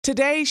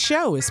Today's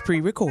show is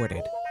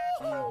pre-recorded.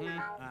 Y'all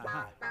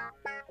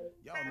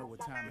know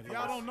what time it is.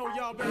 Y'all don't know,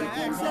 y'all better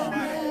ask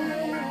somebody.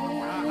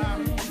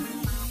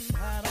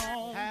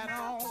 Hat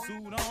on,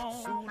 suit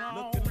on,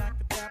 looking like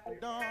the Dapper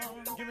Dog,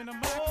 giving them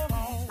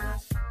microphone,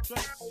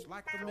 dressed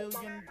like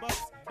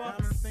 $1,000,000,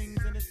 diamond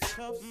things in its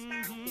cuffs.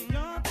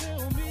 Y'all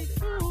tell me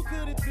who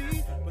could it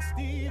be but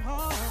Steve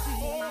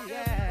Harvey?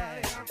 Yeah,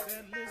 out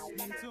there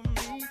listening to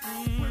me.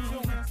 Put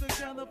your hands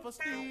together for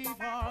Steve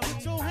Harvey.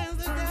 Put your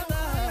hands together.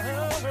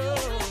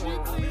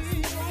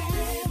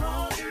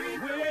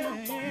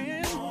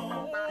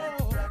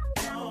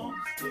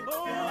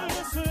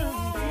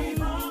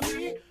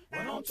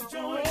 Why don't you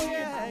join me?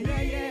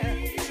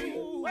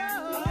 Ooh,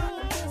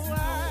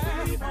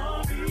 Steve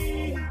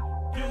Harvey.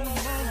 Get 'em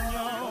on,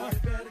 y'all.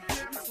 Better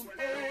give me some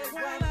eggs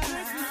while I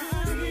listen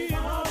to Steve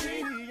Harvey.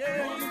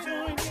 Yeah, you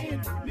join in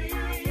with me.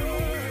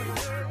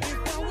 If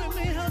you're with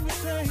me, help me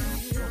say,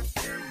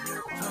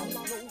 turn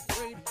your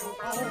radio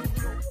on.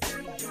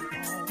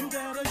 You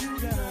gotta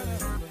turn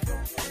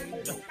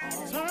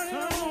it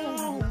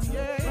on.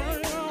 Yeah, turn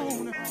it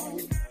on.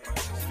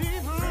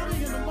 Steve Harvey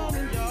in the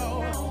morning,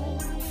 y'all.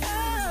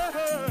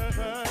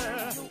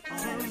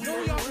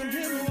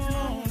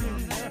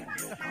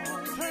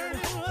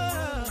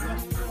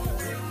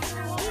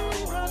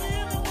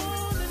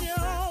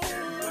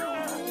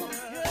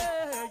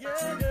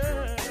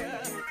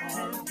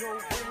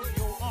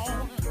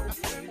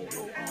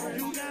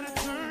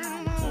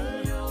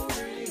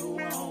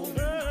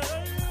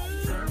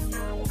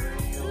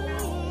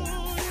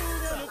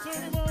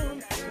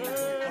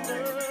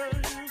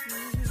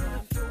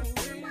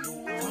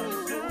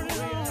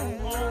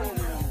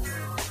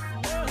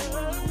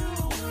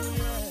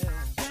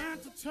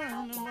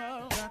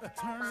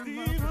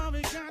 Steve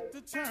Harvey got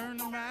to turn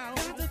them out.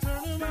 Got to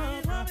turn them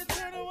out. Harvey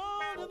turn them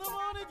on in the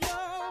morning,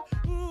 y'all.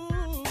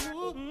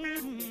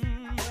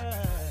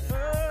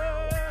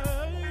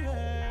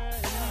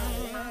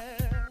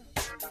 Yeah.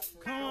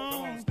 Come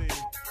on,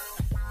 Steve.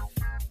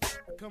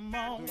 Come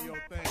on. Do your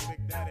thing,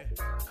 Big Daddy.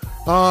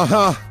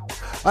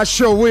 I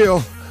sure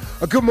will.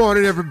 Good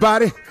morning,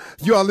 everybody.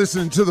 You are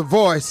listening to The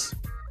Voice.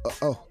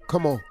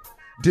 Come on.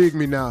 Dig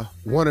me now.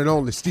 One and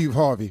only Steve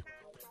Harvey.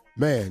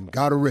 Man,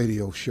 got a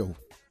radio show.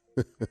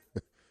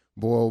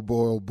 Boy, oh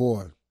boy, oh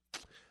boy.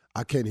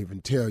 I can't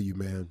even tell you,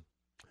 man.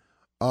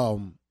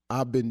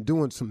 I've been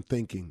doing some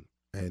thinking,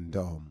 and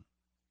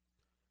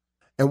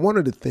one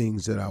of the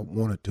things that I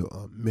wanted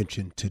to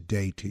mention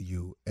today to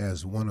you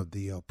as one of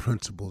the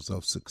principles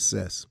of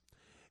success,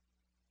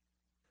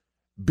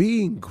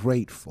 being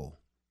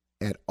grateful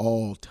at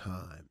all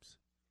times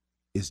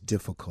is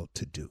difficult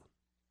to do.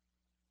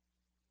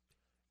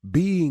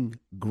 Being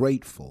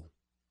grateful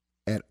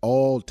at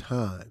all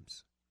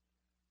times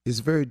is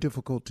very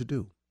difficult to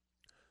do.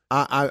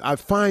 I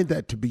find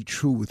that to be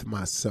true with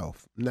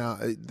myself. Now,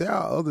 there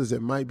are others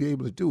that might be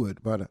able to do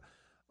it, but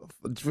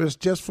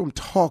just from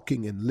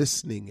talking and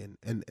listening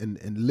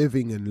and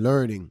living and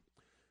learning,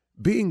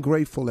 being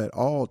grateful at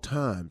all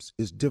times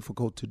is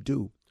difficult to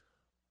do,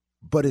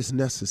 but it's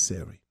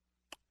necessary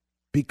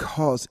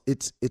because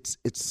it's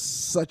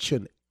such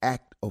an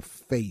act of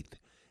faith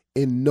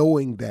in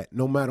knowing that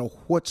no matter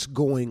what's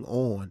going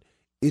on,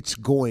 it's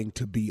going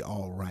to be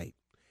all right.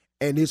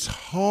 And it's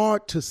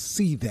hard to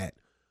see that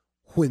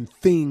when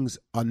things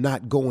are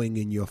not going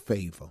in your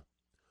favor,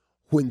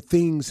 when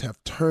things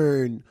have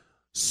turned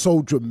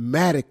so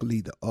dramatically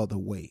the other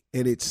way.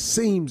 And it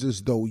seems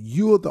as though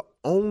you're the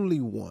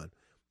only one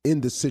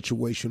in the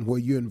situation where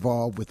you're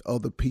involved with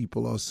other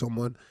people, or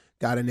someone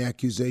got an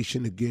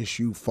accusation against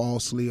you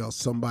falsely, or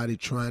somebody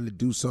trying to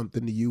do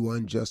something to you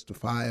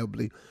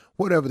unjustifiably,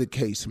 whatever the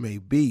case may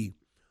be.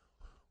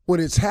 When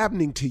it's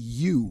happening to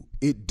you,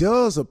 it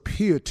does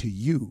appear to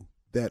you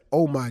that,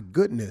 oh my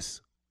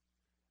goodness,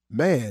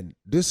 man,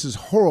 this is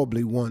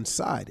horribly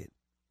one-sided.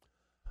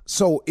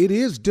 So it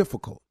is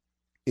difficult.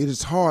 It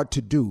is hard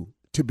to do,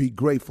 to be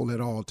grateful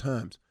at all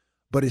times,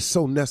 but it's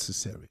so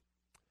necessary.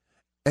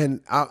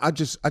 And I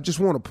just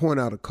want to point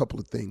out a couple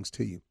of things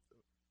to you.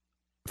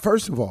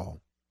 First of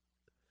all,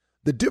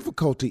 the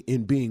difficulty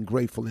in being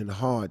grateful in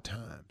hard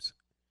times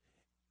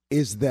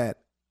is that,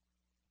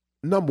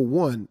 number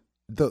one,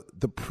 the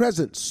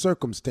present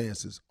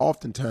circumstances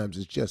oftentimes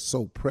is just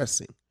so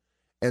pressing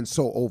and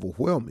so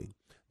overwhelming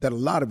that a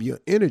lot of your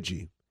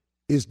energy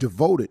is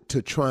devoted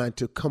to trying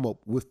to come up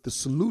with the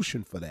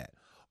solution for that,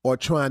 or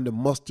trying to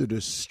muster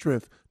the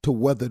strength to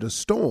weather the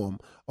storm,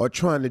 or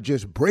trying to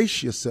just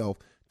brace yourself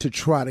to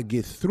try to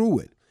get through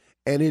it.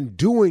 And in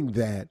doing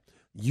that,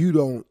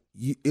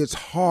 it's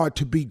hard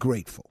to be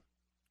grateful.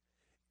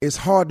 It's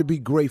hard to be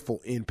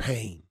grateful in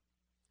pain.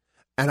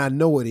 And I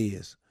know it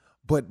is.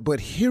 But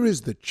here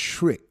is the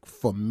trick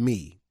for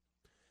me.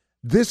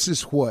 This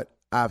is what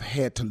I've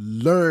had to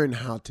learn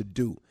how to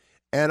do.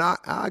 And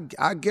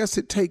I guess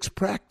it takes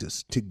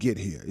practice to get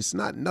here. It's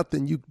not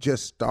nothing you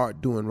just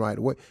start doing right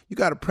away. You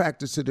got to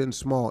practice it in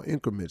small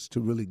increments to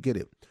really get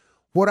it.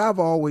 What I've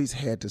always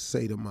had to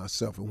say to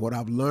myself, and what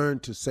I've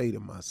learned to say to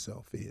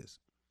myself, is,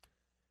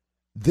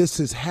 this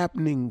is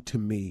happening to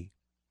me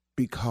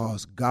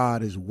because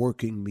God is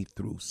working me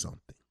through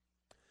something.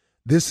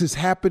 This is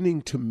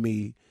happening to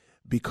me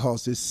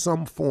because it's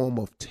some form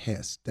of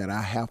test that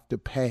I have to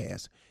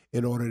pass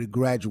in order to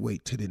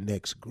graduate to the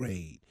next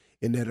grade,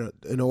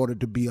 in order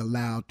to be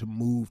allowed to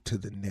move to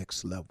the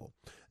next level.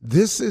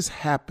 This is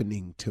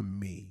happening to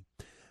me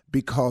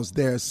because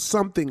there's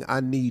something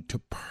I need to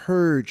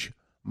purge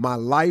my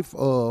life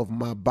of,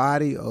 my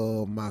body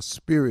of, my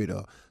spirit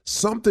of.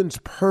 Something's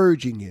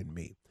purging in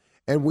me.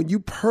 And when you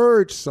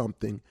purge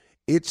something,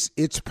 it's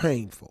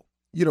painful.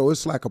 You know,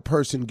 it's like a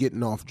person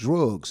getting off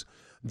drugs.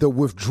 The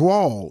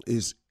withdrawal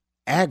is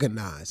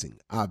agonizing,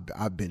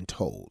 I've been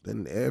told.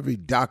 And every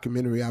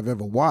documentary I've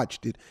ever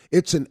watched,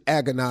 it's an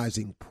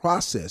agonizing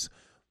process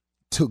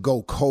to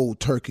go cold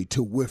turkey,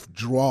 to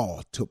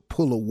withdraw, to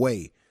pull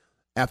away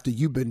after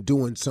you've been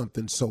doing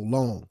something so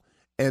long.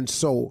 And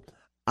so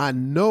I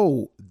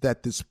know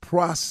that this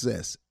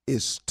process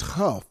is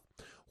tough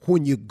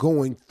when you're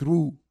going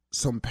through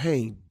some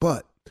pain,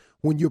 but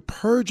when you're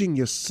purging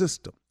your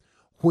system,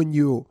 when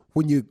you're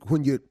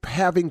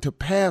having to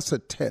pass a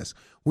test,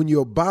 when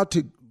you're about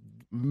to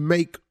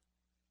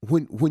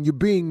when you're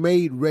being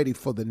made ready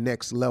for the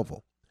next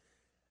level,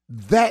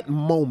 that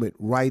moment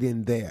right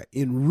in there,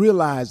 in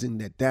realizing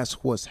that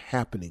that's what's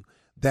happening,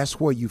 that's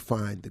where you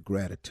find the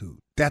gratitude.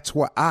 That's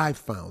where I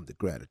found the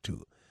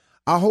gratitude.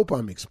 I hope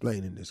I'm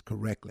explaining this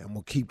correctly. I'm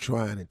going to keep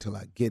trying until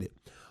I get it.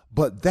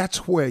 But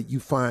that's where you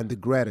find the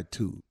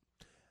gratitude.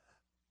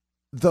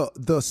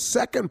 The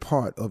second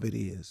part of it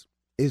is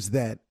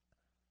that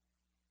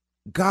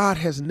God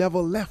has never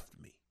left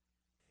me.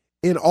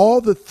 In all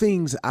the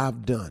things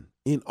I've done,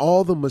 in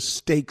all the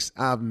mistakes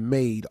I've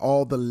made,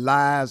 all the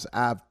lies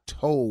I've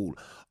told,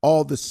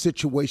 all the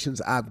situations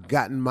I've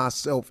gotten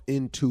myself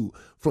into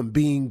from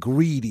being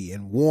greedy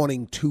and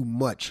wanting too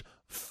much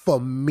for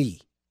me,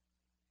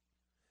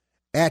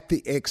 at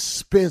the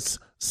expense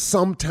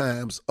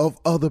sometimes of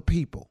other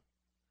people,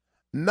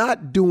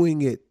 not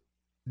doing it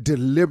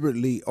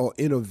deliberately or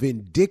in a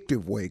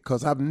vindictive way,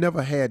 because I've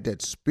never had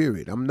that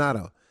spirit. I'm not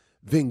a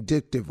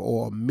vindictive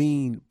or a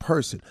mean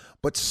person.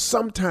 But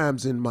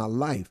sometimes in my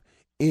life,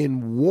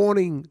 in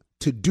wanting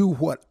to do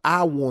what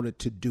I wanted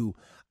to do,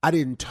 I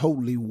didn't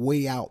totally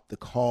weigh out the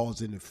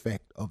cause and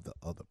effect of the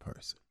other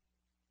person.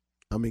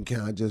 I mean,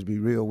 can I just be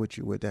real with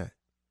you with that?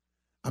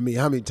 I mean,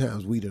 how many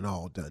times we done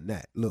all done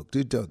that? Look,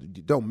 it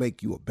don't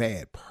make you a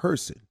bad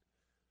person.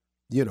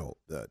 You know,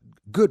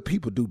 good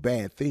people do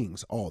bad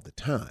things all the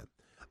time.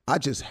 I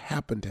just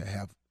happen to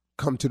have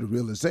come to the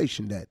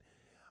realization that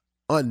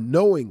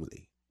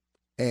unknowingly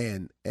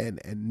and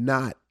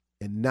not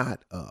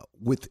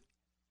with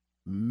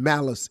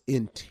malice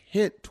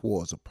intent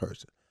towards a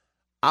person,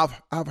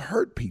 I've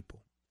hurt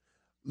people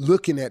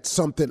looking at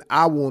something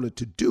I wanted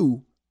to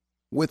do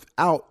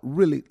without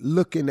really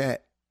looking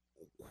at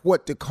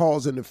what the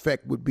cause and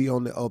effect would be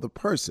on the other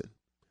person.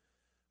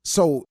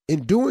 So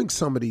in doing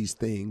some of these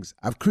things,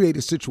 I've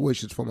created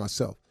situations for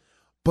myself.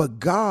 But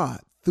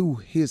God, through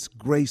his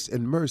grace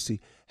and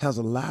mercy, has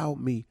allowed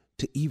me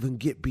to even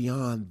get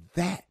beyond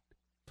that.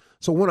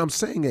 So when I'm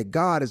saying that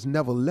God has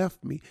never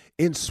left me,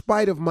 in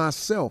spite of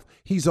myself,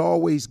 he's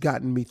always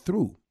gotten me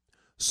through.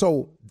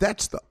 So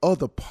that's the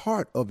other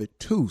part of it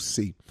too,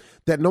 see,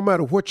 that no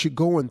matter what you're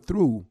going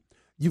through,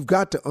 you've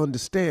got to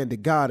understand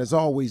that God has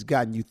always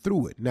gotten you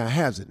through it. Now,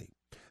 hasn't he?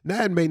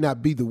 Now, it may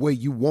not be the way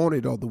you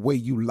wanted or the way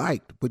you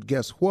liked, but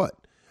guess what?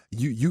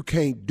 You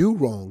can't do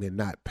wrong and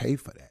not pay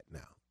for that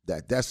now.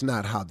 That's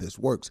not how this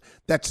works.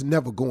 That's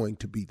never going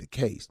to be the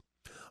case.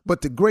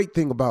 But the great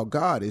thing about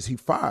God is he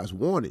fires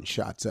warning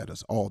shots at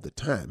us all the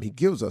time. He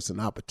gives us an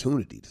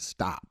opportunity to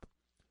stop.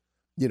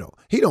 You know,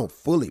 he don't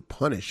fully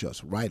punish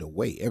us right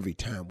away every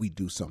time we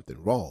do something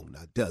wrong,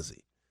 now does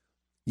he?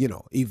 You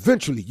know,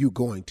 eventually you're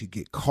going to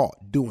get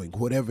caught doing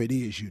whatever it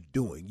is you're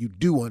doing. You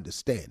do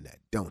understand that,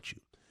 don't you?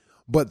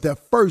 But the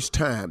first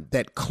time,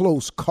 that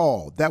close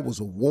call, that was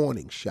a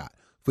warning shot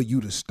for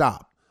you to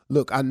stop.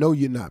 Look, I know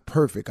you're not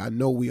perfect. I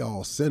know we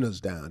all sinners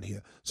down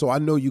here. So I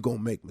know you're going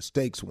to make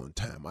mistakes one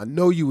time. I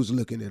know you was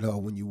looking at her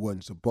when you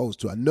wasn't supposed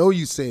to. I know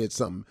you said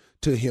something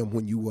to him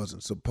when you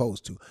wasn't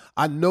supposed to.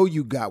 I know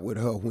you got with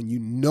her when you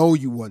know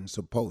you wasn't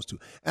supposed to.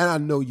 And I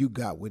know you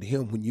got with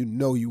him when you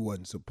know you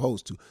wasn't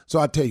supposed to. So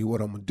I tell you what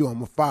I'm going to do. I'm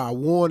going to fire a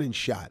warning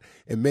shot,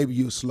 and maybe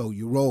you'll slow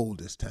your roll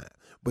this time.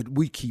 But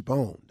we keep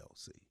on, though.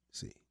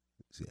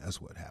 See,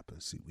 that's what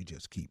happens. See, we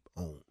just keep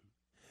on.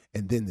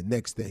 And then the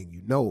next thing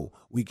you know,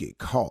 we get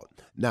caught.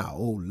 Now,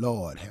 oh,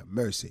 Lord, have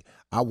mercy.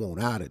 I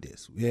want out of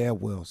this. Yeah,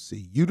 well,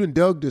 see, you done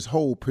dug this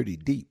hole pretty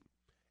deep.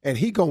 And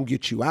he going to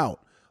get you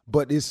out.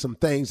 But it's some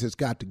things that's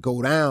got to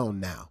go down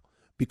now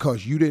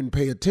because you didn't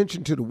pay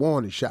attention to the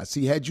warning shot.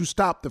 See, had you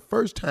stopped the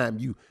first time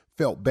you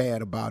felt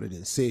bad about it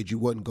and said you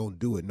wasn't going to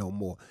do it no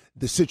more,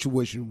 the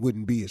situation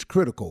wouldn't be as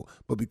critical.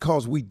 But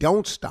because we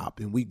don't stop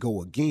and we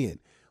go again,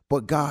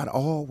 but God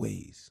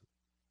always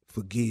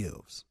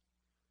forgives.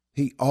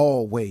 He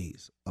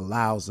always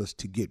allows us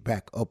to get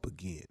back up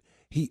again.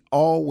 He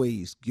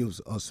always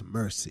gives us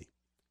mercy.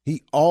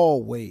 He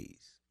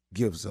always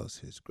gives us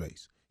his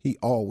grace. He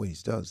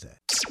always does that.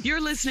 You're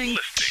listening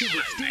to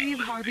the Steve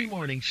Harvey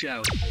Morning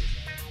Show.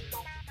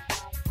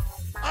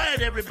 All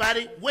right,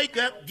 everybody, wake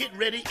up, get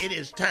ready. It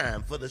is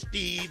time for the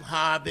Steve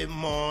Harvey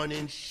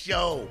Morning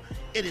Show.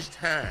 It is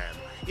time.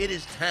 It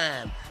is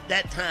time.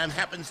 That time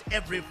happens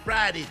every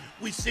Friday.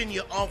 We send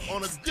you off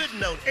on a good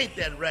note. Ain't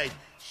that right,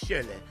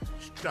 Shirley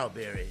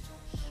Strawberry?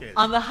 Shirley.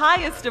 On the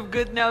highest of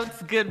good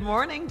notes, good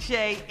morning,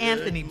 J.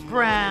 Anthony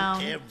Brown.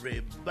 Morning,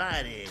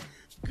 everybody.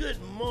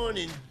 Good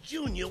morning,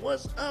 Junior.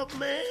 What's up,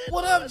 man?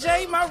 What up,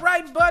 Jay? My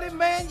right buddy,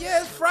 man.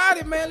 Yeah, it's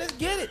Friday, man. Let's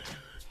get it.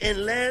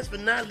 And last but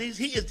not least,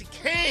 he is the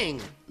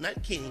king,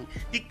 not king,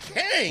 the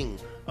king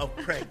of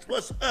pranks.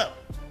 What's up,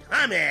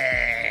 Tommy?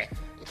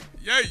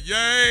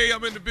 Yay,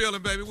 I'm in the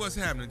building, baby. What's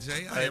happening,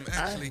 Jay? I am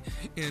actually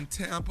in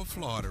Tampa,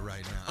 Florida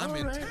right now. I'm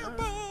in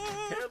Tampa.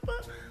 Tampa?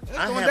 It's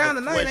going down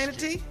tonight, ain't it,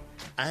 T?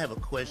 I have a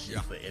question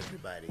for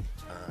everybody.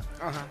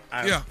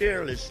 Our Yeah.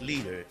 fearless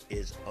leader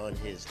is on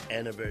his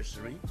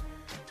anniversary.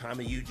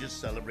 Tommy, you just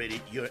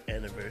celebrated your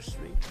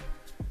anniversary.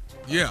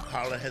 Yeah.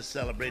 Carla has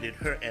celebrated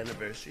her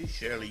anniversary.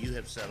 Shirley, you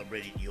have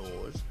celebrated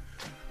yours.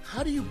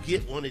 How do you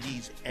get one of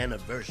these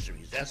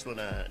anniversaries? That's what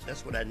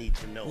I need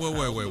to know. Well,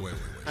 wait.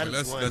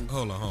 Let's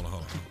hold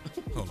on.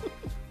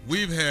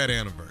 We've had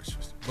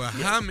anniversaries, but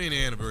how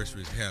many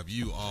anniversaries have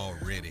you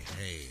already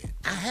had?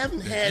 I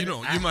haven't had.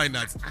 You might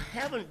not. I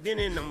haven't been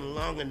in them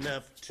long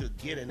enough to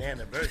get an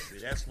anniversary.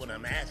 That's what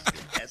I'm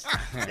asking. That's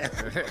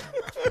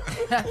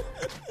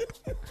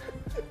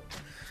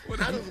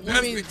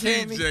the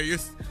key, Jay.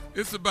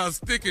 It's about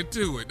sticking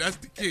to it. That's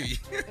the key.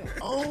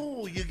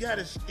 Oh, you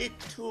gotta stick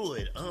to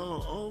it.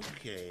 Oh,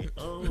 okay.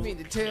 You mean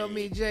to tell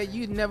me, Jay,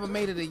 you never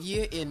made it a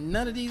year in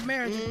none of these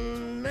marriages?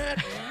 Not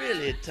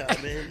really,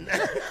 Tommy.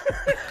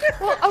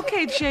 Well,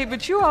 okay, Jay,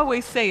 but you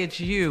always say it's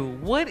you.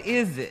 What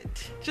is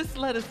it? Just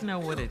let us know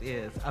what it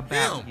is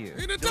about you.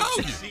 He done told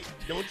you.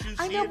 Don't you see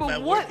I know, it but by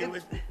what- working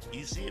with me?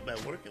 You see it by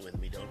working with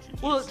me, don't you?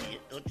 Well, You see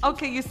it, don't you?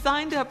 okay, you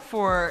signed up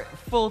for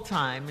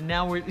full-time, and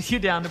now you're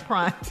down to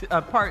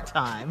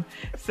part-time.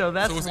 So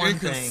that's So it's one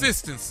thing.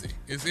 inconsistency.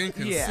 It's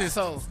inconsistency.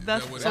 So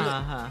That's what it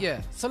is.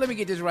 Yeah. So let me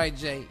get this right,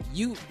 Jay.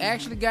 You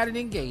actually got an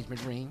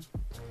engagement ring.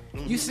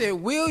 You said,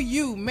 "Will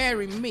you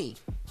marry me?"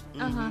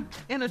 In a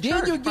Then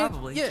church, you get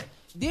probably.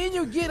 Then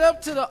you get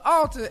up to the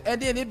altar,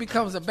 and then it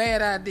becomes a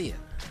bad idea.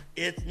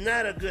 It's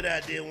not a good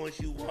idea once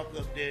you walk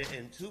up there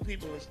and two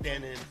people are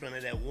standing in front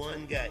of that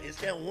one guy. It's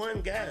that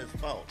one guy's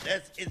fault.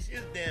 It's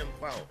his damn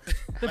fault. The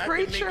If I can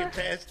preacher? make it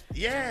past,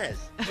 yes.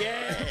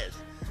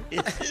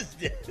 It's his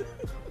damn.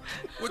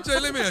 Well, Jay,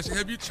 let me ask you: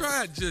 have you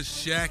tried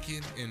just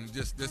shacking and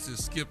just let's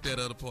just skip that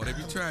other part? Have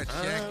you tried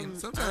shacking?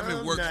 Sometimes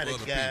it works for other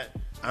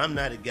people. I'm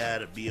not a guy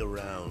to be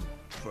around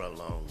for a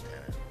long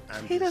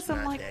time. He just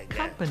doesn't not like that guy.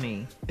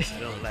 company. I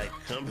don't like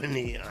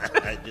company.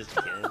 I just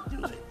can't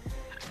do it.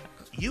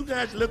 You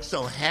guys look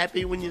so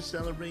happy when you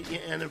celebrate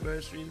your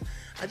anniversary.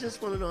 I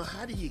just want to know,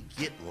 how do you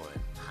get one?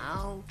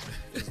 How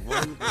does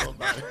one go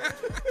about it?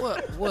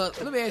 Well,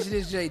 let me ask you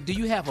this, Jay. Do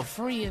you have a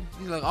friend?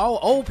 You like all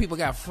old people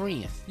got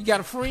friends. You got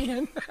a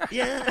friend?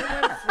 Yeah, I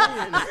got a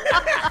friend.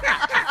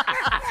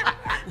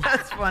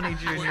 That's funny,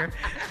 Junior.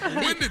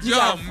 When did You y'all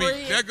got a meet?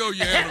 friend? There go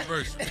your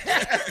anniversy.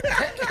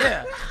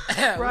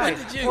 Yeah. Right.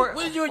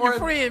 When did you and your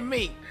friend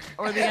meet?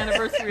 Or the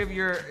anniversary of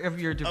your Oh,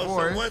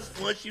 divorce.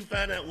 so once you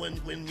find out when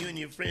you and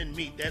your friend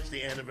meet, that's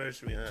the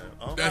anniversary, huh?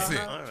 Okay. That's it.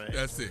 All right.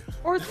 That's it.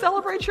 Or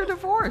celebrate your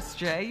divorce,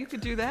 Jay. You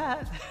could do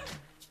that.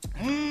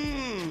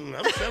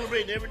 I'm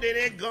celebrating every day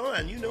they're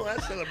gone. You know I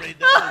celebrate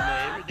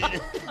that every day.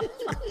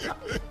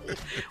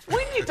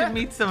 We need to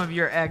meet some of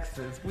your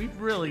exes. We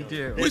really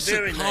do. They're We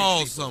very should nice call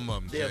people. some of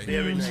them, They're Jay.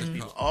 very nice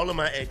people. All of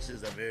my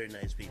exes are very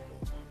nice people.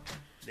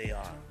 They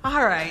are.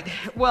 All right.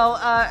 Well,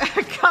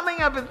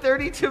 coming up in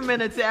 32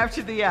 minutes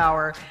after the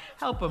hour,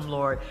 help him,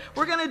 Lord.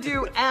 We're going to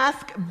do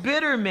Ask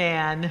Bitter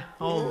Man.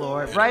 Oh,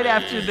 Lord. Right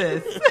after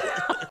this.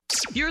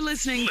 You're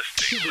listening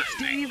to the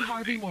Steve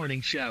Harvey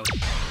Morning Show.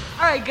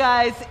 All right,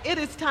 guys, it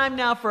is time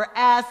now for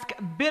Ask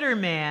Bitter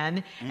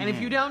Man. And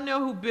if you don't know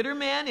who Bitter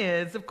Man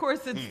is, of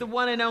course, it's the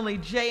one and only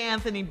J.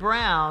 Anthony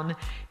Brown.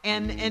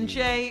 And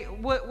Jay,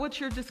 what's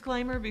your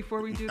disclaimer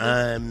before we do this?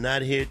 I'm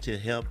not here to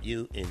help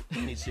you in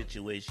any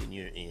situation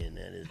you're in.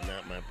 That is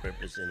not my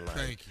purpose in life.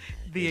 Thank you.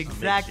 The It's to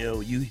exact make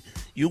sure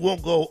you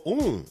won't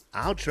go,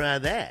 I'll try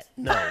that.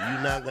 No,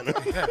 you're not going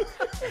to.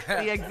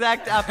 the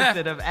exact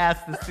opposite of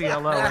Ask the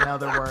CLO, in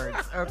other words.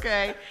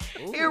 Okay?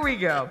 Here we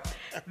go.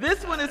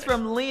 This one is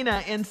from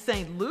Lena in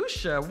St.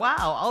 Lucia. Wow,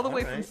 all the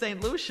way from St.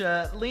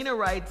 Lucia. Lena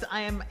writes,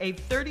 I am a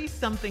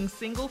 30-something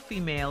single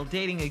female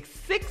dating a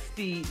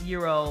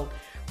 60-year-old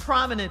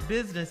prominent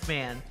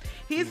businessman.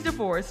 He's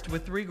divorced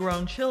with 3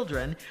 grown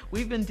children.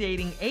 We've been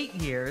dating 8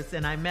 years,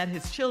 and I met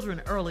his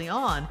children early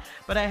on,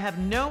 but I have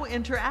no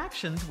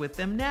interactions with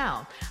them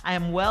now. I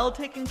am well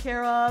taken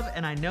care of,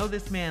 and I know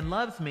this man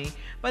loves me,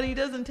 but he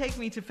doesn't take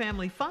me to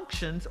family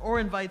functions or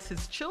invite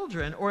his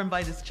children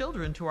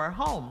to our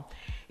home.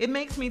 It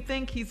makes me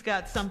think he's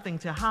got something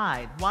to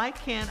hide. Why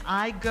can't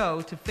I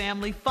go to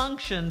family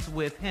functions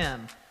with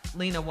him?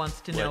 Lena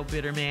wants to know,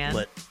 Bitter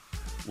Man.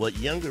 what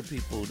younger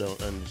people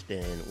don't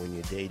understand when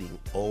you're dating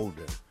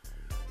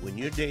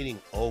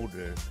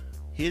older,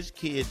 his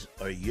kids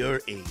are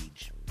your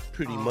age,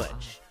 pretty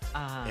much.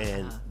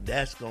 And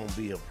that's going to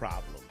be a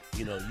problem.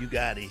 You know, you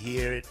got to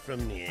hear it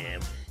from them.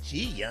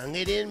 She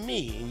younger than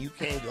me. And you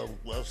can't go,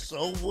 well,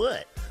 so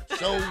what?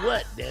 So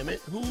what, damn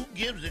it? Who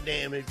gives a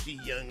damn if she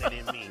younger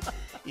than me?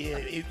 Yeah,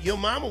 if your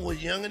mama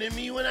was younger than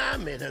me when I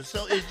met her.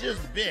 So it's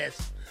just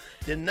best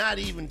to not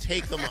even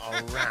take them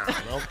around,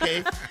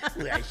 okay?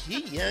 Like,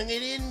 she younger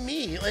than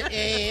me.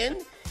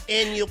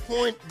 And your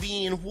point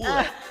being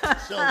what?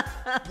 So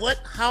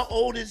how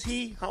old is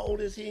he?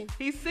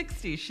 He's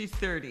 60. She's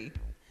 30.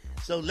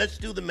 So let's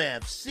do the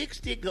math.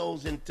 60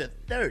 goes into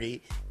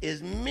 30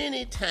 as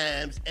many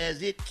times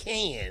as it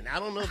can. I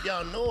don't know if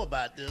y'all know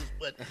about this,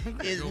 but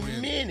as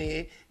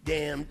many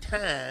damn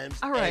times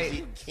as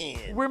it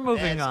can. We're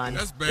moving on.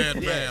 That's bad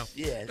math.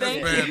 Yes.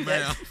 That's bad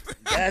math.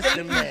 That's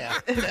the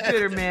math.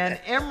 Bitter man.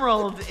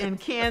 Emerald in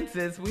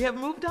Kansas. We have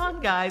moved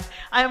on, guys.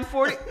 I am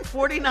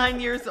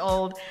 49 years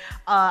old.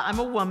 I'm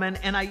a woman,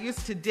 and I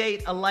used to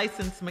date a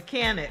licensed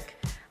mechanic.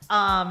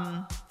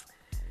 I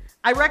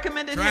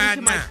recommended him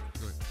to my...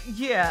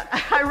 Yeah,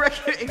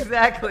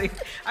 exactly.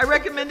 I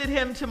recommended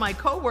him to my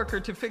coworker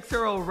to fix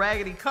her old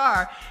raggedy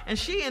car, and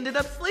she ended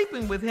up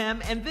sleeping with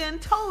him and then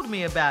told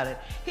me about it.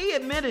 He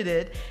admitted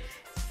it,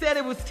 said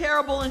it was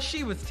terrible, and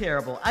she was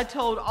terrible. I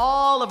told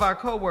all of our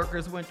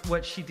coworkers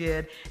what she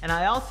did, and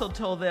I also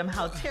told them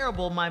how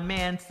terrible my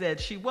man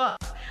said she was.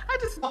 I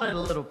just wanted a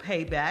little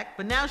payback,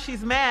 but now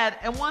she's mad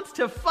and wants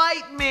to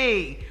fight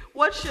me.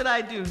 What should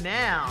I do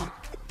now?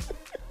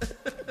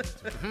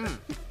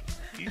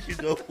 You should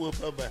go whoop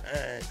her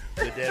behind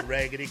with that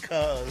raggedy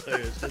car of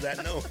hers, because I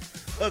know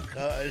her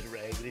car is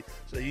raggedy.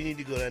 So you need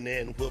to go down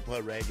there and whoop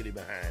her raggedy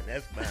behind.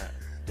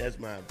 That's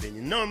my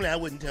opinion. Normally, I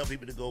wouldn't tell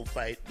people to go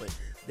fight, but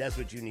that's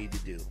what you need to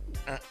do.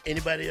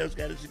 Anybody else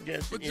got a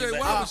suggestion? But Jay,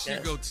 why would she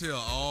go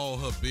tell all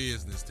her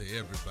business to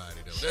everybody,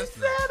 though? She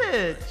said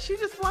it. She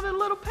just wanted a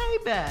little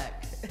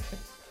payback.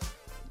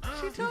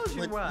 She told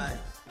you why.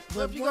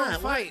 But if you're gonna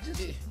fight,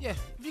 if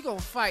you're gonna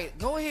fight,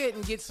 go ahead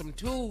and get some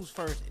tools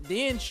first,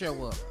 then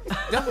show up.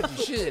 That's what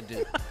you should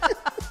do.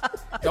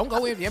 Don't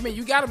go in. I mean,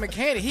 you got a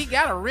mechanic. He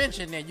got a wrench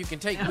in there you can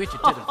take with you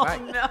to the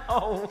fight.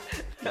 No.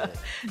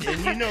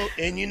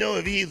 And you know,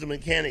 if he's a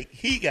mechanic,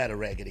 he got a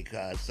raggedy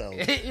car. So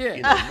is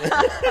that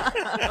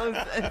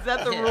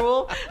the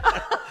rule?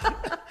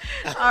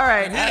 All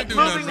right,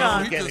 moving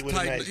on.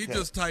 He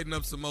just tightened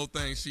up some more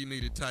things she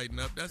needed to tighten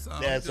up. That's all.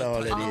 That's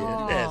all it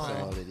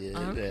is.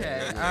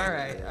 Okay. All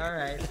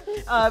right.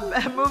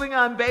 Moving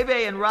on.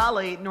 Bebe in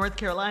Raleigh, North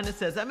Carolina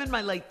says, I'm in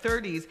my late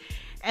 30s.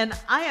 And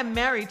I am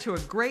married to a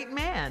great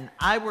man.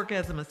 I work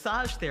as a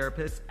massage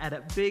therapist at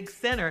a big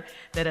center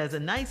that has a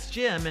nice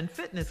gym and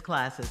fitness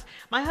classes.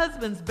 My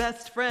husband's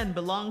best friend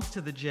belongs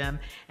to the gym,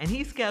 and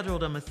he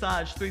scheduled a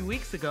massage 3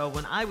 weeks ago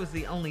when I was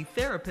the only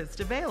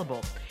therapist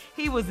available.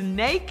 He was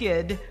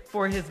naked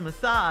for his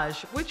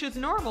massage, which is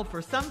normal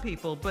for some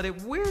people, but it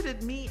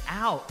weirded me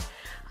out.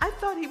 I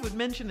thought he would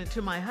mention it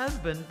to my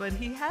husband, but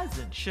he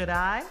hasn't. Should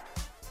I?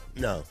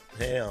 No,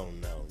 hell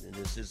no. And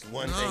this is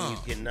one thing you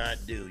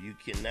cannot do. You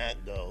cannot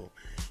go,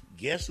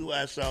 guess who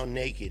I saw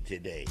naked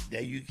today?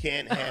 That you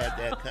can't have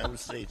that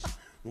conversation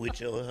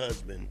with your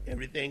husband.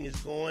 Everything is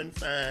going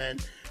fine.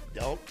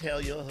 Don't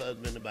tell your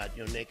husband about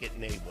your naked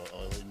neighbor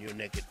or your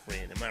naked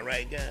friend. Am I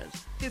right, guys?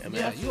 You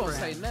won't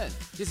say nothing.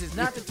 This is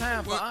not the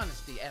time for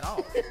honesty at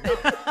all.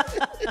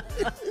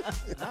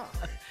 No.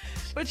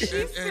 But she's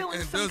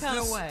feeling some kind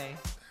of way.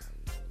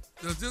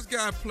 Does this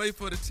guy play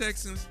for the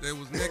Texans that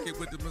was naked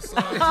with the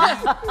massage?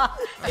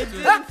 It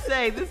didn't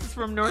say. This is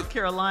from North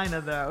Carolina,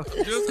 though.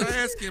 Just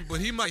asking, but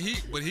he can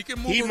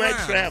move around. He might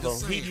travel.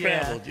 He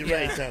traveled. You're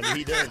right, Tommy.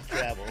 He does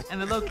travel.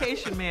 And the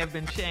location may have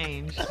been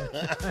changed.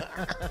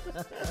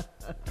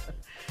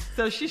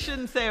 So she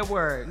shouldn't say a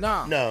word.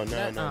 No.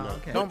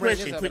 Okay. Don't bring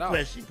this up at all.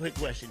 Quick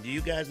question. Do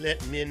you guys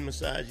let men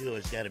massage you, or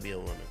it's got to be a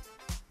woman?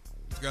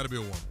 It's got to be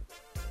a woman.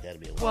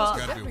 Well,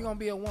 it's definitely going to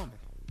be a woman.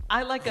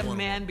 I like a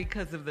man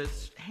because of the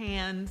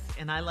hands,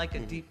 and I like a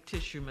deep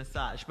tissue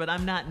massage, but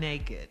I'm not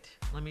naked.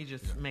 Let me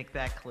just make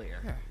that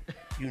clear.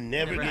 You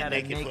never get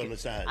naked for a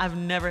massage? I've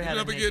never had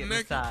a naked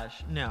massage.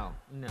 No.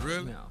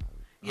 Really? No.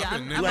 Yeah,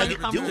 I'm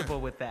uncomfortable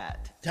with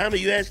that. Tommy,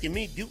 you asking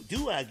me,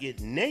 do I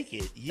get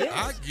naked? Yes.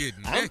 I get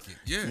naked,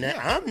 yeah. Now,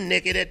 I'm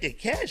naked at the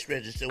cash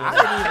register. When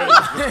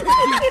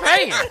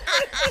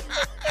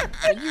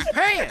You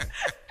paying.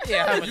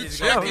 Yeah, how much You is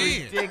check it?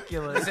 in.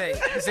 Ridiculous.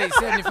 You say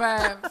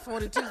 75,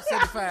 42,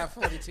 75,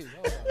 42.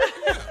 Hold on.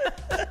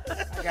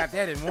 I got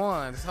that in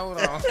ones. Hold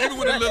on. Even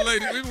when the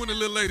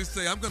little lady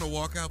say, I'm going to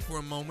walk out for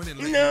a moment. And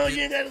no,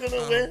 you ain't got to go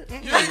nowhere. You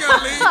ain't got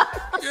to leave.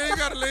 You ain't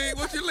got to leave.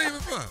 What you leaving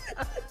for?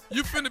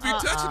 You finna be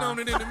touching on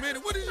it in a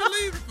minute. What are you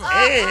leaving for?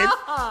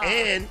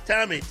 And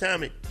Tommy,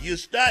 you're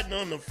starting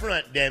on the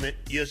front, damn it.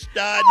 You're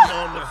starting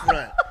on the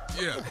front.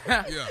 Yeah.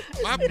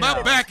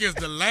 My back is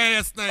the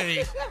last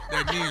thing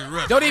that needs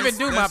rest. Don't even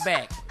do my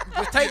back.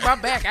 Just take my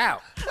back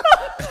out.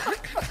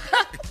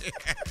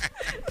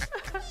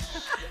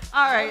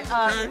 All right,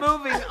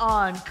 moving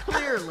on. Clint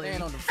Clearly.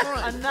 Stand on the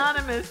front.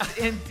 Anonymous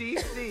in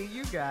D.C.,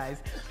 you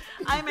guys.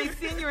 I'm a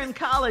senior in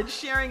college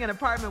sharing an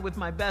apartment with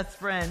my best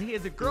friend. He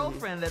has a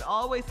girlfriend that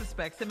always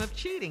suspects him of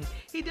cheating.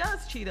 He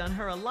does cheat on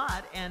her a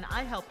lot, and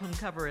I help him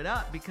cover it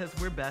up because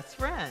we're best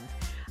friends.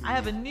 I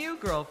have a new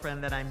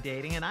girlfriend that I'm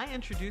dating, and I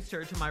introduced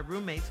her to my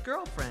roommate's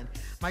girlfriend.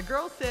 My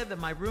girl said that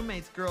my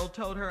roommate's girl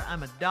told her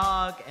I'm a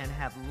dog and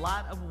have a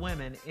lot of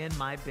women in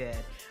my bed.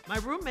 My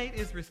roommate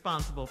is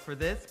responsible for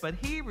this, but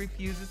he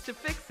refuses to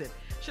fix it.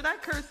 Should I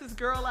curse his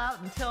girl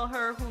out and tell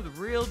her who the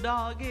real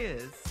dog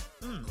is?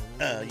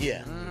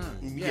 Yeah,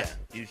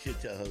 you should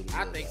tell her.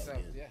 I think so.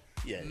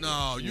 Yeah.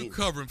 No, you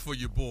covering for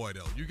your boy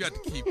though. You got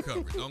to keep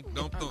covering. Don't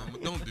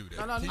do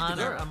that. No, Keep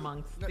Honor covering.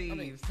 amongst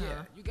thieves, Yeah,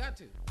 huh? you got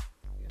to.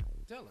 Yeah,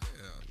 tell her.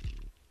 Yeah.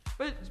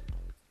 But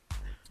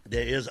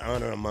There is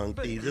honor among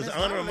But thieves. There's that's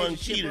honor our among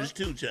relationship, cheaters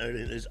too,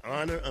 Charlie. There's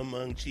honor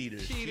among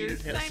cheaters.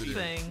 cheaters, have same to-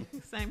 thing,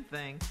 same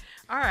thing.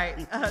 All right,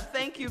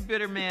 thank you,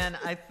 Bitter Man,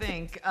 I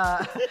think.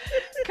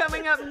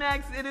 Coming up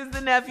next, it is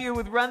the nephew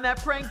with Run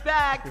That Prank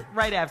Back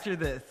right after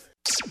this.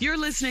 You're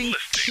listening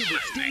to the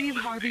Steve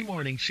Harvey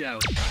Morning Show.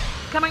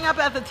 Coming up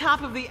at the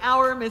top of the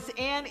hour, Miss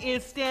Ann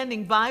is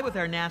standing by with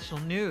our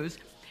national news.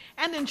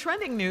 And in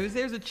trending news,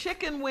 there's a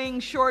chicken wing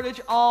shortage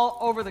all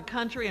over the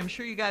country. I'm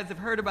sure you guys have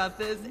heard about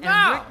this. And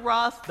Rick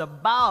Ross, the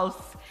boss,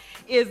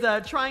 is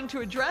trying to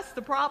address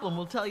the problem.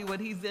 We'll tell you what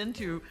he's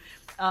into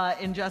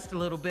in just a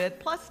little bit.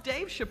 Plus,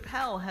 Dave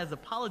Chappelle has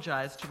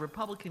apologized to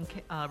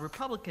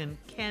Republican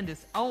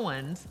Candace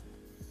Owens,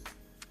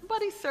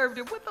 but he served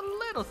it with a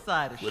little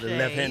side of With shade. a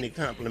left-handed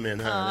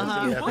compliment, huh? That's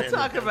a We'll left-handed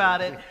talk compliment.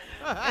 about it.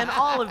 And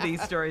all of these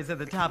stories at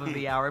the top of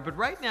the hour. But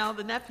right now,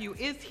 the nephew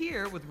is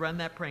here with Run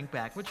That Prank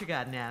Back. What you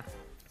got, Neff?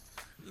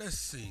 Let's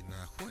see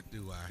now. What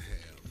do I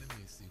have? Let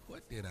me see.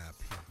 What did I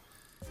pick?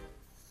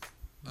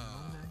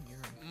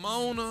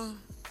 Mona,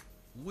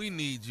 we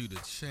need you to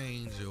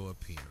change your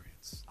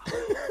appearance.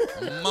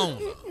 Mona,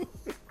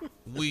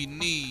 we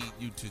need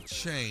you to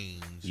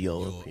change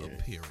your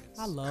appearance.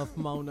 I love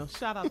Mona.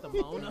 Shout out to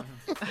Mona.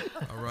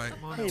 All right?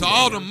 To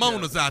all the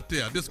Monas out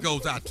there, this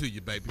goes out to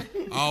you, baby.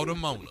 All the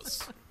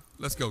Monas.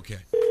 Let's go, Kat.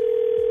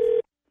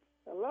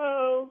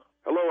 Hello,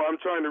 I'm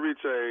trying to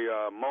reach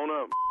a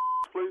Mona,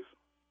 please.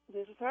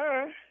 this is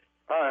her.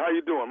 Hi, how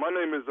you doing? My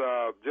name is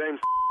James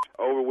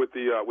over with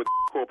the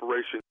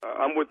corporation.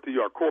 I'm with the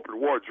corporate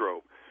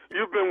wardrobe.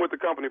 You've been with the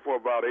company for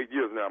about 8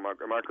 years now. Am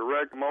I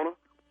correct, Mona?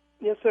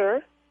 Yes,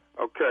 sir.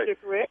 Okay. You're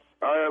correct.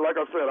 Like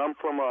I said, I'm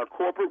from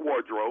corporate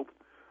wardrobe.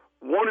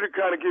 Wanted to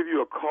kind of give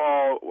you a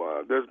call.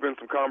 There's been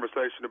some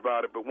conversation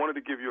about it, but wanted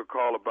to give you a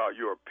call about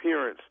your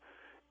appearance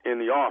in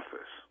the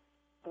office.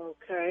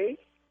 Okay.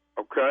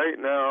 Okay.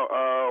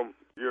 Now,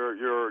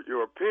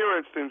 your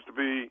appearance seems to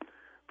be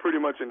pretty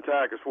much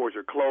intact as far as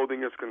your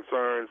clothing is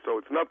concerned. So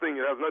it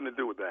has nothing to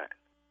do with that.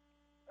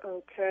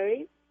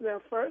 Okay. Now,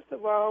 first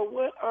of all,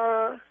 what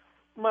are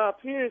my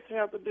appearance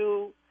have to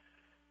do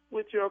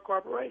with your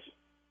corporation?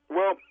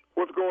 Well,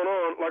 what's going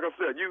on? Like I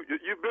said,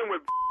 you've been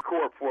with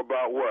Corp for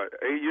about what,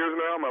 8 years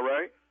now? Am I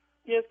right?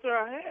 Yes, sir,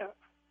 I have.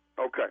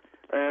 Okay.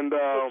 And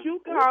But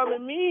you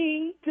calling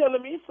me,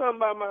 telling me something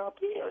about my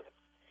appearance.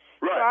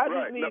 right, so I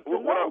right. just need Now, to know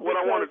what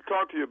I wanted to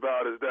because- talk to you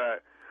about is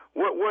that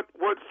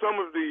what some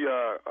of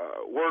the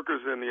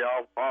workers in the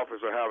office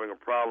are having a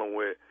problem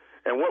with,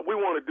 and what we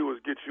want to do is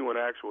get you an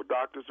actual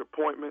doctor's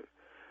appointment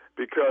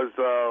because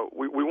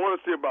we want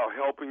to see about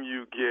helping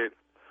you get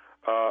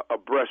a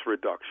breast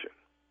reduction.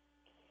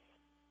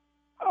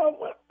 Oh,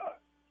 what?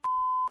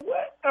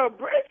 A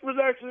breast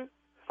reduction?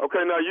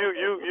 Okay, now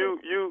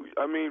you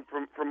I mean,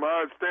 from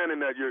my understanding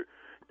that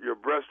your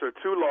breasts are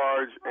too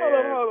large.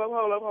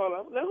 Hold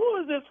up. Now, who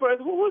is this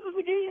person? Who is this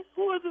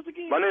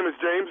again? My name is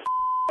James.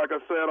 Like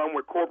I said, I'm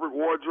with Corporate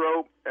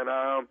Wardrobe, and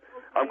I'm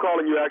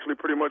calling you actually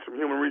pretty much from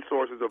Human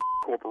Resources of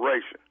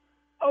Corporation.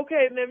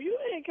 Okay, now if you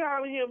ain't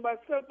calling him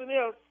about something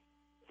else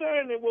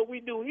concerning what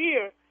we do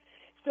here,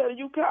 instead of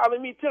you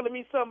calling me, telling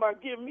me something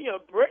about giving me a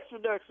breast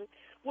reduction,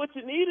 what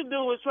you need to do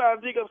is try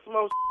to dig up some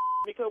more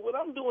because what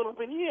I'm doing up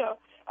in here,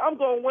 I'm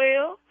going to wear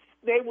them.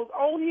 They was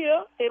on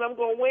here, and I'm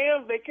going to wear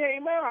them. They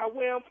came out, I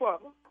wear them for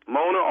them.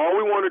 Mona, all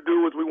we want to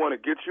do is we want to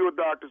get you a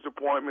doctor's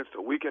appointment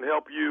so we can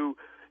help you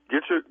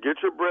get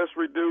your breasts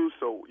reduced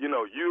so,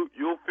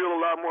 you'll feel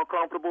a lot more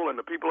comfortable and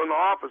the people in the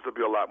office will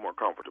be a lot more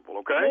comfortable,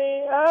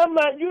 okay?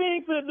 Man, you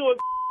ain't finna do a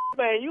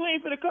thing. You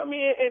ain't finna come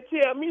in and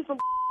tell me some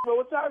but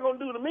what y'all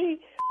gonna do to me,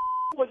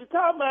 what you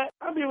talking about,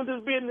 I've been in this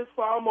business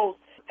for almost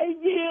 8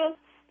 years,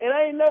 and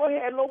I ain't never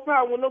had no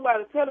problem with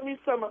nobody telling me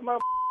something about my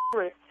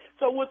breast.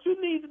 So what you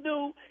need to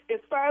do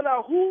is find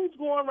out who's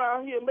going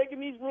around here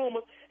making these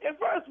rumors. And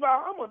first of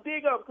all, I'm going to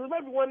dig up because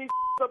maybe one of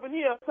these up in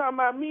here talking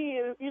about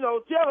me and,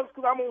 jealous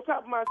because I'm on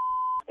top of my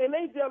and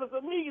they jealous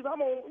of me because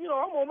I'm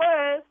on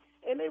mine.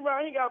 And they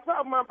around here got a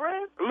problem with my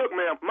breast. Look,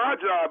 ma'am, my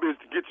job is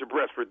to get your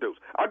breasts reduced.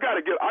 I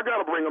gotta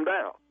bring them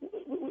down.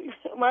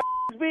 My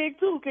is big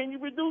too. Can you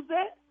reduce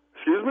that?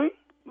 Excuse me?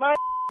 My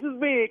is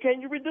big.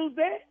 Can you reduce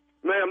that?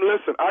 Ma'am,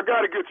 listen, I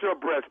gotta get your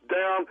breasts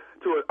down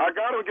to it. I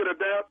gotta get it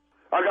down.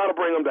 I gotta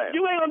bring them down.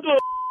 You ain't gonna do a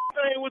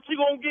thing. What you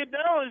gonna get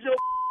down is your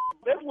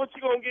That's what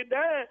you're going to get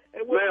done.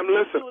 And what Ma'am, you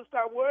listen. do is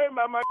stop worrying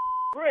about my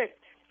breath.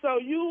 So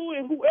you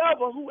and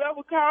whoever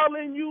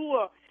calling you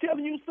or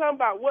telling you something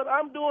about what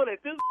I'm doing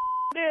at this,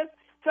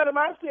 tell them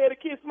I said to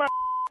kiss my.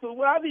 So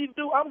what I need to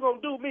do, I'm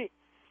going to do me.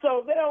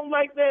 So if they don't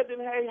like that,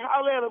 then hey,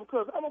 holler at them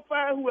because I'm going to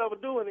find whoever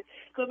doing it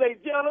because they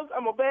jealous.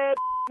 I'm a bad.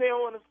 They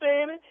don't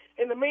understand it.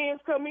 And the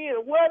men's come in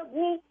and what?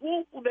 Whoop,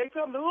 whoop. They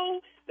come to who?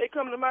 They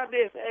come to my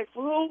desk and ask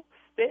for who?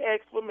 They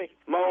ask for me.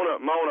 Mona,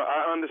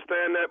 I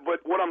understand that, but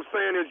what I'm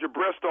saying is your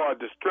breasts are a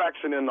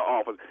distraction in the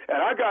office,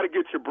 and I got to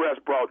get your breasts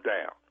brought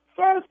down.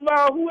 First of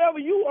all, whoever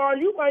you are,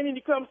 you might need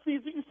to come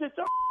see so you can sit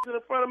your in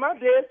the front of my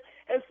desk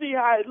and see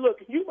how it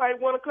looks. You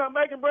might want to come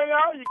back and bring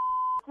out your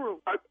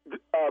crew.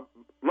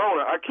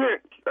 Mona, I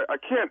can't.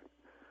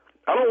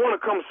 I don't want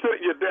to come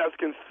sit at your desk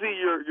and see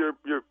your.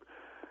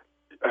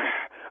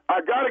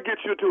 I got to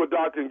get you to a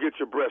doctor and get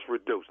your breasts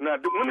reduced.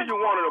 Now, when do you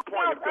want an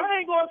appointment?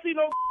 I ain't going to see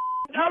no.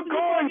 You're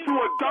going to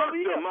a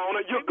doctor,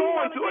 Mona. You're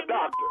going to a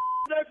doctor.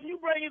 You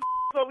bring your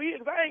over here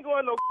because I ain't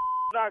going to no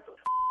doctor.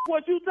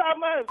 What you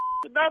talking about?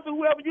 The doctor,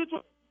 whoever you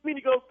trying me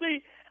to go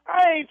see,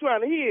 I ain't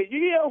trying to hear. You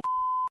hear?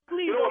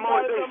 Please don't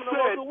bother coming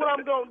over. So what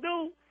I'm going to do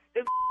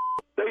is.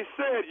 They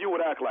said you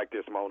would act like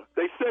this, Mona.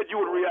 They said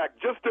you would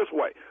react just this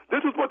way.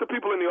 This is what the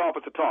people in the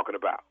office are talking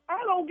about.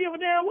 I don't give a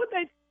damn what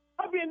they.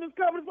 I've been in this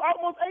company for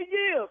almost 8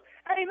 years.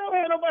 I ain't never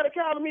had nobody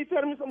calling me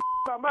telling me some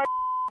about my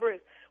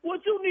breast.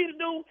 What you need to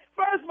do,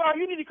 first of all,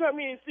 you need to come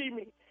here and see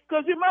me.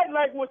 Because you might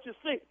like what you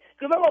see.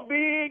 Because I'm a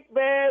big,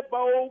 bad,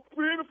 bold,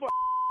 beautiful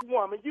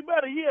woman. You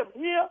better hear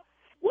me. Here,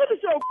 what is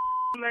your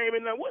name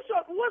and what's your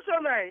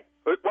name?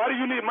 Why do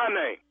you need my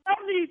name? I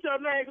need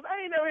your name because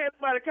I ain't never had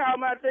somebody call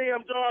my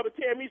damn job and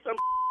tell me some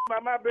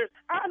about my breast.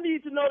 I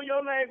need to know your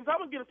name because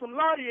I'm going to get some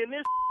lawyer in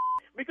this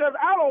because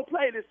I don't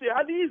play this here.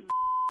 I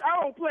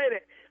don't play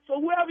that. So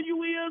whoever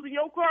you is in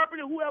your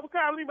corporate or whoever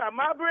calling me about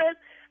my breast,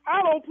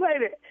 I don't play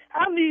that.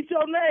 I need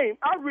your name.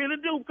 I really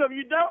do. Because if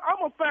you don't, I'm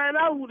going to find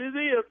out who this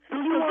is. Do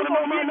you want to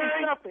know my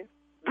name?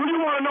 Do you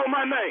want to know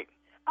my name?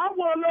 I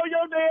want to know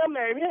your damn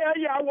name. Hell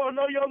yeah, I want to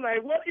know your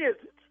name. What is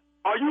it?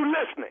 Are you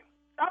listening?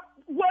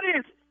 What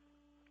is it?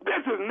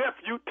 This is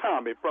Nephew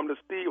Tommy from the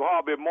Steve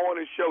Harvey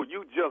Morning Show.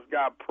 You just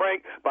got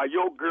pranked by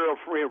your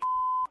girlfriend.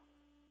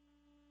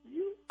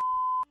 You?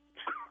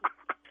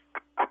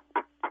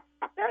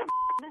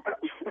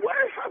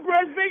 Where's her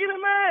breast bigger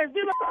than mine?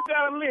 This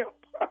got a limp.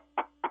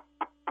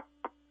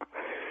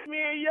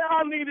 Man,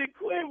 y'all need to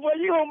quit. Boy,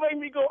 you gonna make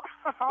me go,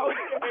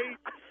 okay.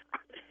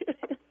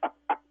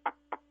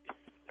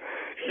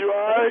 You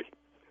all right?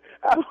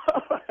 I'm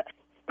all right.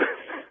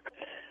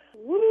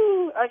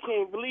 Woo, I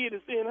can't believe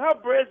it. Seeing her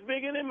breast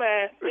bigger than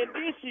mine, and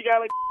then she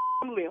got a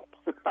limp.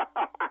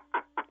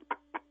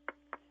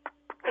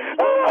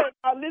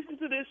 I listen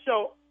to this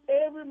show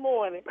every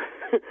morning,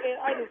 and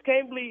I just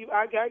can't believe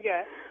I got.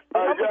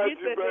 I got you,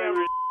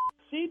 baby.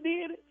 She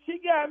did it. She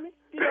got me.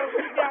 She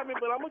got me,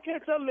 but I'm going to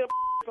catch her lip.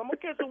 I'm going to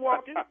catch her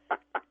walking.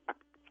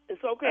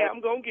 It's okay. I'm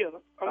going to get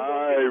her. All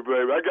right,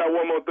 baby. I got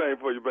one more thing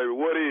for you, baby.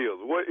 What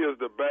is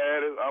the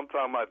baddest, I'm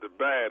talking about the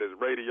baddest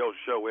radio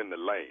show in the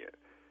land?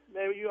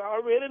 Baby, you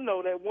already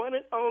know that one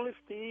and only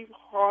Steve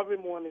Harvey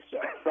Morning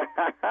Show.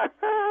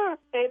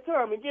 Hey,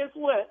 Tommy, guess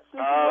what? Since you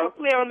want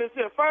to play on this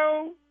here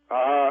phone,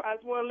 I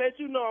just want to let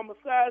you know I'm a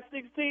size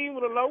 16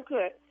 with a low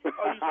cut.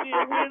 Are you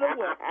still with it or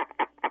what?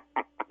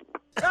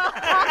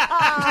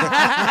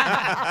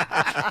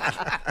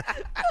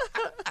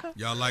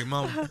 Y'all like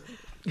Mona?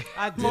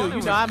 I do.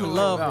 You know, I'm in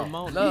love with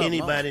Mona.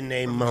 Anybody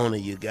named Mona,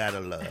 you gotta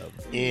love.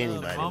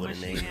 Anybody with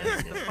a name like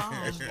that.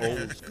 That's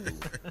old school.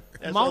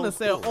 That's Mona old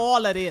said school.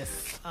 all of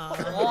this. All of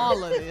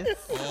this.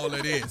 All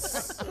of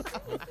this.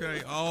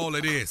 Okay, all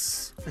of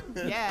this.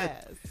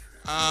 Yes.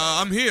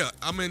 I'm here.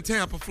 I'm in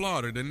Tampa,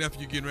 Florida. The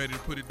nephew getting ready to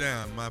put it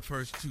down. My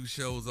first 2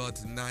 shows are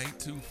tonight,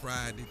 2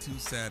 Friday, 2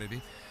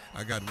 Saturday.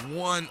 I got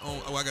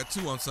I got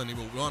 2 on Sunday,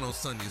 but one on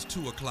Sunday is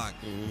 2 o'clock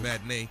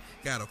matinee.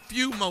 Got a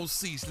few more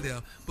seats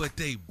left, but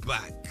they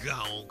back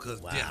gone because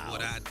that's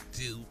what I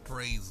do.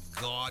 Praise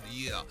God,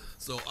 yeah.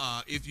 So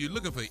if you're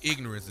looking for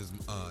ignorance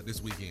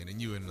this weekend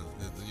and you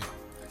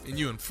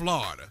in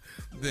Florida,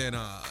 then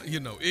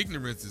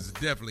ignorance is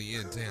definitely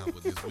in Tampa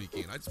this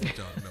weekend. I just want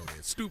y'all to know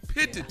that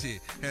stupidity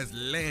has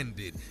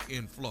landed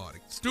in Florida.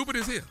 Stupid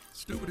is here.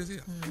 Stupid is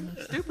here.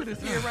 Stupid is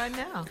here right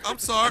now. I'm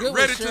sorry. Good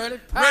Ready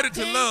one,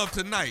 to love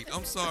tonight.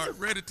 I'm sorry.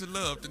 Ready to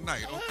love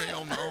tonight. Okay,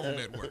 on the OWN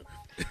network.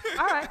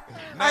 All right.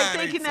 All right,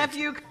 thank you,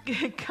 nephew.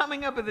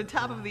 Coming up at the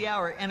top of the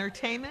hour,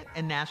 entertainment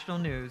and national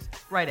news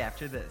right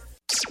after this.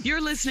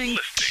 You're listening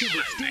to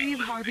the Steve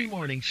Harvey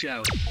Morning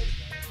Show.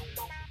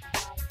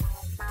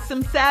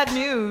 Some sad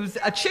news.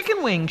 A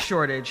chicken wing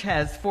shortage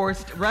has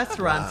forced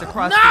restaurants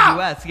across the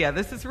U.S. Yeah,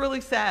 this is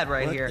really sad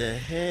right here. What the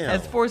hell?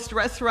 Has forced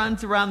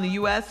restaurants around the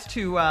U.S.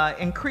 to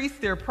increase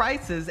their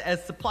prices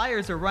as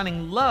suppliers are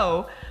running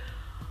low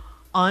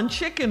on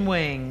chicken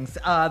wings.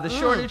 The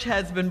shortage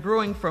has been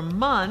brewing for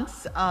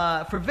months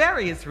for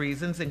various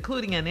reasons,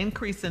 including an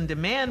increase in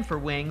demand for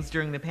wings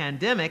during the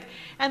pandemic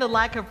and a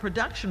lack of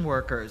production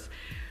workers.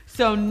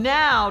 So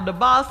now the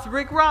boss,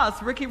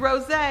 Ricky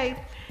Rose,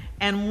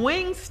 And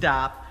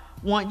Wingstop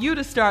want you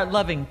to start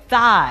loving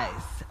thighs,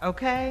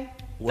 okay?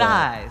 Well,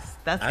 thighs.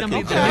 That's going to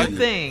be the Okay. new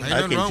thing.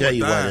 I can tell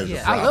you why there's a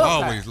I problem.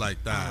 love always thighs. like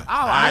thighs.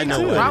 I know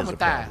know where wrong there's a with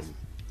thighs. problem.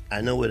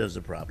 I know where there's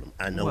a problem.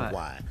 I know What?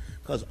 why.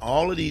 Because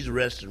all of these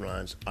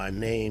restaurants are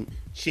named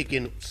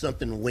chicken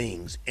something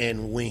wings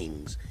and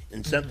wings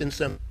and something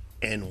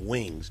and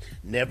wings.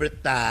 Never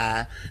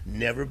thigh,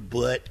 never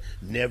butt,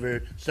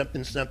 never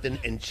something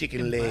and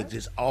chicken legs.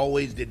 It's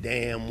always the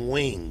damn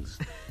wings.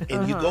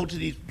 And you go to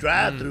these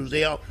drive-thrus,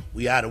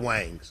 we out of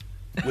wings.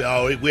 We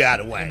out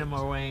of wings. No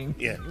more wings.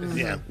 Yeah.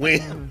 We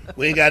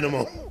ain't got no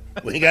more.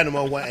 We ain't got no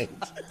more wings.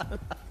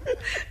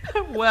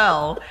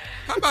 Well,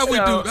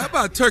 How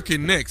about turkey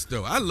necks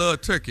though? I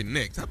love turkey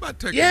necks. How about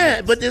turkey Yeah,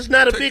 necks? but it's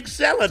not a big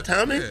seller,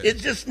 Tommy. Yeah.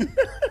 It's just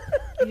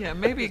yeah,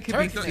 maybe it could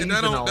be And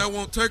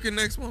seasonal. turkey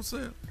necks won't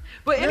sell.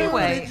 But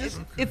anyway,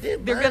 they're they're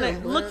going to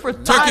buying look for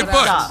one. thigh Turkey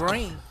butts. stop.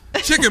 Green.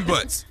 Chicken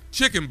butts.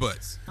 Chicken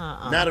butts.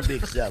 not a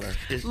big seller.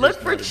 It's Look just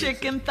for not a big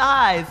chicken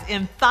thighs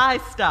in Thigh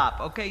Stop.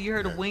 Okay, you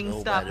heard of Wing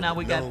Stop. nobody- Now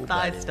we got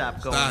Thigh nobody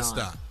Stop going Thigh on.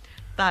 stop.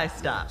 Thigh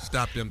Stop.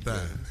 Stop them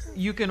thighs.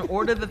 You can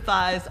order the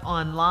thighs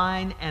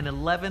online, and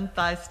 11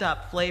 Thigh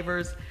Stop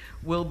flavors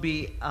will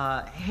be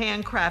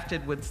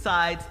handcrafted with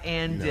sides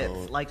and No,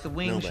 dips. Like the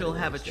wings, nobody you'll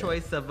have a wants that.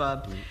 choice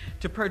of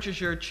to purchase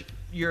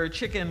your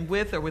chicken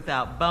with or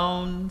without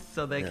bones,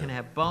 so they can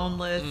have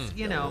boneless.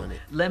 You know, want it.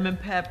 lemon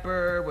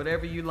pepper,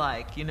 whatever you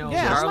like. You know,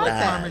 Yeah, I garlic like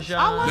that. parmesan.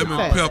 I like Lemon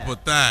that. pepper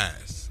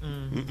thighs.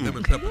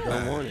 Lemon pepper Don't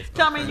thighs. want it.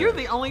 Tommy, you're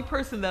the only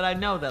person that I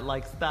know that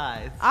likes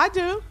thighs. I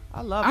do.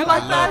 I love You it.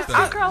 like I love thighs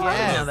thighs. too, Carl? I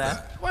didn't Yes. know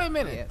that. Wait a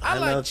minute. I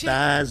like love chicken.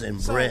 thighs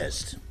and So,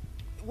 breast.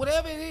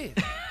 Whatever it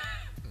is.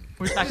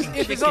 We're talking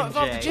If it's chicken, off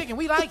the Jay. chicken,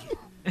 we like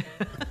it.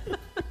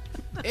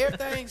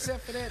 Everything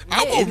except for that.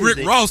 I leg. want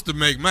Rick Ross to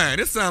make mine.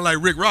 It sounds like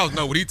Rick Ross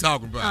know what he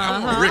talking about. I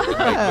want Rick to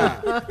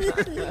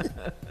make mine.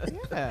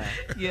 Yeah.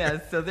 Yeah,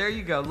 so there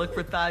you go. Look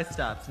for thigh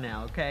stops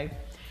now, okay?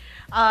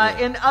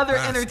 In other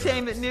Thigh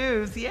entertainment stops.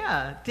 news,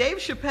 Dave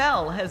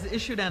Chappelle has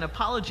issued an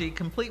apology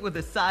complete with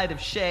a side of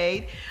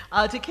shade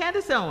to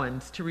Candace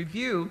Owens to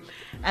review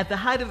at the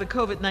height of the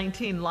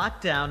COVID-19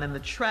 lockdown and the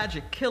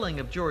tragic killing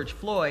of George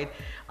Floyd.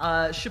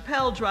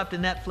 Chappelle dropped a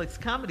Netflix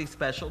comedy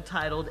special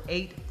titled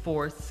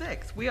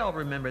 846. We all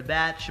remember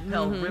that.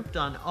 Chappelle ripped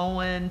on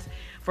Owens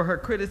for her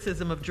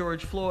criticism of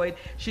George Floyd.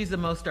 She's the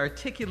most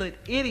articulate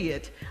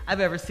idiot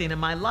I've ever seen in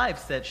my life,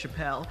 said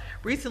Chappelle.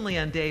 Recently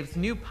on Dave's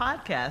new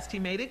podcast, he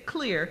made it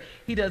clear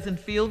he doesn't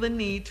feel the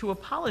need to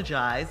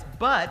apologize,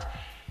 but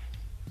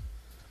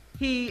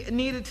he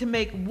needed to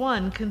make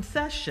one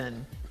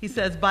concession. He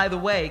says, by the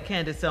way,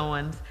 Candace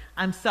Owens,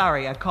 I'm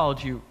sorry I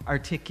called you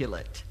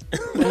articulate.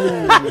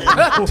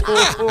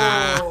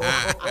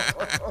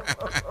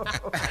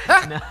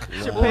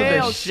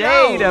 Chappelle The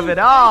shade of it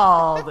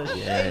all. The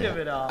shade of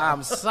it all.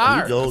 I'm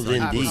sorry. He goes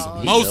in deep.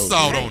 He Most goes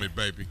salt in. on it,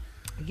 baby.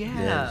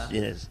 Yeah.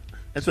 Yes.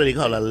 That's what they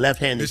call a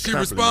left-handed Did she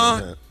compliment,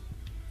 respond?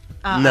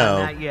 huh?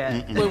 No. Not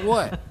yet. With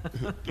what?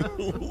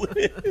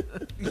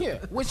 Yeah.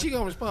 What she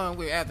gonna respond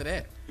with after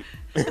that?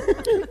 I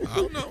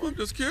don't know. I'm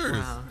just curious.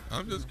 Wow.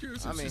 I'm just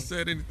curious if I she mean-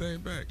 said anything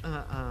back.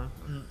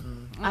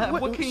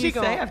 What can she you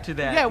gonna- say after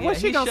that? Yeah, what's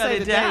she he gonna shut say it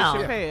to Dave down.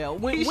 Chappelle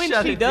when He when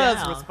shut she it does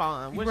down.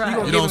 respond? When Right. she You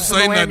gonna don't give him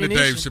say some nothing to Dave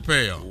ammunition?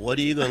 Chappelle. What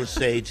are you going to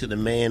say to the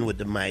man with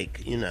the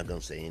mic? You're not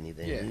going to say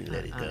anything. Yeah. You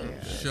let it go.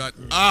 Shut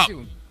up.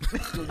 Shoot.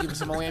 You'll give him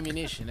some more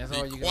ammunition. That's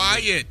all Be you got.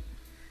 quiet.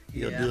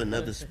 He'll do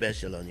another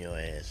special on your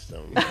ass.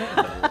 So.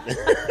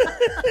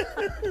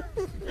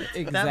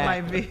 That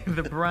might be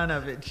the brunt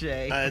of it,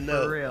 Jay. I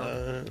know. For real.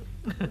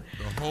 The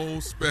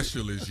whole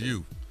special is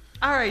you.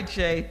 All right,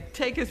 Jay,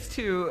 take us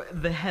to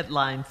the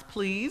headlines,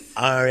 please.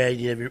 All right,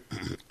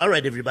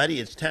 everybody.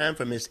 It's time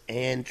for Miss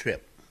Ann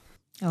Tripp.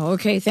 Oh,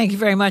 okay. Thank you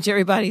very much,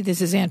 everybody. This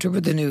is Andrew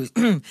with the news.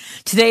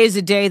 Today is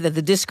the day that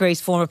the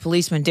disgraced former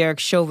policeman Derek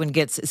Chauvin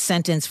gets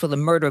sentenced for the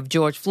murder of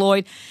George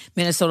Floyd.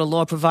 Minnesota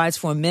law provides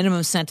for a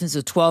minimum sentence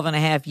of 12 and a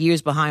half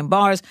years behind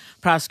bars.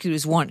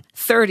 Prosecutors want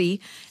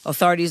 30.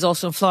 Authorities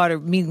also in Florida are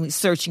immediately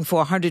searching for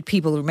 100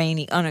 people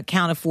remaining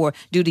unaccounted for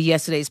due to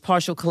yesterday's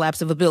partial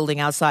collapse of a building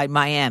outside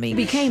Miami.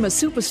 Became a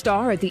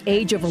superstar at the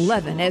age of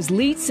 11 as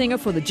lead singer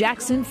for the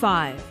Jackson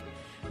 5.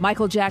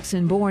 Michael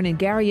Jackson, born in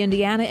Gary,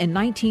 Indiana in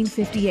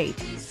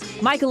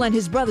 1958. Michael and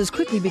his brothers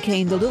quickly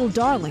became the little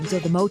darlings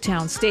of the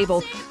Motown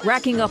stable,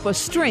 racking up a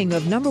string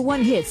of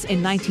 #1 hits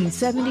in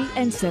 1970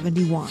 and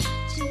 71.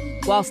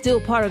 While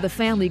still part of the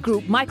family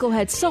group, Michael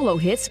had solo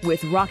hits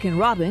with Rockin'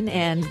 Robin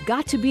and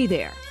Got to Be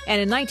There. And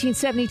in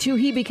 1972,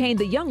 he became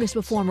the youngest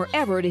performer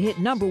ever to hit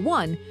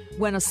 #1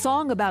 when a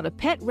song about a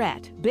pet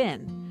rat,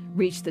 Ben,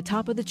 reached the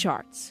top of the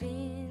charts.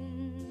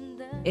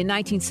 In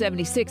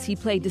 1976, he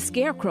played the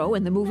Scarecrow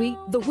in the movie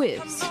The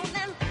Wiz.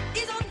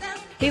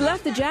 He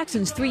left the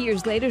Jacksons 3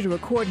 years later to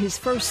record his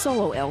first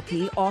solo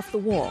LP, Off the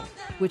Wall,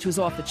 which was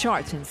off the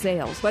charts in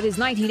sales. But his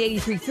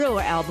 1983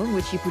 Thriller album,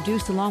 which he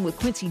produced along with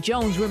Quincy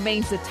Jones,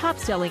 remains the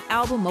top-selling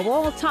album of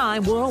all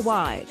time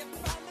worldwide.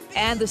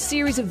 And the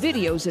series of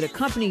videos that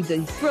accompanied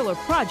the Thriller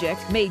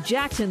project made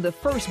Jackson the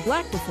first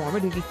black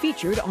performer to be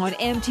featured on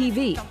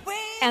MTV.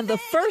 and the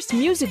first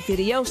music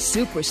video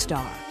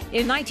superstar.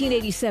 In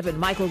 1987,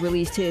 Michael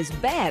released his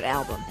Bad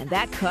album, and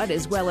that cut,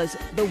 as well as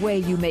The Way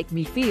You Make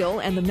Me Feel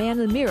and The Man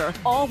in the Mirror,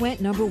 all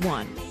went number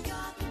one.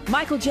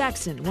 Michael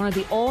Jackson, one of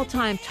the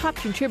all-time top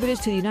contributors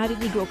to the United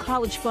Negro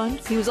College Fund,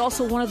 he was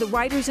also one of the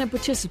writers and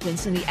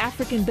participants in the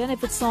African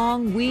benefit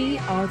song, We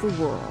Are the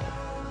World.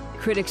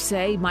 Critics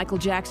say Michael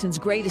Jackson's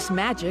greatest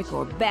magic,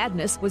 or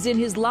badness, was in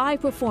his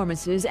live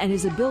performances and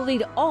his ability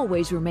to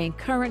always remain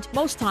current,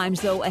 most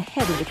times, though,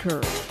 ahead of the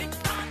curve.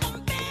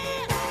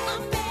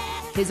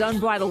 His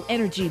unbridled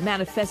energy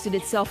manifested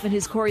itself in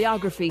his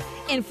choreography,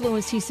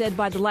 influenced, he said,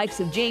 by the likes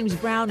of James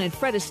Brown and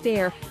Fred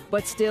Astaire,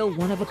 but still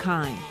one of a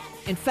kind.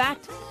 In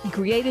fact, he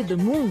created the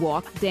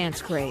moonwalk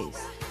dance craze.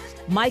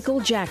 Michael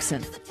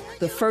Jackson,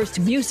 the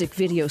first music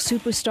video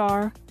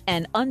superstar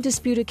and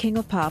undisputed king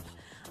of pop,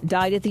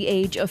 died at the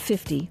age of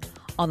 50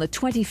 on the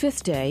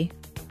 25th day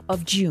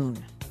of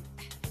June.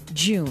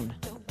 June,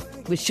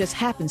 which just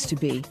happens to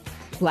be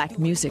Black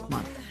Music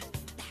Month.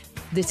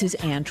 This is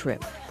Ann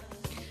Tripp.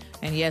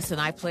 And yes, and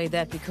I play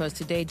that because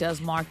today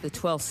does mark the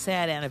 12th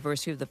sad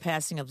anniversary of the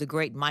passing of the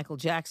great Michael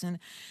Jackson.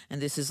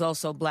 And this is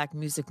also Black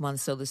Music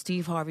Month. So the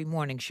Steve Harvey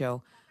Morning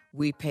Show,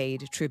 we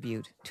paid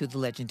tribute to the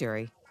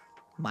legendary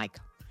Mike.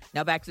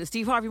 Now back to the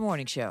Steve Harvey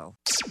Morning Show.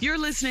 You're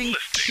listening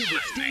to the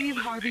Steve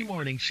Harvey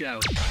Morning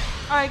Show.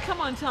 All right, come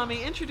on,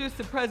 Tommy. Introduce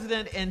the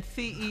president and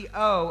CEO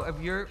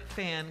of your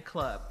fan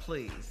club,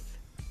 please.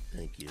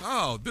 Thank you.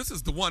 Oh, this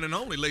is the one and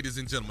only, ladies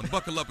and gentlemen.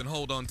 Buckle up and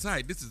hold on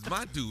tight. This is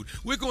my dude.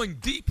 We're going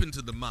deep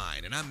into the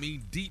mind, and I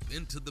mean deep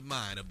into the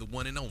mind of the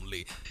one and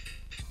only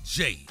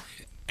J.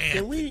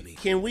 Anthony.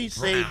 Can we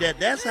say that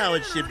that's how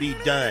it should be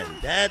done?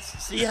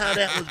 See how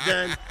that was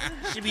done?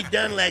 Should be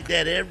done like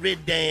that every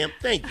damn.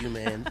 Thank you,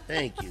 man.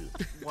 Thank you.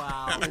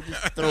 Wow.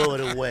 Just throw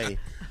it away.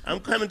 I'm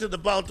coming to the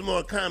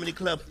Baltimore Comedy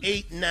Club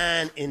 8,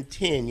 9, and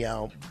 10,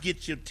 y'all.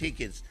 Get your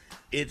tickets.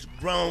 It's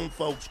grown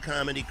folks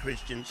comedy,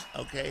 Christians,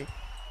 okay?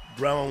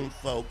 Grown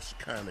folks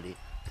comedy.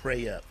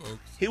 Pray up.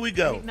 Here we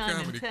go. 8, 9,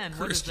 and 10.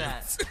 What is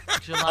that?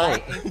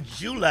 July 8,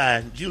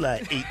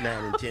 9,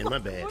 and 10. My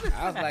bad.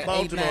 I was like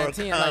Baltimore 8, 9,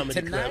 10, Comedy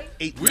like tonight? Club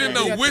 8, We didn't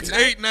know which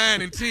 8,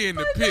 9, and 10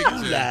 to pick.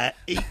 July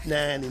 8,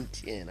 9, and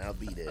 10. I'll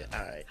be there. All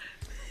right.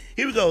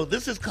 Here we go.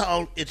 This is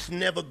called It's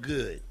Never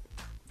Good.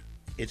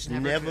 It's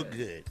never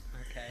good.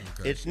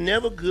 Okay. It's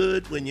never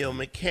good when your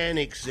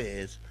mechanic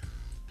says,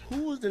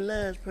 who was the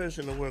last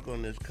person to work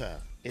on this car?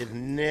 It's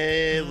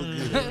never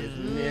good. It's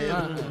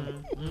never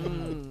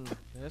good.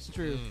 That's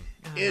true.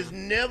 It's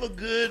never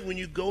good when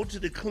you go to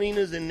the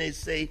cleaners and they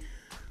say,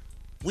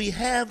 we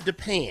have the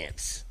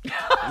pants. We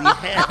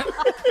have.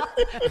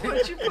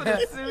 Would you put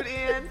a suit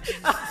in?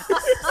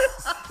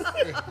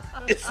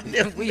 It's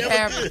never We good.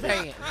 have the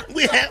pants.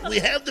 We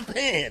have the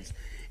pants.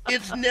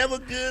 It's never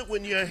good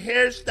when your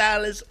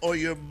hairstylist or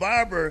your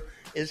barber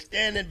is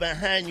standing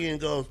behind you and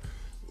goes,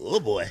 oh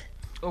boy.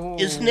 Oh.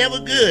 It's never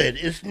good.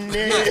 It's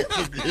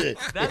never good.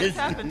 That has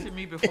happened to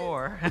me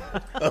before.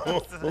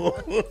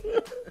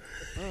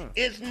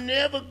 It's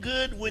never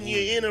good when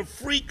you're in a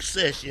freak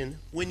session.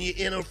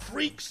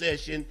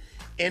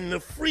 And the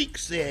freak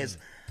says,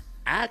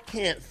 I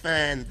can't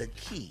find the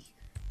key.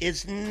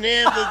 It's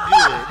never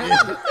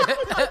good.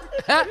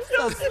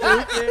 So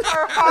stupid.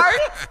 Her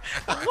heart?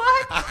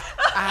 What?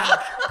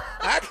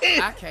 I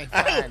can't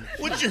find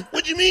it.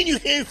 What you mean you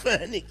can't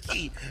find the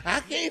key? I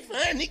can't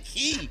find the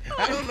key.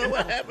 I don't know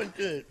what happened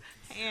to it.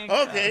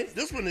 Handcuffs. Okay,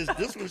 this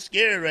one's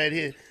scary right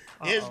here.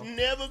 It's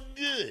never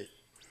good.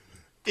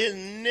 It's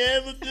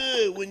never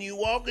good when you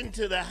walk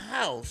into the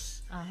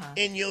house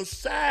and your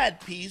side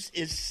piece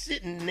is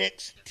sitting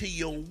next to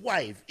your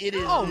wife. It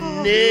is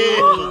never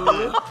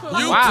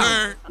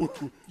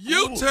good.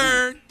 You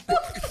turn.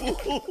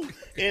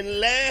 And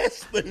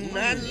last but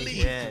not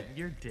least,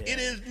 You're dead. it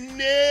is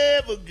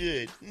never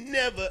good,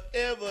 never,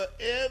 ever,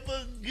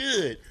 ever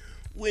good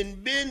when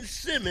Ben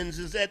Simmons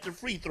is at the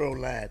free throw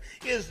line.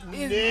 It's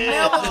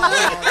never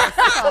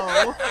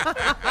good.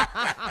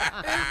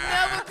 It's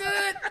never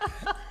good.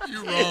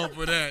 You wrong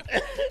for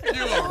that.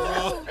 You are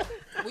wrong.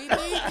 We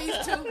need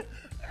these two.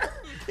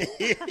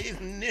 It's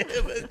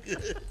never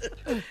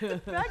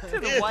good. Back to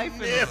the wife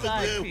and the never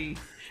side good. piece.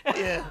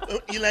 Yeah,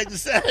 you like the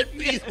side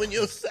piece when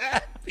your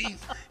side piece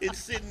is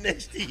sitting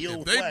next to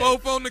your They wife.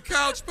 both on the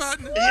couch,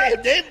 partner. Yeah,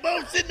 they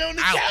both sitting on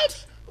the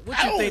couch.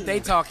 What you think they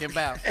talking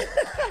about?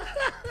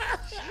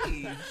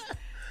 Jeez.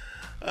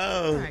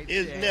 Oh, right,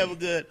 it's Jay. never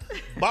good.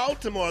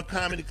 Baltimore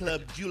Comedy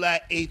Club,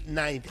 July 8th,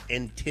 9th,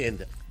 and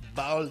 10th.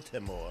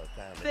 Baltimore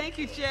Comedy Thank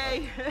you,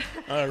 Jay.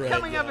 All right,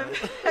 Coming up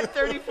y'all. at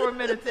 34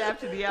 minutes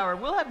after the hour,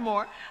 we'll have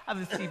more of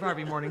the Steve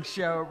Harvey Morning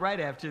Show right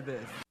after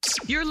this.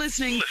 You're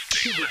listening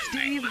to the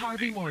Steve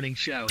Harvey Morning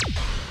Show.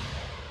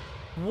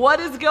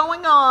 What is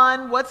going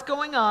on? What's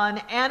going on?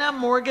 Anna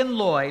Morgan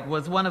Lloyd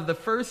was one of the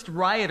first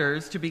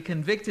rioters to be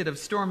convicted of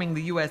storming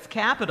the U.S.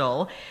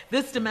 Capitol.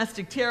 This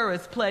domestic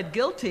terrorist pled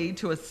guilty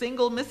to a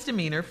single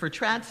misdemeanor for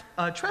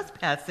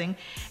trespassing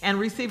and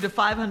received a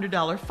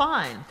 $500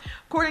 fine.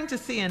 According to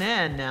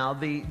CNN now,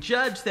 the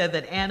judge said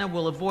that Anna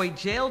will avoid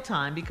jail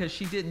time because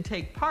she didn't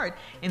take part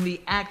in the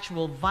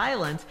actual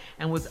violence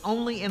and was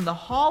only in the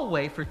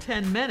hallway for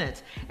 10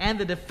 minutes, and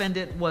the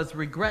defendant was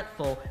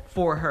regretful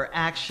for her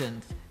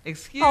actions.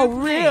 Excuse me.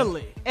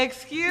 Really?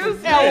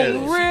 Excuse me.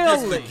 Oh,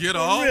 really? Just to get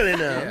off? Really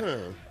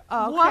now?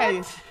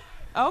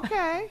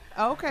 Okay.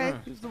 What? Okay.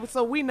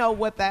 So we know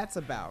what that's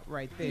about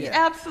right there.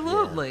 Yeah,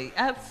 absolutely.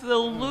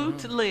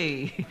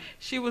 Absolutely.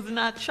 She was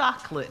not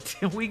chocolate.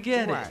 We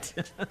get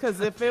it. Because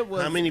if it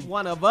was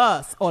one of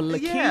us or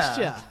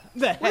Lakeisha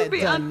that we'd had be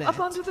done that. up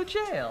under the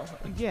jail.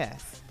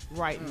 Yes.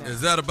 Right now.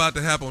 Is that about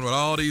to happen with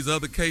all these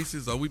other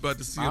cases? Are we about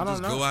to see them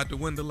just go out the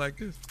window like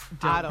this?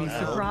 Don't be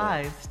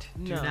surprised.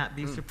 Do not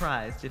be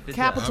surprised if it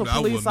Capitol does.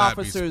 police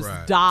officers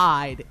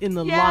died in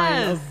the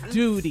line of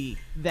duty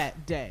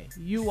that day.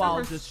 You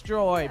all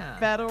destroyed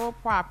federal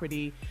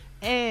property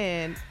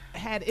and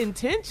had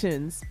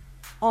intentions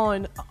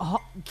on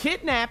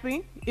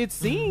kidnapping, it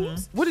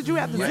seems. What did you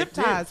have the zip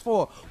ties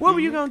for? What were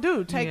you going to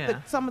do? Take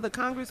some of the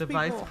Congress people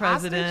vice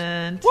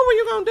president. Hostage? What were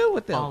you going to do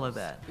with them? All of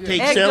that. Take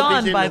Egged selfies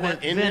on in by the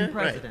the then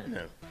president.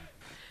 Right.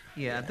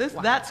 Yeah,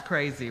 that's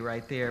crazy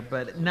right there,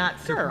 but not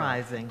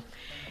surprising.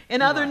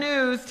 In other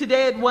news,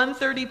 today at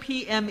 1:30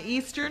 p.m.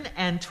 Eastern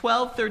and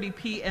 12:30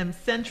 p.m.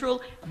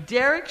 Central,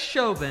 Derek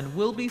Chauvin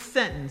will be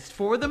sentenced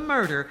for the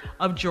murder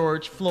of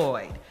George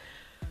Floyd.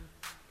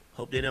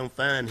 Hope they don't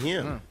find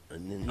him,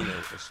 and then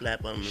a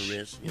slap on the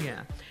wrist.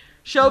 Yeah.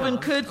 Chauvin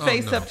could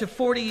face up to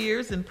 40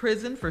 years in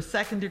prison for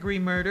second-degree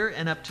murder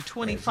and up to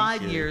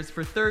 25 years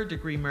for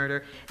third-degree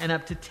murder and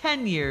up to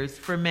 10 years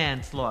for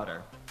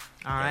manslaughter.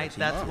 All right,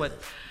 that's what...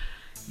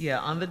 Yeah,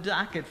 on the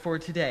docket for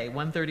today,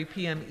 1:30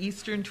 p.m.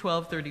 Eastern,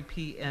 12:30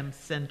 p.m.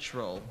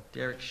 Central.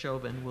 Derek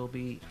Chauvin will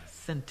be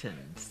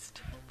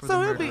sentenced.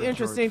 So it'll be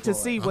interesting to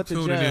see what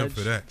the judge...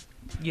 for that.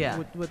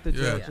 Yeah. What the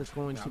judge is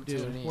going to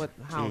do,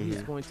 how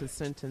he's going to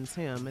sentence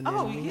him. And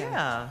then we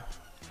have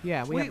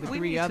the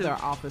three other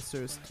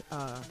officers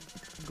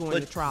going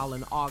to trial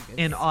in August.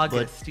 In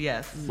August,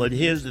 yes. But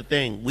here's the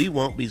thing. We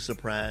won't be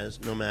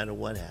surprised no matter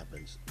what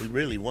happens. We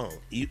really won't,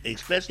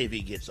 especially if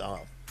he gets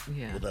off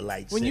with a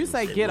light sentence. When you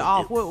say get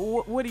off,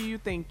 what are you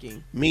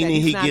thinking?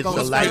 Meaning he gets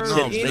a light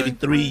sentence, maybe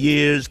 3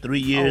 years,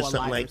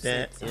 something like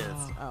that. Yes.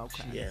 Oh,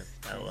 okay. Yeah.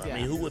 I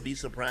mean, who would be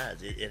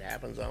surprised? It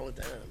happens all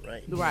the time,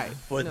 right? Right.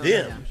 For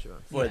them.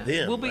 For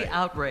them. We'll be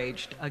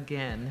outraged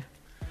again.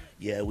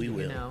 Yeah, we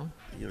will. You know?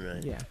 You're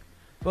right. Yeah.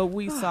 But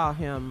we saw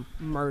him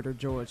murder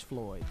George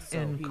Floyd. So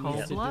in he cold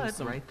needs to blood, do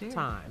some right there.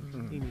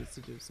 time. He needs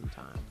to do some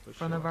time. In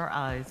front of our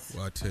eyes.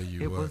 Well, I tell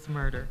you it what. was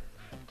murder.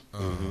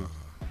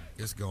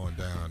 It's going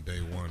down day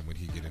one when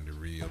he get into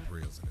real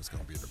prison. It's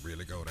going to be to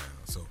really go down.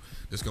 So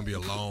it's going to be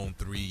a long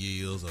 3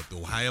 years or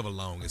however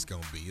long it's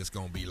going to be. It's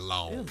going to be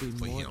long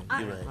for him.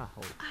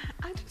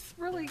 I just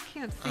really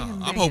can't see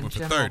him I'm being hoping in for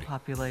general 30.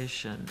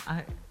 population.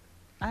 I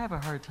have a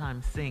hard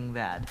time seeing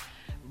that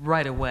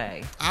right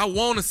away. I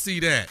want to see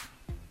that.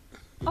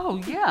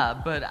 Oh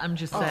yeah, but I'm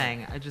just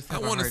saying. I just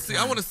have a hard time.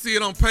 I want to see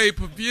it on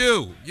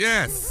pay-per-view.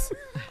 Yes.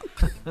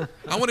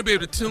 I want to be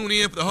able to tune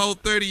in for the whole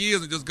 30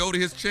 years and just go to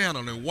his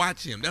channel and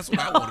watch him. That's what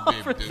I want to be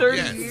able for to do.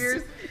 30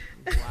 years.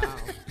 Wow.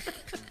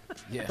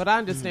 Yeah. But I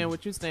understand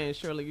what you're saying,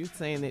 Shirley. You're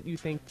saying that you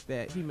think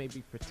that he may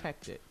be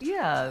protected.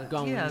 Yeah,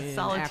 in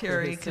solitary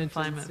after his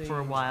confinement sentencing. for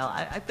a while.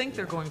 I think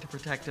they're going to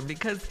protect him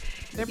because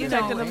they're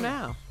protecting him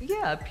now.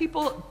 Yeah,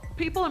 people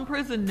in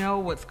prison know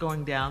what's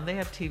going down. They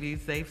have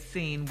TVs. They've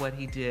seen what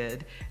he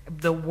did.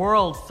 The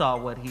world saw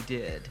what he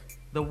did.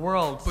 The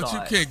world saw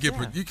But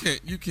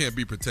you can't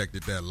be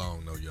protected that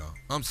long, though, y'all.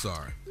 I'm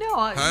sorry. No,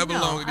 however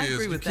long it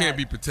is, you can't that.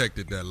 be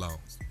protected that long.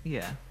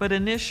 Yeah, but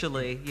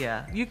initially,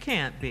 you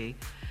can't be.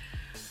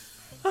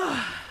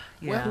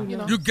 Well,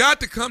 you got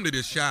to come to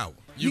this shower.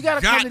 You got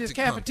to come to this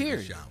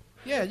cafeteria.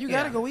 Yeah, you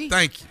got to go eat.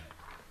 Thank you.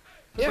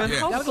 Yeah, but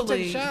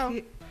hopefully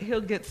go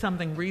he'll get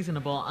something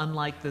reasonable,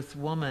 unlike this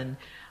woman,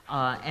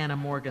 Anna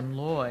Morgan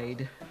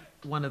Lloyd,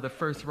 one of the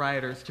first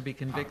rioters to be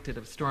convicted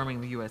of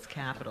storming the U.S.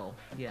 Capitol.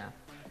 Yeah.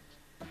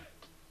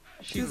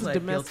 She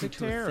pled guilty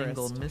to a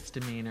single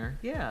misdemeanor.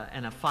 Yeah,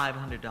 and a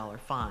 $500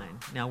 fine.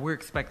 Now, we're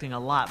expecting a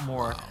lot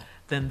more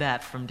than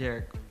that from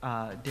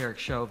Derek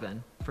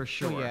Chauvin, for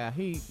sure. Oh, yeah,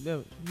 he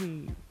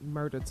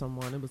murdered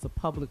someone. It was a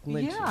public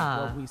lynching.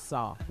 What we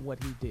saw,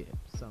 what he did.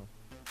 So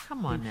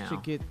come on now,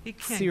 should get he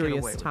can't serious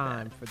get away with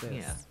time that. for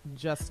this. Yeah.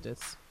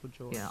 Justice for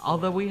George. Yeah,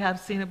 although we have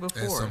seen it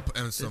before.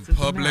 And some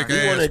public.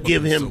 We want to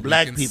give him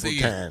black people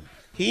time.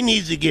 He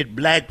needs to get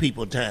black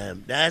people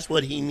time. That's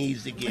what he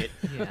needs to get.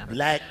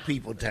 Black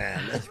people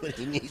time. That's what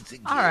he needs to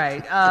get. All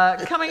right.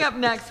 Coming up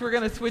next, we're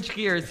going to switch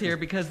gears here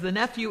because the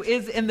nephew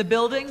is in the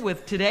building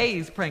with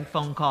today's prank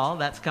phone call.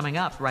 That's coming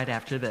up right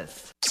after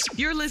this.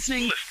 You're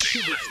listening to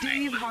the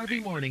Steve Harvey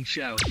Morning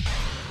Show.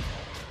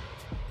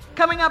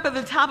 Coming up at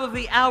the top of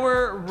the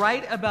hour,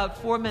 right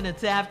about 4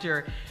 minutes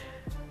after,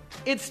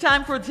 it's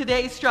time for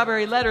today's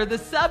Strawberry Letter. The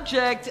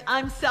subject,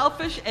 I'm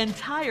selfish and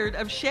tired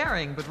of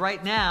sharing. But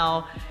right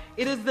now,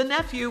 it is the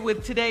nephew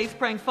with today's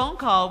prank phone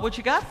call. What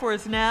you got for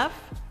us, Neff?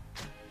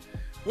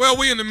 Well,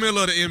 we're in the middle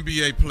of the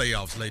NBA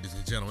playoffs, ladies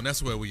and gentlemen.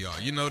 That's where we are.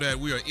 You know that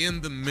we are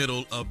in the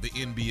middle of the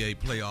NBA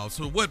playoffs.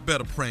 So what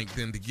better prank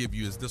than to give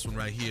you is this one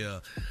right here,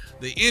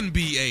 the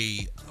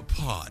NBA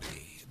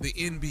party. The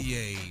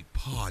NBA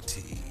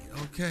party.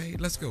 Okay,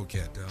 let's go,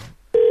 Cat Dog.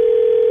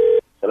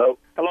 Hello?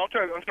 Hello,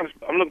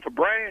 I'm looking for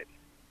Brad.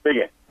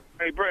 Speaking.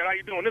 Hey, Brad, how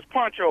you doing? This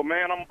Poncho,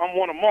 man. I'm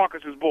one of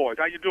Marcus's boys.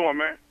 How you doing,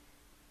 man?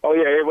 Oh,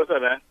 yeah. Hey, what's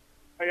up, man?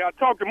 Hey, I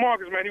talked to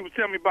Marcus, man. He was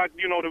telling me about,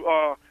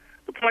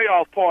 the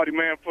playoff party,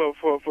 man, for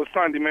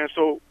Sunday, man.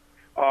 So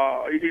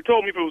he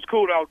told me if it was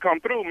cool, I would come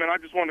through, man. I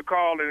just wanted to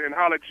call and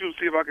holler at you,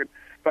 see if I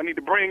need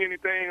to bring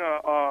anything,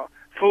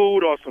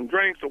 food or some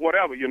drinks or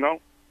whatever, you know.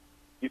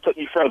 You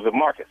friends with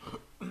Marcus?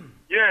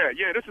 Yeah.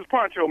 This is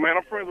Poncho, man.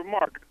 I'm friends with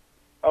Marcus.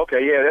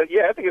 Okay,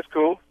 yeah. I think it's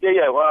cool.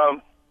 Yeah.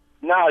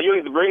 No, you don't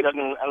need to bring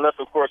nothing unless,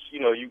 of course,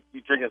 you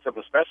drinking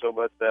something special.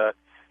 But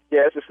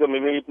yeah, it's just gonna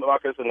be me,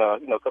 Marcus, and a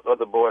couple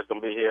other boys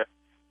gonna be here,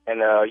 and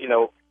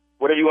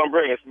whatever you want to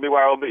bring, it's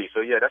BYOB.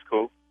 So yeah, that's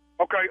cool.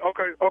 Okay.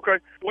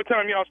 What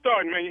time y'all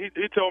starting, man?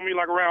 He told me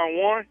like around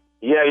 1.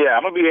 Yeah.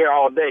 I'm gonna be here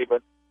all day,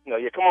 but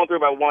come on through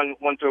about 1,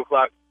 2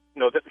 o'clock.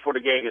 Just before the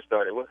game gets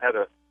started. We'll have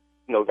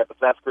got the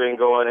flat screen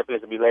going.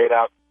 Everything's gonna be laid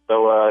out.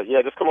 So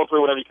yeah, just come on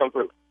through whenever you come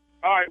through.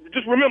 All right,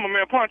 just remember,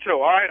 man,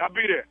 Poncho. All right, I'll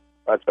be there.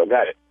 All right, so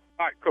got it.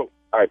 All right, cool.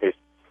 All right, peace.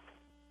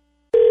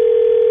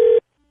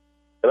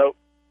 Hello.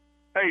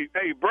 Hey,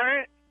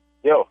 Brad.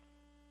 Yo.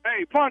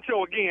 Hey,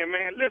 Poncho again,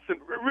 man.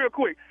 Listen, real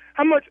quick.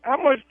 How much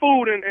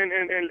food and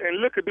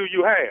liquor do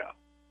you have?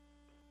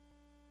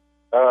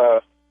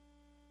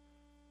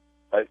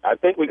 I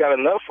think we got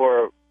enough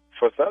for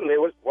Sunday.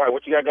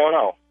 What you got going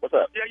on? What's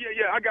up?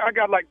 Yeah. I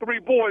got like 3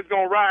 boys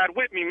gonna ride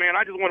with me, man.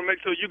 I just want to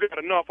make sure you got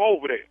enough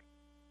over there.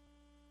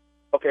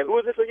 Okay, who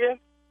is this again?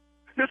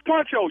 This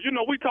Poncho.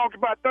 We talked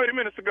about 30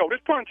 minutes ago.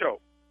 This Poncho.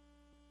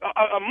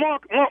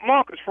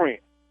 Marcus' friend.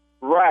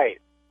 Right.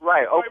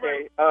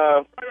 Okay.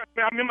 Right.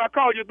 Man, I remember I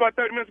called you about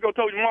 30 minutes ago.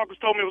 Told you Marcus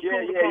told me it was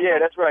cool. Yeah.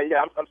 That's right.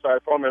 Yeah, I'm sorry.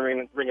 Phone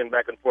been ringing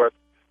back and forth.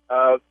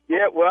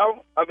 Yeah.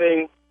 Well, I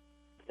mean,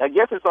 I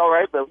guess it's all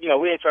right, but we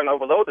ain't trying to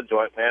overload the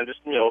joint, man.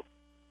 Just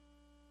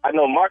I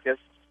know Marcus,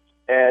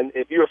 and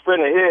if you're a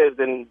friend of his,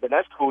 then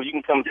that's cool. You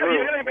can come through.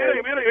 Yeah,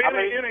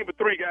 it ain't but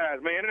 3 guys,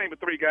 man. It ain't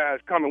but 3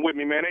 guys coming with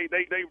me, man.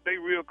 They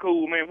real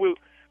cool, man. We'll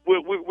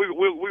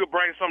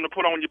bring something to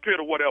put on your pit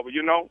or whatever.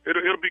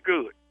 It'll be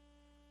good.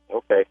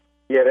 Okay.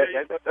 Yeah,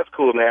 that's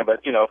cool, man.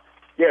 But yeah.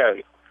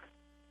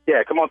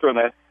 Come on through,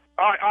 man.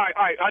 All right.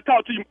 I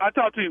talk to you. All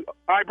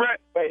right, Brett.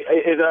 Wait,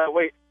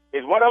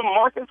 is one of them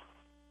Marcus?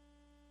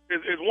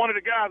 Is one of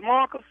the guys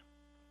Marcus?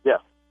 Yeah.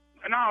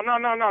 No.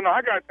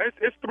 I got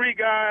it's 3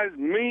 guys.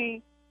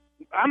 Me,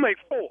 I make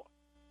 4.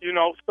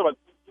 So like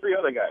 3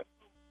 other guys.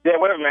 Yeah,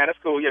 whatever, man. That's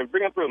cool. Yeah,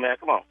 bring them through, man.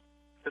 Come on.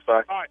 It's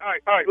fine. All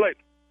right. Later.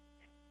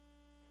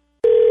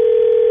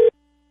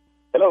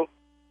 Hello.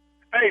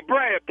 Hey,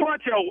 Brad,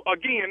 Poncho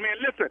again, man.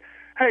 Listen,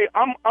 hey,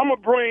 I'm gonna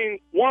bring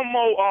one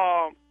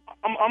more.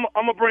 I'm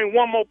gonna bring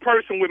one more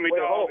person with me,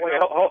 dog.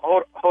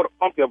 Hold up.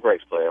 Pump your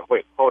brakes, player.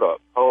 Wait, hold up.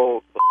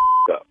 Hold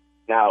the up.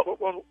 Now,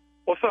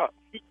 what's up?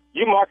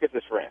 You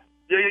Marcus's friend.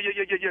 Yeah.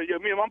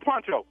 Me, I'm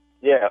Poncho.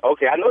 Yeah,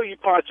 okay. I know you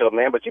Poncho,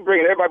 man, but you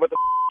bringing everybody but the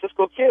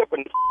Cisco kid up,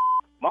 and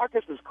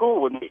Marcus is cool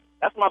with me.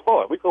 That's my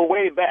boy. We go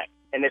way back.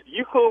 And if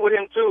you cool with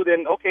him too,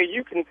 then okay,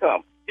 you can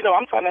come.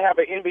 I'm trying to have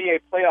an NBA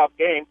playoff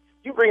game.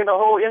 You bringing the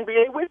whole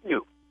NBA with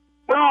you.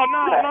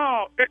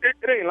 No. It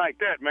ain't like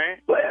that,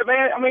 man.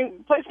 Man, I mean,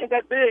 the place ain't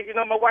that big.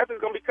 My wife is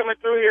going to be coming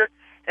through here,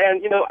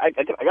 and, I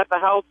got the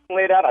house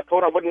laid out. I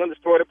told her I wasn't going to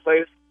destroy the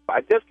place.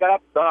 I just got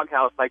out the dog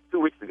house like 2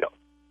 weeks ago.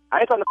 I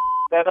ain't trying to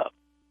that up.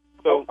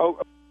 So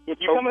if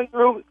you coming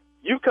through,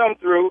 you come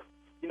through,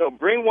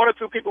 bring 1 or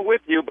 2 people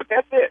with you, but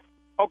that's it.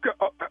 Okay,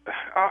 all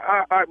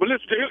right, but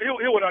listen,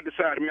 here's what I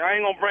decided, man. I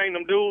ain't going to bring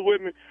them dudes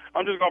with me.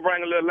 I'm just going to bring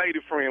a little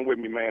lady friend with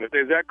me, man. If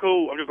it's that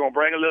cool, I'm just going to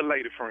bring a little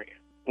lady friend.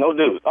 No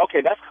dudes.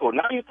 Okay, that's cool.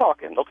 Now you're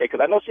talking. Okay, because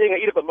I know she ain't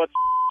going to eat up a bunch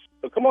of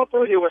so come on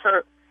through here with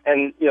her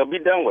and, be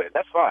done with it.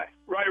 That's fine.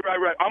 Right.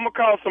 I'm going to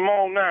call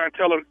Simone now and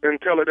tell her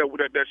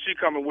that she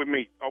coming with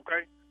me,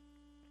 okay?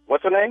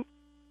 What's her name?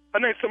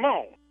 Her name's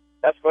Simone.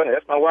 That's funny.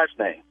 That's my wife's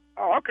name.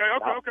 Oh, okay.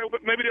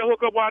 But maybe they'll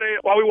hook up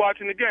while we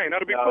watching the game.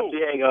 That'll be cool.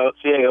 She ain't gonna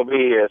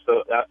be here.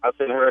 So I'll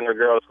send her and her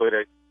girls with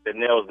their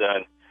nails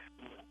done.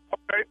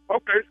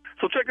 Okay.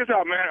 So check this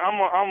out, man. I'm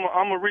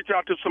gonna reach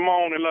out to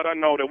Simone and let her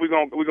know that we're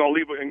gonna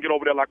leave her and get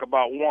over there like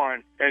about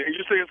 1. And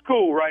you say it's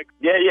cool, right?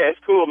 Yeah, it's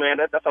cool, man.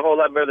 That's a whole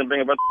lot better than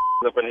bringing a bunch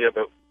of up in here.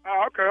 But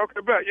okay,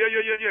 bet.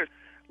 Yeah.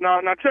 Now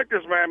check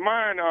this, man.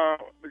 Mine,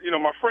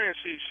 my friend,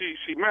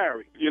 she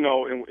married,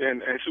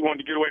 and she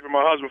wanted to get away from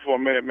her husband for a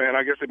minute, man.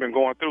 I guess they've been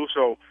going through,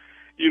 so,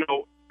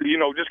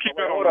 just keep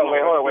that on. Hold on,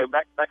 wait.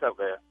 Back up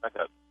there. Back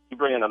up. You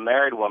bring in a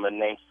married woman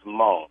named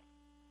Simone.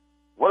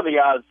 What are the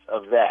odds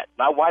of that?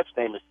 My wife's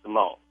name is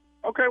Simone.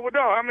 Okay, well,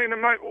 dog, I mean,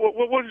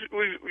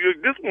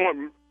 this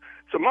one,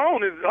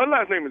 Simone, her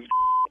last name is...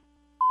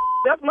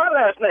 That's my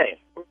last name.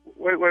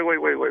 Wait,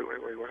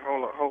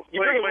 hold on.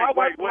 You bringing my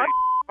wife?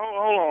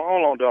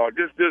 Hold on, dog.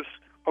 This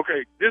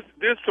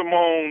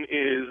Simone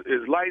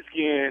is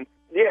light-skinned.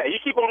 Yeah, you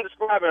keep on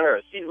describing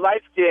her. She's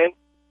light-skinned,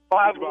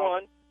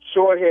 5'1",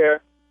 short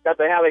hair, got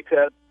the alley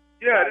cut.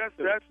 Yeah,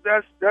 that's.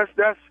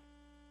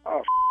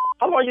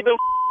 How long you been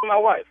with my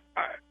wife?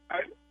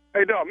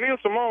 Hey, dog, me and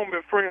Simone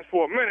been friends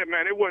for a minute,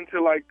 man. It wasn't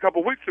until like a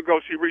couple weeks ago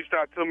she reached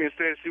out to me and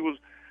said she was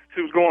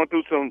going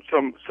through some.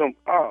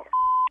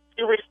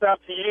 She reached out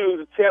to you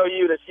to tell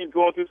you that she's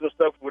going through some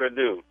stuff with her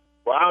dude.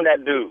 Well, I'm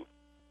that dude.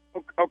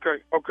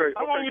 Okay.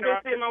 How long you been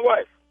seeing my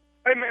wife?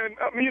 Hey, man,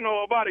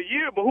 about a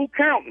year, but who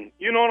counting?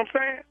 You know what I'm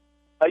saying?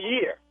 A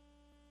year.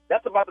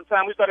 That's about the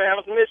time we started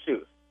having some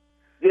issues.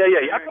 Yeah.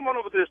 Y'all come on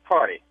over to this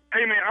party.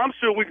 Hey, man, I'm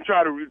sure we can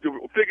try to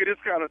figure this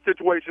kind of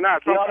situation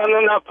out. No.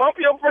 Pump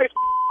your brakes.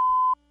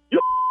 You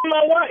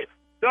my wife.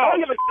 I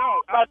don't give a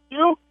about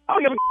you. I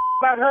don't give a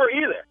about her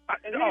either.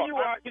 And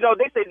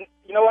they say,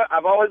 you know what?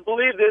 I've always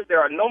believed this.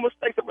 There are no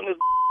mistakes up in this.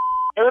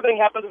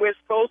 Everything happens the way it's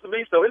supposed to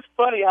be. So it's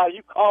funny how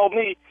you call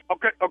me.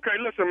 Okay.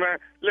 Listen, man.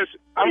 Listen.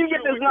 How do you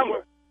get this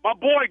number? My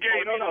boy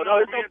gave me. No.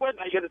 It's no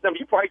question. You get this number.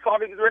 You probably called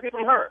it directly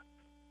from her.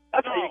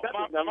 That's how you got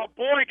this number. My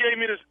boy gave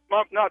me this.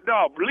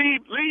 Dog,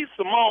 leave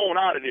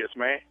Simone out of this,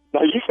 man.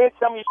 No, you can't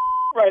tell me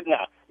right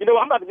now. You know,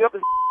 I'm about to get up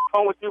this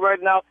phone with you right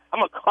now. I'm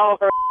gonna call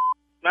her.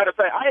 Matter of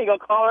fact, I ain't gonna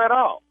call her at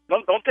all.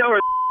 Don't tell her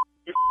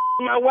you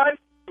my wife.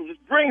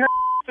 Just bring her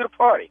to the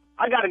party.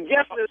 I got a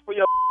guest list for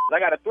your. I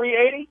got a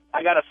 380.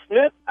 I got a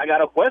Smith. I got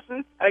a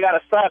Wesson. I got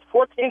a size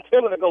 14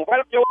 Timber that go right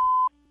up your.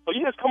 So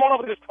you just come on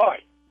over to this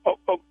party.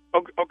 Okay.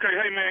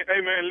 Hey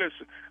man.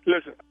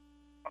 Listen.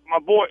 My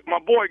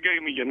boy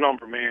gave me your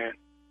number, man.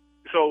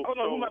 So I don't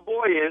know who my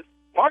boy is.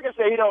 Marcus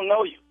said he don't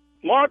know you.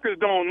 Marcus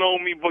don't know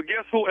me, but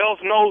guess who else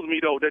knows me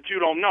though that you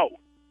don't know?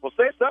 Well,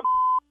 say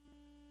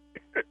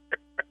something.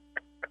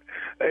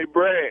 Hey,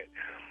 Brad,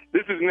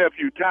 this is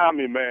nephew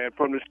Tommy, man,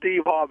 from the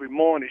Steve Harvey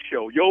Morning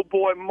Show. Your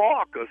boy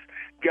Marcus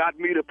got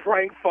me to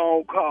prank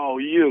phone call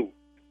you.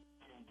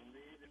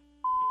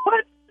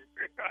 What?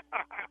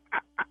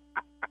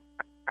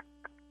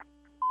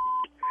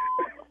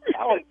 I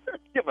don't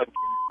give a.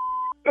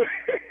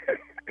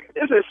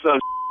 This is some.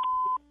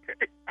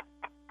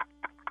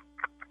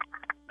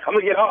 I'm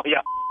gonna get all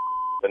y'all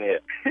in here.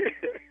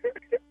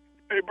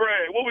 Hey,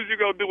 Brad, what was you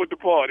gonna do with the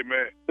party,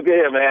 man? Look at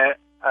here, man.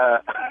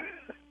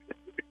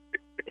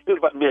 It was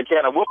about to be a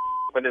can of whoop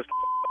in this.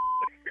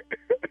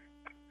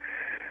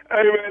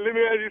 Hey, man, let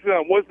me ask you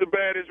something. What's the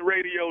baddest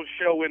radio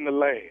show in the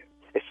land?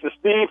 It's the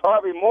Steve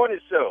Harvey Morning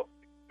Show.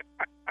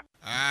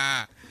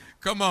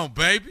 Come on,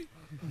 baby.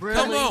 Really?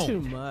 Come on.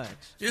 Too much.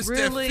 It's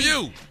Really? that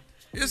few.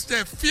 It's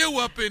that few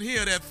up in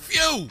here, that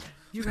few.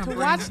 You can To bring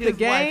watch the his wife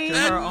game? to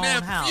her own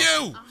That house.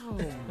 few. Oh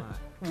my.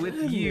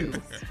 With you.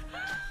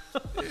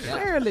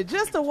 Barely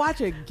just to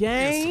watch a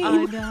game.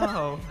 I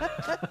know.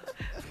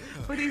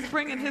 But he's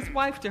bringing his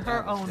wife to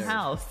her own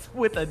house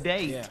with a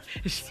date. Yeah.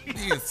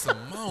 Me and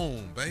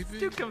Simone, baby.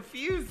 Too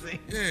confusing.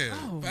 Yeah,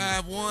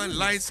 5'1",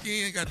 light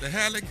skin, got the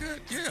haircut.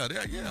 Yeah,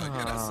 that's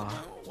Simone.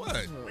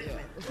 What?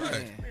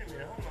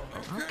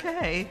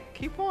 Okay,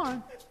 keep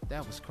on.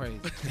 That was crazy.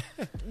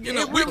 You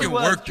know, It we really can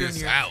was, work this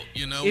Junior. out.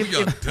 You know, If-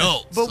 we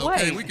adults. but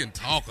okay, wait. we can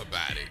talk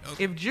about it.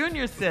 Okay. If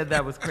Junior said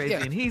that was crazy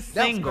Yeah, and he's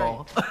that was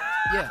single,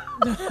 Yeah.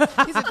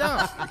 He said,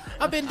 "Dog,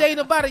 I've been dating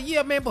about a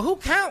year, man, but who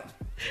count?"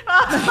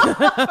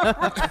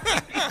 I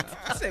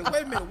said,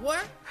 "Wait a minute,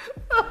 what?"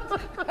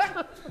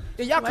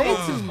 Yeah, y'all come Way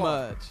on too to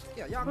much.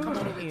 Yeah, y'all come on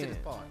over to this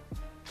party.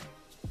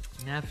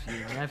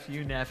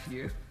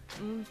 nephew.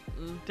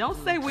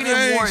 Don't say we Hey,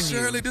 didn't warn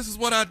Shirley, you. this is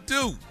what I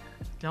do.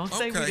 Don't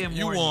say we Okay, didn't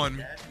you warn won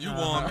me. You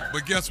won me.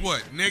 But guess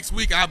what? Next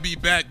week I'll be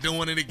back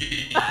doing it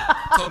again.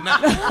 So now,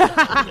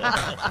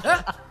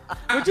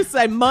 What'd you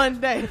say,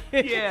 Monday?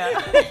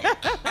 Yeah.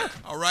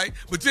 all right.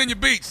 Virginia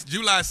Beach,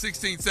 July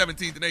 16th,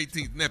 17th, and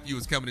 18th. Nephew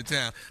is coming to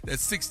town.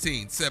 That's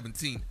 16th,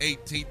 17th,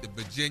 18th. The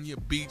Virginia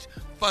Beach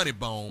Funny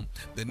Bone.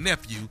 The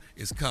nephew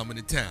is coming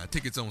to town.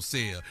 Tickets on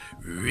sale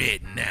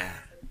right now.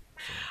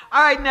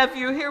 All right,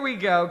 nephew, here we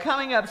go.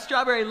 Coming up,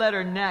 Strawberry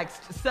Letter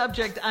next.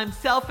 Subject, I'm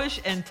selfish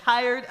and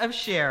tired of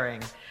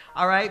sharing.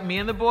 All right, me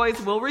and the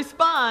boys will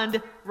respond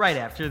right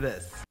after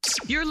this.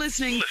 You're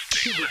listening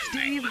to the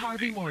Steve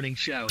Harvey Morning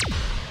Show.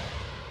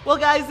 Well,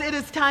 guys, it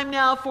is time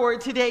now for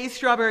today's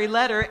Strawberry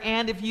Letter.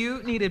 And if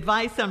you need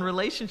advice on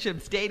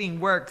relationships, dating,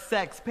 work,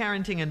 sex,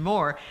 parenting, and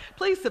more,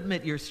 please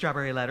submit your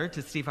Strawberry Letter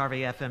to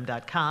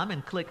steveharveyfm.com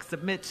and click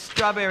Submit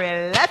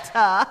Strawberry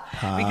Letter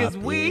because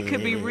we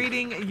could be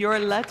reading your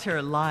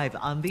letter live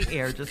on the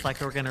air, just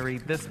like we're going to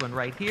read this one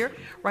right here,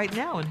 right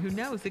now. And who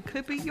knows, it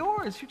could be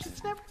yours. You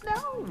just never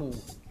know.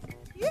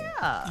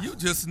 Yeah. You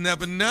just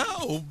never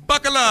know.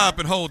 Buckle up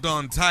and hold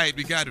on tight.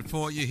 We got it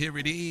for you. Here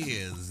it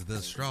is, the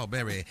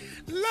Strawberry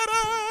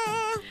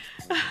Letter.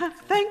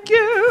 Thank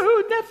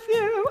you,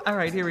 nephew. All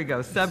right, here we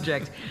go.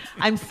 Subject: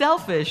 I'm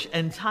selfish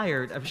and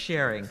tired of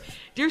sharing.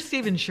 Dear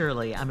Stephen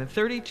Shirley, I'm a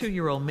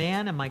 32-year-old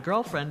man and my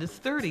girlfriend is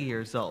 30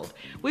 years old.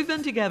 We've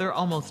been together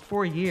almost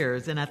 4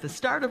 years, and at the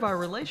start of our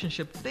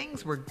relationship,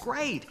 things were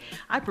great.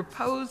 I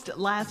proposed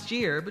last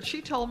year, but she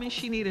told me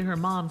she needed her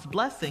mom's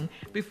blessing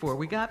before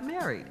we got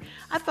married.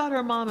 I thought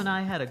her mom and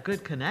I had a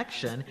good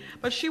connection,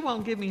 but she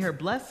won't give me her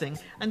blessing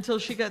until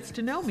she gets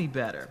to know me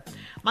better.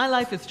 My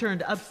life has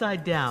turned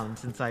upside down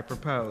since I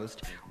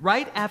proposed.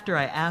 Right after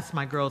I asked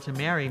my girl to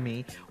marry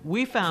me,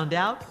 we found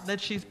out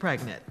that she's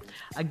pregnant.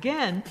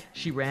 Again,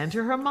 she ran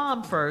to her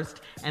mom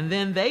first, and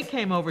then they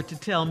came over to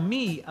tell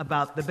me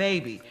about the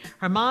baby.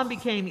 Her mom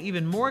became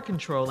even more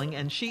controlling,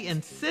 and she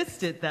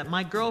insisted that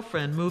my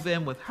girlfriend move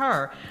in with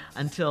her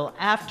until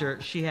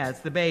after she has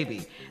the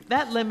baby.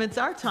 That limits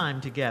our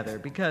time together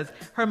because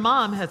her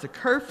mom has a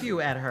curfew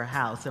at her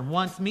house and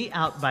wants me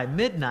out by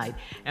midnight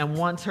and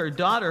wants her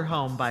daughter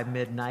home by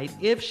midnight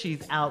if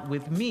she's out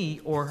with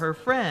me or her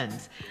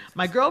friends.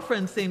 My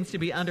girlfriend seems to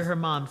be under her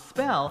mom's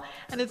spell,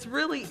 and it's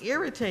really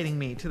irritating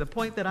me to the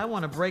point that I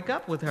want to break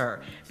up with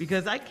her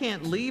because I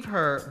can't leave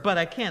her, but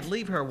I can't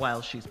leave her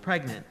while she's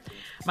pregnant.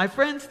 My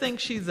friends think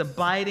she's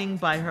abiding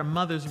by her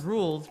mother's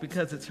rules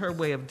because it's her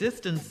way of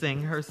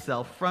distancing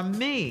herself from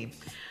me.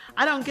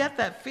 I don't get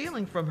that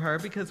feeling from her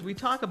because we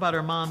talk about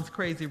her mom's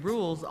crazy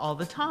rules all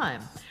the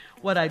time.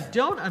 What I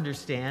don't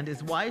understand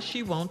is why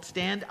she won't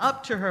stand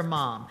up to her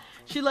mom.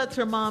 She lets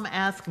her mom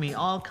ask me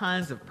all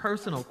kinds of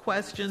personal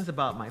questions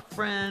about my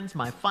friends,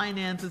 my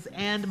finances,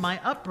 and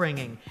my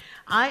upbringing.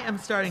 I am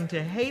starting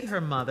to hate her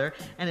mother,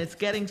 and it's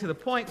getting to the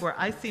point where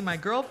I see my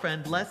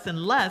girlfriend less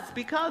and less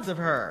because of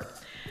her.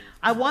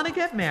 I want to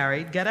get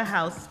married, get a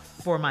house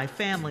for my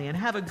family, and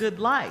have a good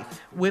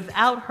life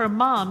without her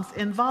mom's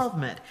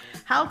involvement.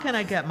 How can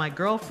I get my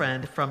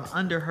girlfriend from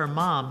under her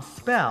mom's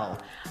spell?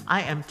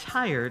 I am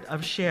tired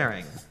of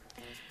sharing.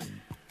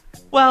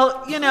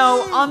 Well, you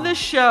know, on this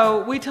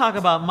show, we talk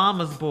about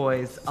mama's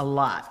boys a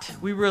lot.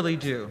 We really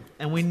do.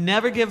 And we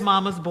never give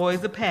mama's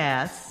boys a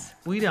pass.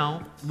 We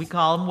don't. We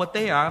call them what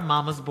they are,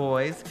 mama's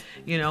boys,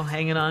 you know,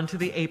 hanging on to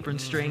the apron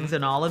strings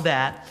and all of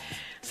that.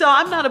 So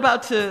I'm not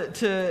about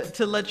to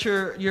let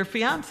your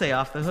fiance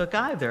off the hook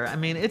either. I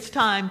mean, it's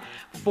time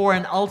for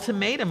an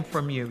ultimatum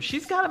from you.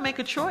 She's got to make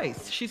a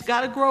choice. She's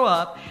got to grow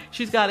up.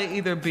 She's got to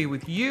either be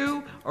with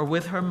you or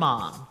with her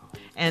mom.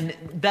 And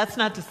that's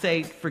not to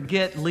say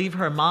leave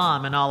her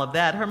mom and all of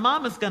that. Her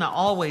mom is going to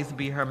always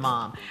be her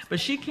mom, but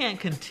she can't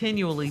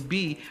continually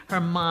be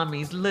her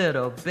mommy's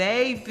little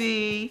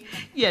baby.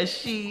 Yes,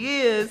 she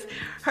is.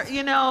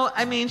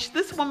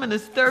 This woman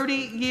is 30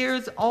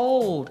 years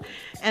old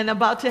and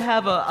about to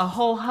have a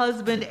whole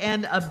husband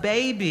and a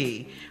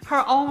baby,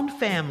 her own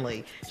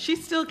family. She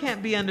still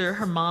can't be under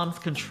her mom's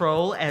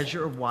control as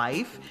your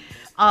wife.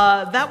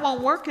 That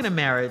won't work in a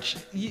marriage.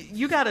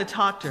 You got to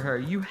talk to her.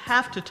 You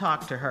have to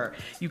talk to her.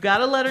 You got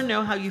to let her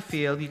know how you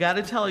feel. You got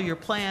to tell her your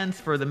plans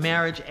for the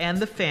marriage and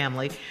the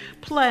family.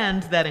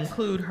 Plans that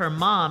include her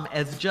mom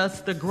as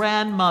just the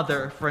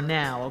grandmother for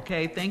now,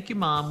 okay? Thank you,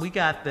 Mom. We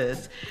got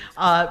this.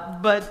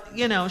 But,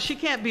 you know, she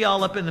can't be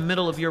all up in the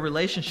middle of your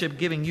relationship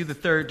giving you the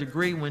third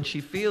degree when she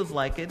feels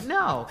like it.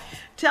 No.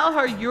 Tell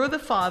her you're the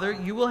father.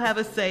 You will have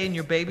a say in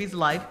your baby's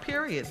life,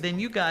 period. Then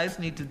you guys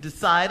need to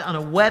decide on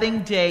a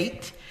wedding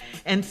date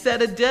and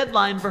set a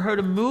deadline for her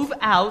to move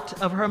out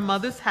of her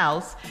mother's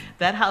house.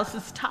 That house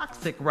is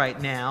toxic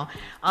right now.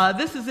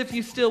 This is if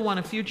you still want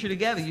a future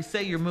together. You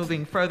say you're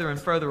moving further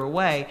and further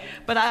away,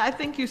 but I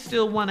think you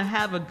still want to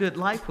have a good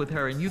life with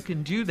her, and you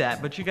can do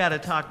that, but you got to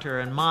talk to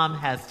her, and Mom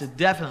has to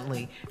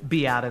definitely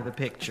be out of the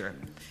picture.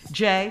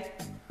 Jay?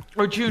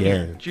 Or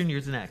Junior? Yeah.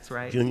 Junior's next,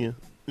 right? Junior?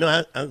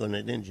 No, I'll go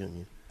next, then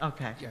Junior.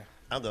 Okay. Yeah.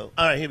 I'll go.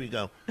 All right, here we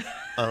go.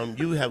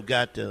 You have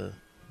got to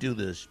do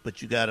this,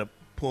 but you got to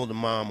pull the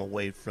mom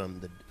away from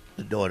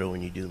the daughter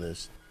when you do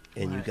this,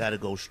 and right. You got to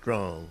go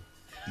strong.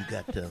 You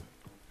got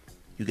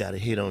to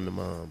hit on the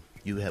mom.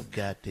 You have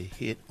got to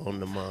hit on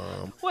the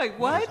mom. Wait,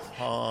 what? As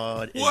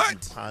hard as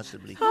you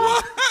possibly can.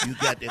 What? You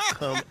got to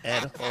come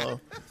at her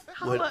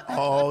with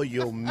all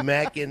your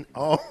macking,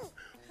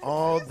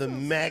 all the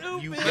mac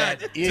you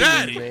got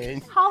in you,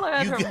 man. Holler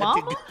at her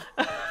mama?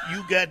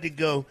 You got to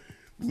go.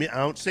 I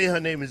don't say her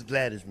name is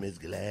Gladys, Miss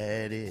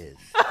Gladys.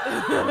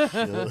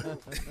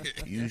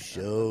 You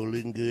sure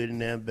looking good in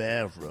that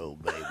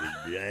bathrobe, baby.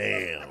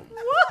 Damn.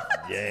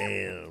 What?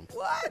 Damn.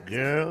 What?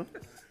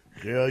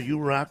 Girl, you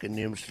rocking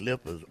them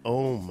slippers.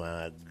 Oh,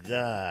 my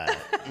God.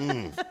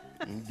 You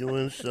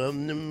doing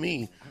something to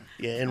me.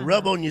 Yeah, and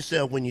rub on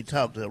yourself when you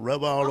talk to her.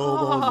 Rub all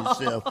over on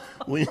yourself.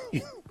 When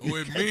you,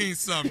 it means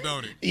something,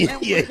 don't it?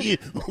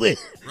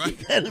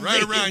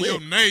 Right around your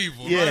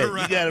navel. Yeah,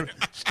 right you got to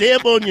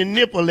stab on your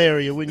nipple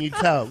area when you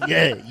talk.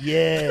 Yeah,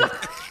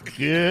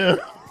 girl.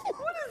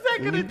 What is that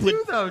going to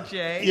do, though,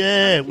 Jay?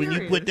 Yeah, when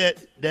you put that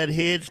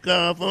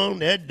headscarf on,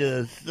 that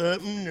does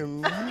something to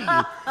me.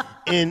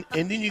 and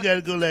then you got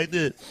to go like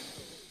this.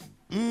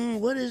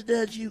 What is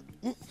that you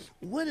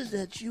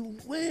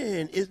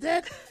wearing?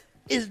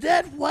 Is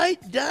that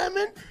white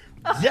diamond?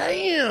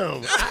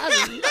 Damn,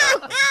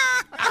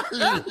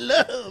 I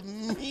love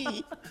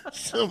me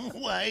some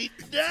white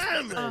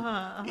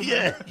diamond.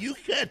 Yeah, you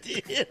got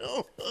to hit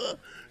on her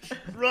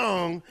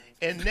strong,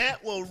 and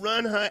that will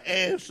run her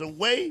ass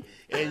away,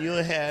 and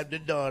you'll have the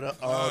daughter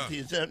all to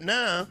yourself.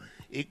 Now,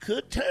 it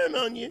could turn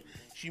on you.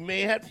 You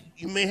may have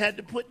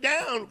to put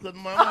down because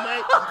Mama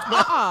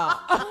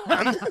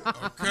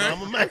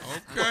might.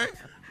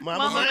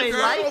 Mama might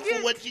like it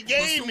for what you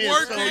gave me.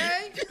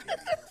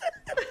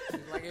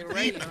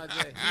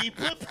 Be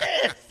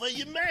prepared for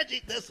your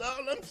magic. That's all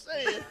I'm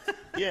saying.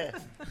 Yeah,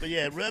 but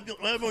yeah, rub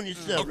on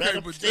yourself. Okay, right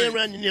up, stay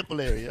around your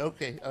nipple area.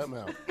 Okay, I'm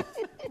out.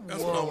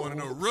 That's what I want to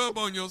know. Rub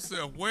on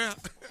yourself where?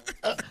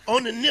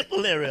 On the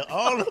nipple area,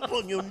 all up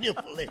on your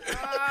nipple area.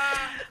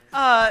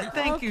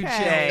 Thank you,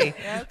 Jay.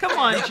 Come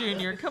on,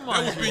 Junior. Come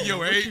on. That would be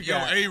your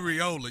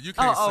areola. You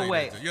can't say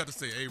wait. that. You have to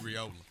say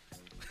areola.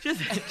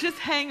 Just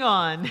hang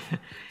on.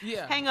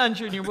 Yeah. Hang on,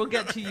 Junior. We'll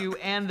get to you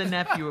and the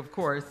nephew, of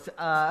course.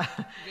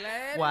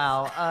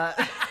 Wow.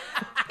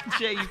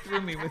 Jay, you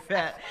threw me with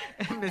that,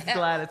 Miss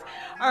Gladys.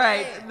 All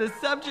right, the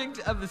subject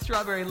of the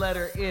Strawberry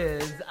Letter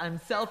is I'm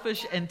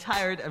selfish and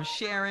tired of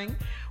sharing.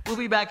 We'll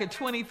be back at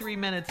 23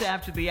 minutes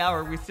after the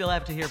hour. We still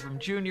have to hear from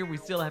Junior. We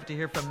still have to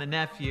hear from the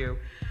nephew.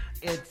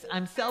 It's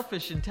I'm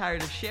selfish and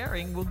tired of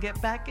sharing. We'll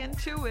get back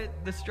into it.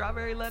 The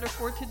Strawberry Letter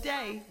for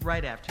today,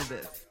 right after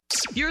this.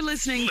 You're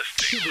listening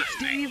to the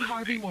Steve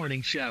Harvey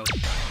Morning Show.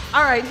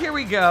 All right, here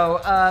we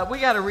go. We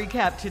got to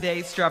recap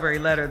today's Strawberry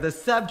Letter. The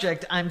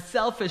subject, I'm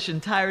selfish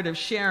and tired of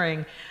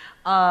sharing.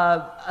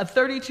 A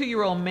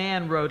 32-year-old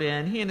man wrote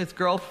in. He and his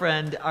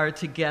girlfriend are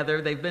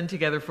together. They've been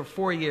together for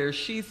 4 years.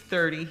 She's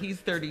 30. He's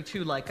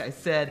 32, like I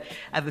said.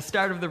 At the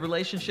start of the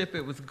relationship,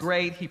 it was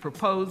great. He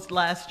proposed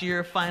last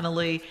year,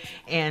 finally.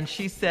 And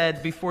she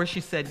said, before she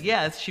said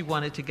yes, she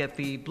wanted to get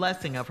the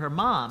blessing of her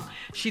mom.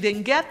 She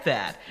didn't get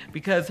that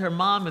because her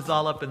mom is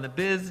all up in the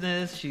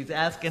business. She's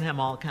asking him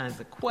all kinds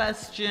of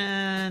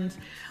questions.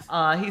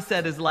 He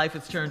said his life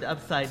has turned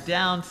upside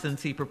down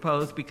since he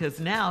proposed because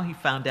now he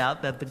found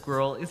out that the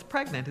girl is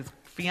pregnant. His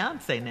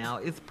fiance now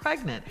is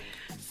pregnant.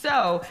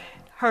 So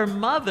her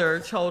mother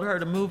told her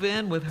to move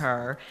in with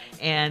her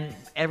and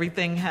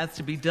everything has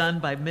to be done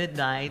by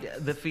midnight.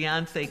 The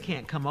fiance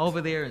can't come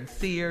over there and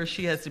see her.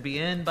 She has to be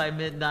in by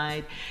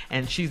midnight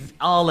and she's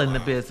all in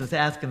the business,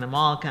 asking them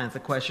all kinds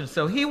of questions.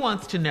 So he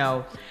wants to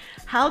know,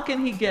 how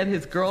can he get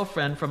his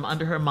girlfriend from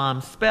under her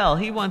mom's spell?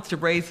 He wants to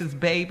raise his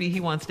baby. He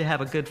wants to have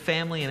a good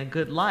family and a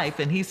good life.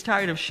 And he's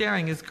tired of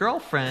sharing his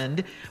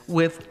girlfriend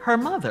with her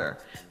mother.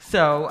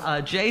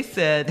 So Jay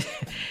said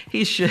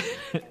he should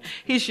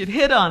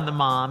hit on the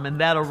mom and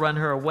that'll run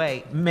her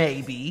away,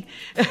 maybe.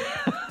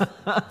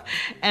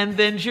 And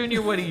then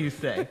Junior, what do you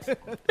say?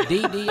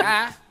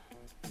 DDI.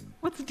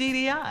 What's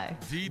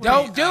DDI?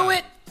 Don't do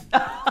it.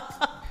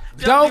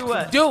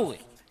 Don't do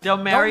it.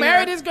 Don't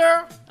marry this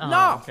girl. Oh,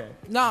 No. okay.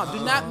 No,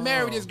 do not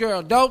marry this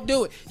girl. Don't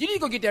do it. You need to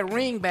go get that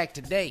ring back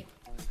today.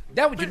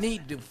 That's what you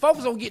need to do.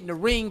 Focus on getting the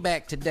ring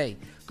back today.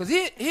 Because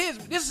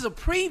this is a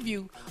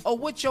preview of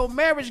what your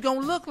marriage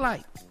going to look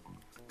like.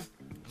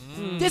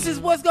 This is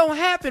what's going to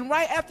happen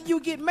right after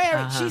you get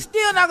married. She's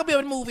still not going to be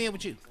able to move in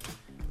with you.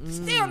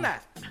 Still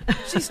not.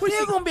 She's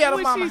still going to be at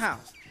her mama's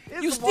house.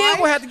 You still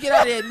going to have to get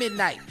out of there at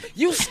midnight.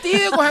 You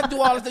still going to have to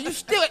do all this stuff. You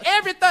still,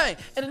 everything.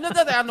 And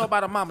another thing I know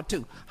about her mama,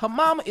 too. Her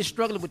mama is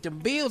struggling with them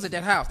bills at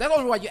that house. That's the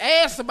only why you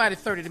ask somebody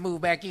 30 to move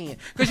back in.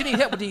 Because you need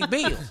help with these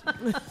bills.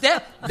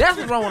 That's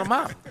what's wrong with her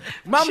mama.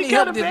 Mama need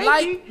help with this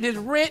light, this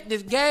rent,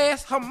 this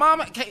gas. Her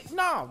mama can't.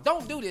 No,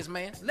 don't do this,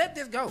 man. Let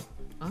this go.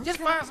 Okay. Just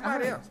find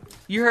somebody else.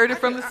 You heard it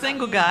from the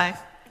single guy.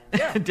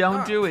 Yeah,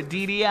 Don't do it.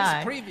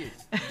 DDI. It's a preview.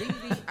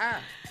 DDI.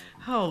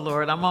 Oh,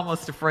 Lord, I'm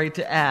almost afraid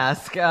to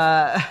ask.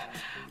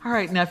 All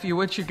right, nephew,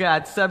 what you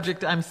got?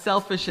 Subject, I'm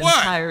selfish and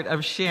tired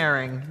of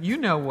sharing. You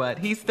know what?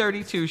 He's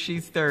 32,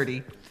 she's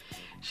 30.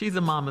 She's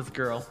a mama's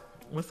girl.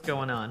 What's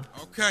going on?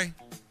 Okay.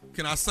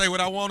 Can I say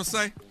what I want to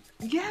say?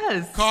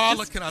 Yes.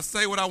 Carla, can I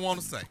say what I want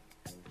to say?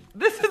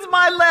 This is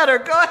my letter.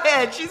 Go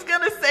ahead. She's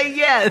going to say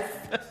yes.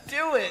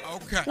 Do it.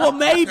 Okay. Well,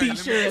 maybe,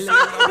 Shirley.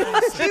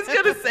 She's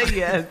going to say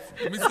yes.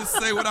 Let me just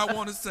say what I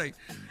want to say.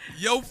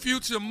 Your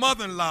future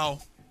mother-in-law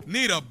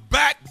need a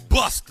back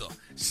buster.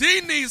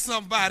 She needs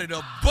somebody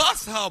to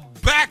bust her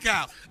back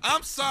out.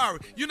 I'm sorry.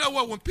 You know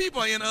what? When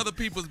people are in other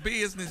people's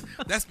business,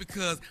 that's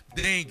because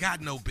they ain't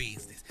got no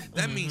business.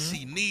 That means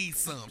she needs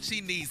some.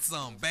 She needs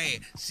some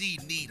bad. She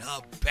need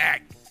her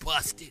back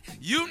busted.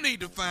 You need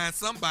to find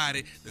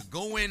somebody to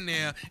go in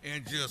there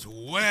and just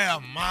wear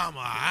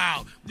mama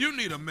out. You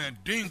need a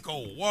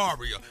Mandingo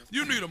warrior.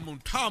 You need a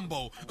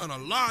Mutombo and a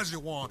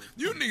Lajuan.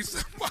 You need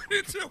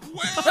somebody to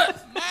wear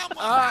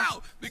mama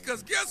out.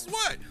 Because guess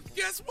what?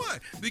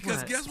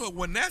 Because guess what?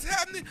 When that's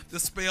happening, the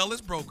spell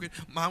is broken.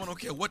 Mama don't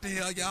care what the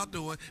hell y'all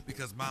doing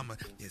because mama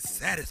is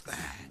satisfied.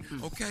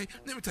 Okay?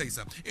 Let me tell you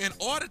something. In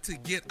order to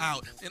get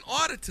out, in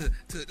order to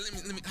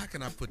let me how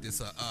can I put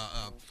this?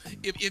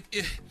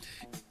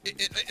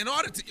 in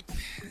order to,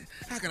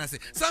 how can I say?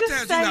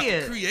 Sometimes you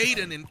have to create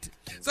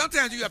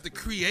sometimes you have to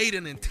create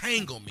an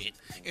entanglement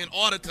in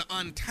order to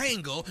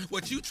untangle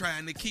what you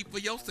trying to keep for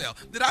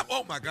yourself.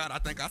 Oh my God, I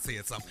think I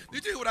said something.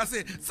 Did you hear what I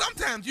said?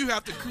 Sometimes you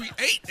have to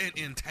create an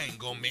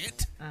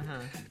entanglement.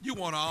 You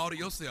want all to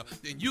yourself.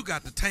 Then you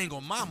got to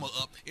tangle mama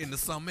up into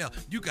something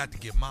else. You got to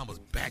get mama's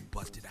back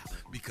busted out.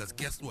 Because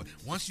guess what?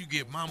 Once you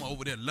get mama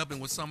over there loving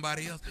with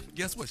somebody else,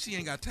 guess what? She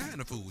ain't got time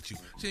to fool with you.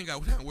 She ain't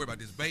got time to worry about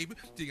this baby.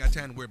 She ain't got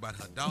time to worry about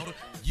her daughter.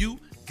 You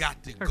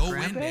got to go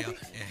in there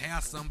and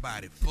have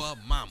somebody for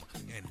mama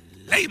and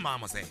lay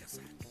mama's ass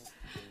out.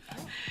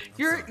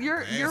 Your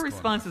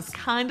response is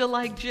kind of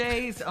like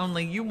Jay's,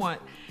 only you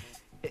want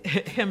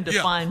him to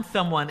find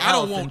someone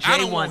else, and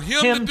Jay wants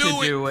him to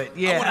do it.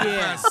 I want to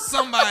find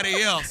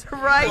somebody else.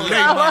 Right. In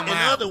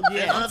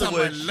other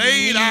words,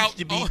 she needs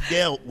to be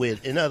dealt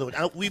with. In other words,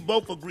 we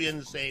both agree on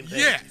the same thing.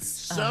 Yes.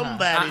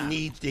 Somebody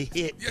needs to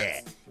hit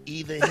that.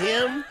 Either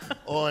him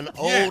or an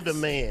older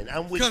man.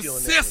 I'm with you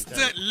on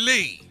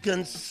that.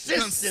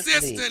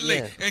 Consistently.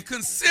 Yeah. And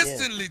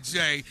consistently,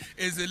 Jay,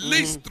 is at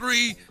least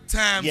 3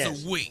 times a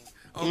week.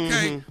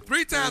 Okay?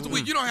 3 times a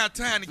week. You don't have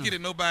time to get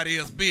in nobody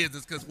else's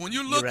business, because when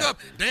you look up,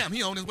 damn,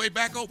 he on his way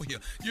back over here.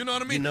 You know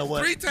what I mean? You know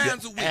what? 3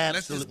 times a week.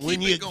 Let's just keep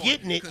when it you're going.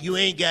 getting it, you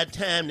ain't got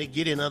time to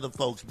get in other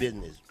folks'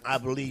 business. I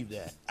believe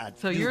that.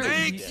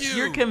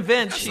 You're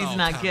convinced she's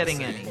not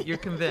getting any. You're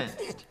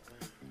convinced.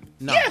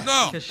 No.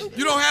 No.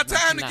 You don't have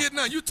time to get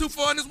none. You too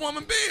far in this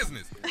woman's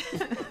business.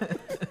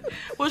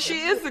 Well,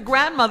 she is the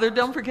grandmother.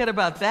 Don't forget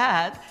about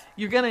that.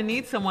 You're going to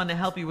need someone to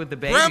help you with the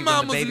baby when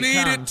the baby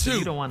need comes. it too. So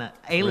you don't want to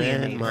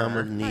alienate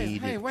her.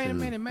 Hey, wait a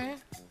minute,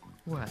 man.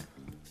 What?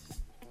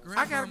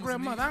 I got a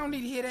grandmother. I don't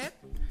need to hear that.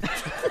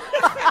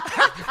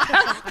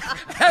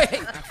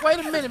 Hey, wait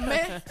a minute,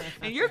 man.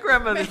 And your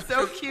grandmother's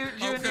so cute,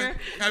 Junior.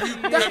 Have you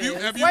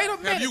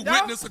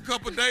witnessed a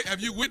couple days?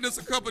 Have you witnessed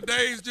a couple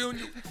days,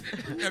 Junior?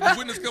 Have you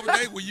witnessed a couple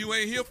days where you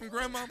ain't hear from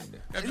grandma?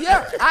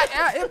 Yeah,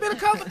 it's been a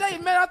couple days,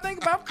 man. I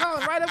think about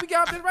calling right up. We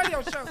got this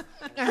radio show.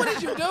 What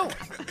did you do?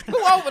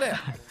 Who over there?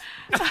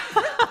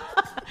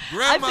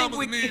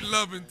 Grandmamas need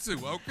loving too,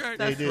 okay?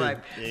 That's right.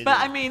 But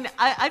I mean,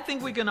 I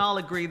think we can all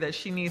agree that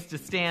she needs to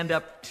stand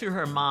up to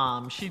her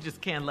mom. She just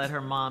can't let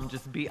her mom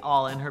just be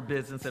all in her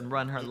business and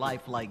run her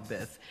life like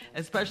this,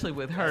 especially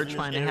with her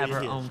trying to have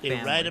her own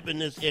family. Right up in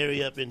this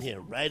area up in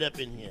here. Right up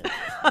in here.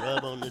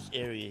 Rub on this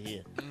area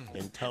here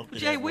and talk to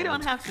Jay, we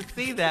don't have to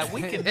see that.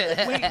 We can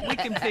we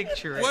can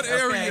picture it. What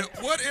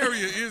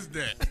area is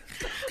that?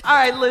 All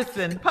right,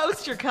 listen.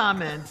 Post your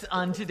comments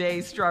on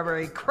today's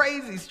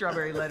crazy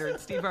strawberry letter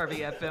at Steve Harvey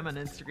FM on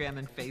Instagram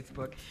and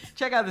Facebook.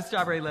 Check out the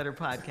Strawberry Letter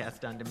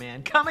podcast on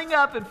demand. Coming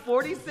up in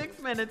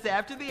 46 minutes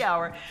after the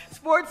hour,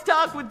 Sports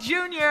Talk with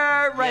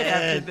Junior right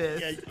after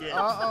this.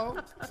 Uh-oh.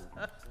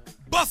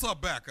 Bust her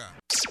back out.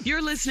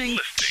 You're listening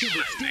to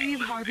the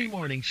Steve Harvey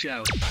Morning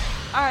Show.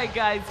 All right,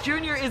 guys.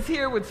 Junior is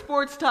here with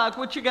Sports Talk.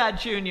 What you got,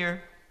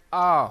 Junior?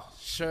 Oh,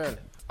 Shirley.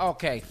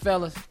 Okay,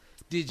 fellas.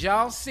 Did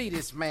y'all see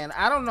this, man?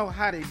 I don't know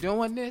how they're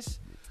doing this,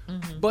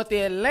 but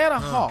the Atlanta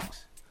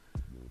Hawks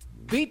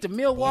beat the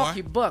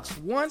Milwaukee Bucks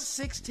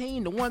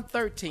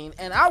 116-113.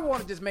 And I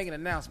want to just make an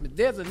announcement.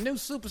 There's a new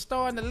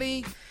superstar in the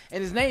league,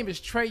 and his name is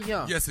Trae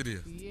Young. Yes, it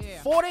is.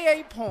 Yeah.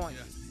 48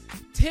 points,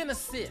 10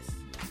 assists.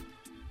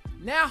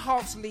 Now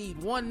Hawks lead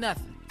 1-0.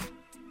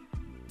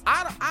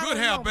 Good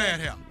hair, bad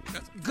hair.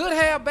 Good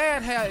hair,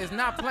 bad hair is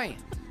not playing.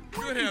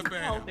 Good hair, bad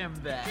hair. Call him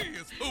that. He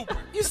is hooping.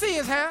 You see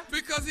his hair?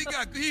 Because he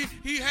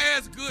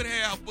has good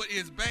hair, but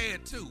it's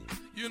bad too.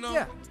 You know?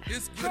 Yeah.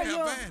 It's good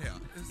hair, bad hair.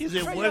 Is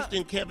it worse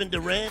than Kevin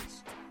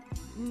Durant's?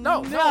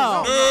 No.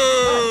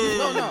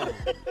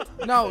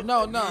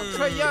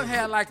 Trae Young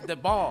had like the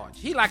barge.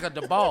 He like a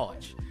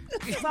DeBarge.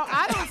 So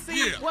I don't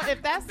see. Well,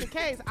 if that's the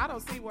case, I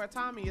don't see where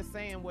Tommy is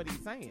saying what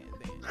he's saying.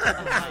 Then.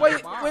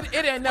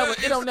 It ain't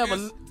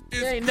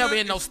never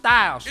in no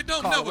style. It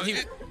don't never.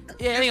 It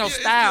ain't no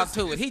style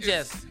to it.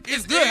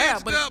 It's good hair,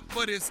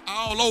 but it's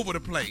all over the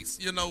place.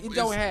 You know.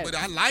 But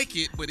I like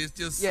it, but it's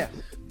just. Yeah.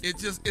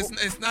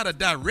 It's not a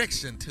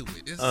direction to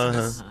it.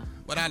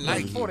 But I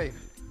like it.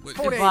 It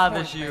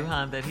bothers you,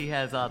 huh, that he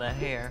has all that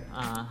hair.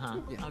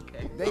 Yeah.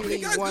 Okay. He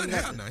got good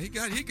hair now. He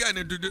got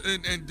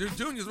and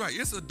Junior's right.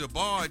 It's a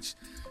DeBarge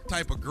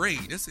type of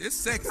grade. It's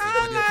sexy.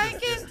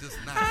 It's just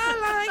not.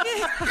 I like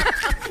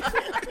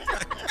it.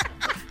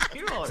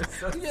 You all are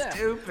so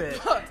stupid.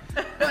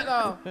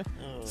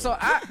 So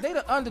they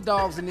the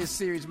underdogs in this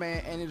series,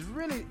 man, and it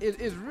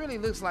really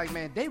looks like,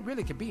 man, they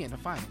really could be in the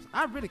finals.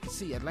 I really could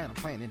see Atlanta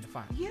playing in the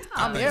finals. Yeah.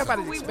 I mean,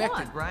 everybody's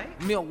expecting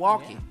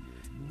Milwaukee. Yeah.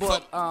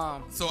 But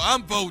so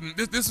I'm voting.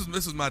 This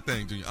is my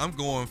thing, Junior. I'm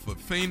going for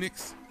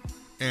Phoenix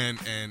and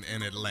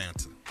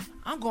Atlanta.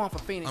 I'm going for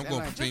Phoenix. I'm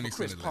going for Phoenix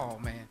Chris and Atlanta. Paul,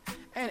 man,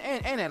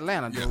 and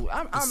Atlanta, dude.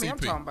 I'm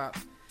talking about.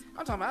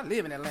 I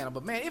live in Atlanta,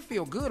 but man, it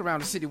feels good around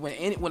the city when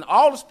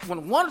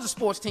one of the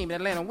sports teams in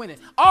Atlanta winning.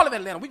 All of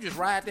Atlanta, we just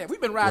ride there.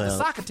 We've been riding the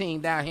soccer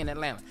team down here in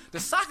Atlanta. The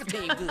soccer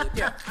team good.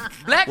 Yeah.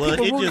 Black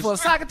people rooting for a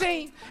soccer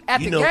team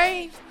at the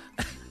games.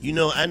 You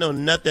know, I know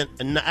nothing.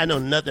 I know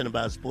nothing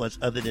about sports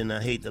other than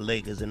I hate the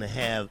Lakers, and to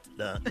have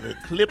the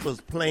Clippers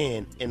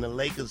playing and the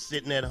Lakers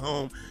sitting at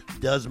home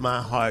does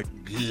my heart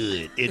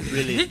good. It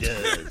really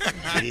does.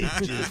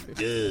 It just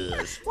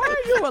does. Why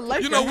are you a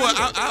Laker? You know what?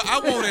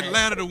 I want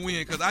Atlanta to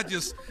win because I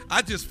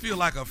just feel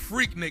like a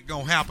freaknik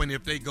gonna happen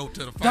if they go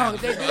to the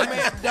finals.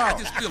 Dog, I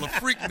just feel a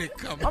freaknik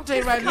coming. I'm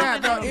telling you right now,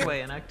 dog.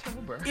 Anyway, in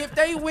October. If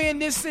they win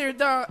this series,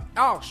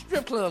 dog,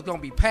 strip club's gonna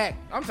be packed.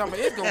 I'm talking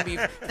about it's gonna be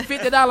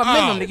 $50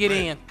 minimum to get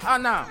in. Oh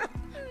no.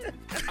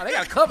 Oh, they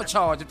got a cover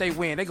charge if they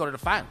win. They go to the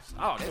finals.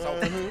 Oh, that's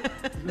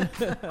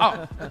over.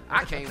 Oh,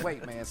 I can't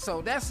wait, man.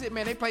 So that's it,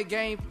 man. They play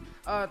game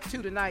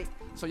 2 tonight,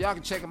 so y'all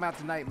can check them out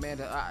tonight, man.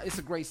 It's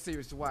a great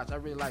series to watch. I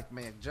really like,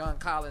 man. John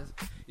Collins,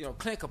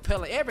 Clint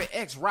Capella, every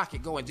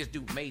ex-Rocket go and just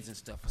do amazing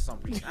stuff for some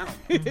reason. I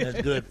don't know.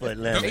 That's good for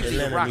Atlanta.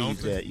 Atlanta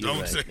needs that. You're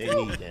right. They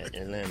need that.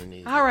 Atlanta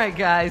needs that. All right,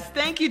 guys.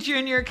 Thank you,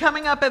 Junior.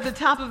 Coming up at the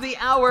top of the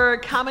hour,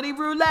 Comedy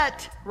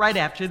Roulette, right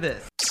after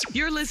this.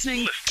 You're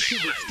listening to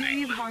the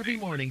Steve Harvey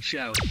Morning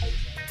Show.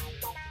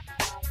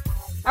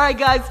 All right,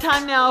 guys,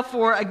 time now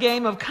for a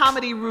game of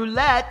Comedy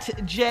Roulette.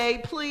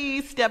 Jay,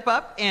 please step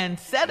up and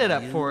set it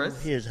up for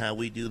us. Here's how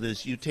we do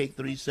this. You take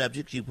 3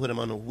 subjects, you put them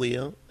on a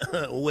wheel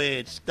where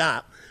it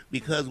stops.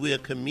 Because we are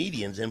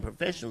comedians and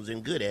professionals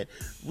and good at,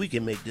 we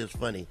can make this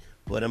funny.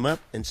 Put them up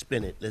and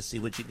spin it. Let's see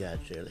what you got,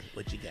 Shirley.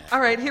 What you got?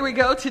 All right, here we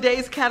go.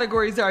 Today's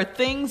categories are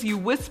things you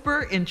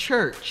whisper in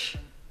church.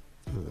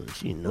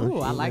 Ooh,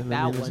 I like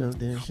that one.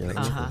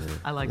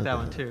 I like that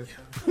one too.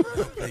 All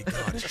right.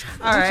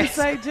 What did you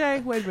say, Jay?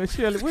 Wait a minute,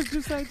 Shirley. What did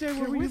you say, Jay?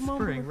 What were you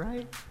whispering,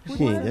 right?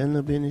 She ain't got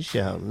no business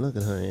shouting. Look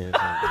at her ass.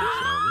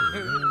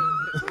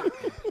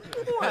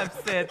 I've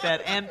said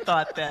that and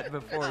thought that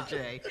before,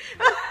 Jay.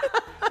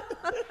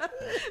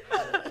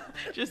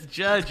 Just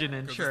judging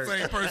in church. The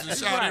same person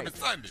shout every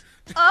Sunday.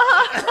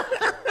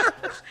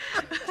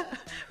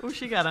 Oh,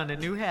 she got on a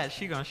new hat.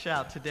 She gonna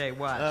shout today.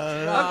 Watch.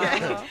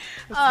 Okay.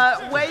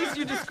 Ways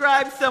you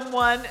describe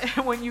someone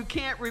when you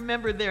can't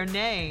remember their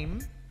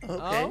name.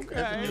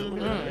 Okay.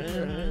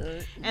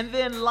 And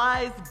then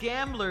lies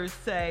gamblers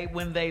say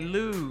when they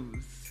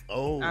lose.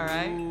 Oh. All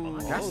right.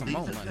 I got some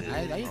more money.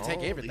 I didn't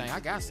take everything. I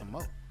got some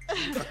more.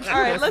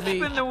 All right, let's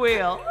spin the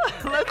wheel.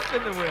 Let's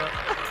spin the wheel.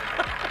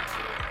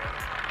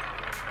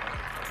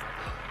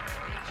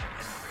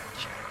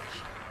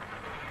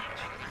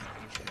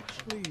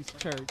 Please,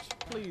 church.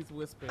 Please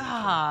whisper.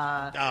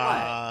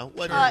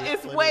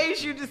 It's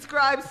ways you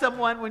describe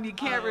someone when you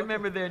can't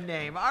remember their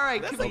name. All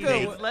right,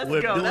 comedians, let's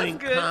We're go. doing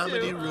That's good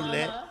comedy too.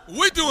 roulette.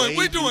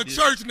 We're doing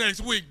church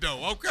next week though,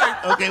 okay?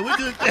 Okay, we're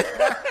doing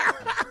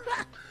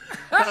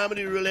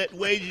comedy roulette.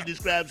 Ways you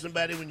describe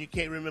somebody when you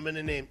can't remember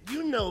their name.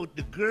 You know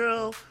the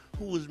girl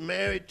who was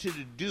married to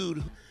the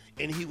dude,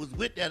 and he was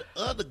with that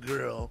other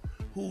girl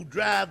who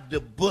drive the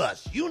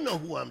bus. You know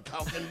who I'm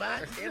talking about.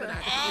 You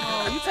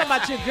talking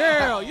about your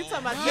girl. You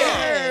talking about your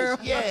girl.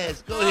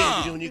 Yes. Go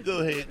ahead, Junior. Go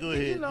ahead.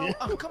 You know,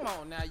 come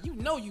on now. You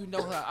know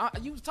her.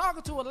 You was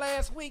talking to her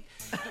last week.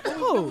 We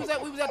was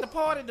at the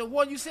party. The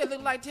one you said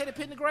looked like Teddy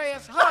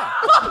Pendergrass. Her.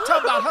 I'm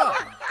talking about her.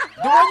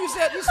 The one you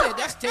said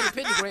that's Teddy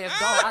Pendergrass,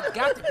 dog. I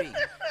got to be.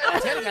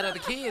 Teddy got other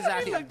kids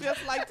out here. Look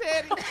just like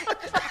Teddy.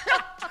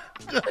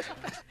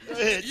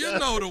 You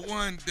know the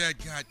one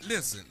that got,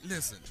 listen,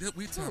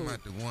 we talking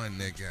about the one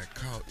that got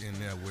caught in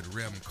there with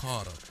Reverend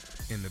Carter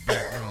in the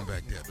back room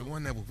back there. The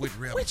one that was with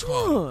Reverend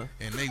Carter,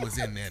 and they was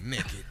in there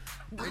naked.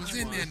 They was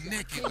in there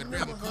naked with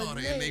Reverend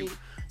Carter, and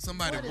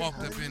somebody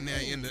walked up in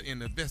there in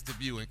the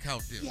vestibule and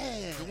caught them.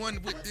 Yeah. The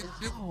one with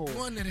the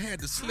one that had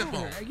the slip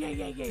on. Yeah.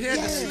 He had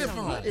the slip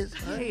on.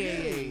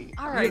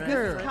 All right,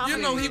 girl. You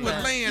know he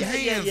was laying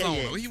hands on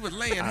her. He was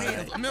laying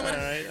hands. Remember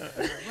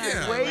that?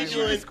 Yeah. Ways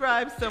you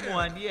describe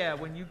someone,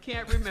 when you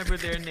can't remember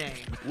their name.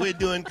 We're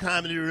doing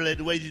comedy roulette.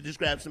 The ways you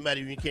describe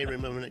somebody when you can't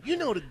remember them. You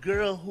know the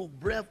girl who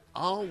breath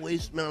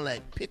always smell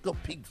like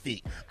pickled pig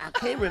feet. I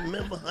can't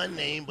remember her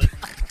name, but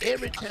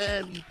every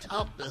time you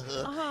talk to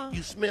her,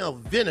 you smell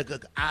vinegar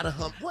out of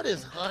her. What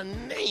is her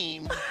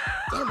name?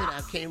 Damn it,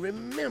 I can't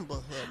remember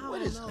her.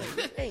 What is her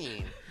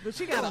name? But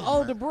she got an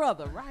older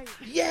brother, right?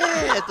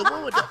 Yeah, the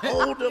one with the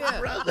older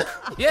brother.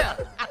 Yeah.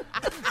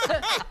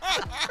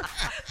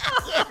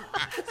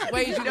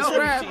 Ways you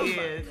describe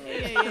people.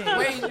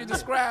 Ways you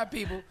describe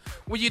people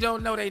when you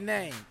don't know their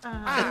name.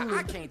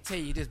 I can't tell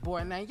you this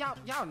boy name.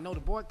 Y'all know the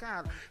boy.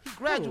 God, he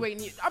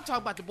graduating. I'm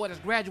talking about the boy that's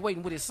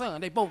graduating with his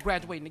son. They both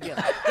graduating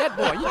together. That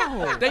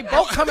boy, they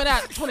both coming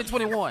out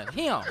 2021.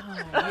 Him.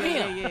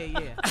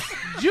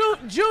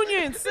 Junior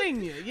and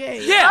senior.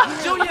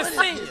 Junior and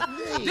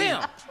senior.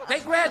 Them. They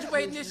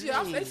graduating this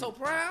year. They so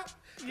proud.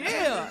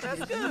 Yeah,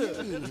 that's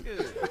good.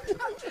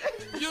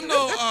 You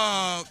know,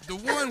 the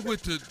one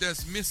with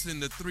that's missing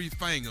the 3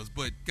 fingers,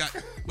 but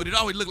it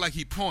always looked like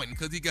he pointing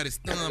because he got his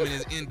thumb and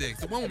his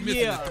index. The one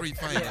missing the 3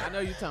 fingers. Yeah, I know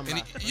you're talking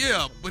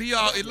about. But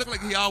it looked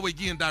like he always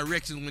getting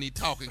directions when he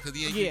talking because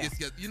he ain't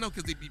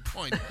because he be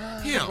pointing.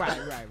 Him.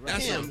 Right.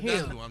 That's him.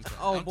 who I'm talking.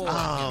 Oh boy.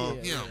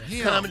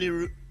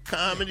 Him.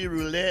 Comedy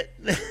roulette.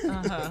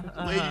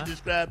 Way you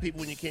describe people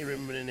when you can't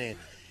remember their name.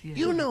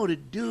 You know the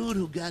dude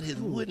who got his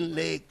wooden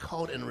leg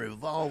caught in a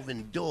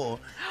revolving door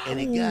and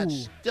he got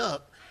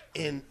stuck,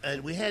 and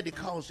we had to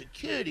call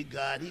security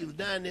guard. He was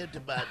down there to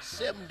about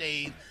 7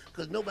 days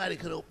because nobody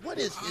could open. What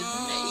is his name?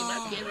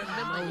 I can't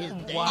remember his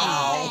name.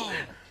 Wow.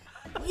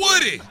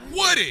 Woody.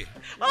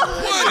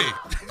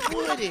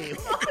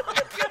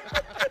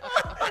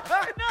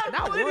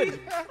 Not Woody.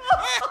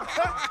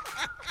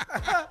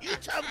 You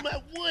talking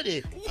about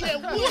Woody?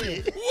 Yeah,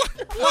 Woody.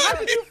 How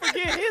did you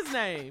forget his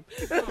name?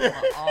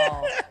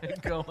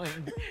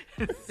 Going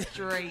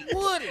straight.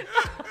 Woody.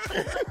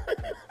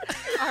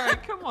 All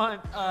right, come on,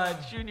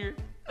 Junior.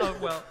 Oh,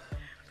 well,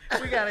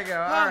 we got to go.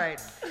 All right.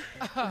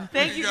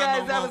 Thank you,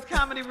 guys. That was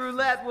Comedy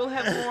Roulette. We'll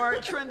have more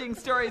trending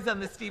stories on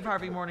the Steve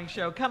Harvey Morning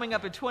Show coming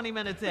up at 20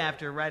 minutes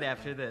after, right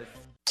after this.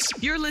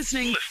 You're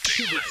listening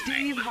to the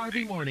Steve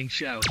Harvey Morning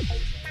Show.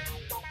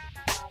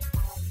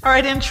 All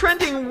right, in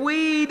trending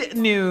weed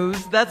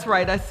news, that's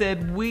right, I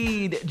said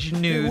weed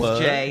news,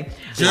 What? Jay.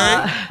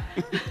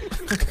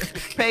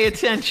 Pay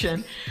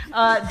attention.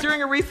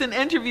 During a recent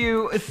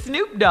interview,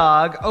 Snoop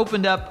Dogg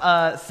opened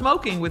up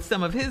smoking with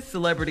some of his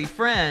celebrity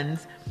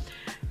friends.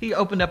 He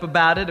opened up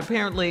about it.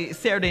 Apparently,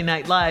 Saturday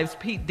Night Live's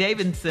Pete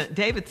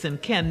Davidson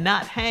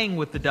cannot hang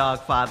with the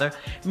Dogfather.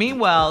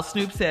 Meanwhile,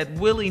 Snoop said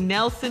Willie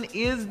Nelson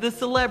is the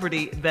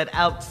celebrity that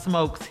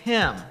outsmokes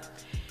him.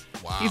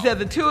 Wow. He said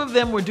the two of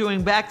them were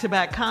doing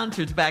back-to-back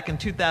concerts back in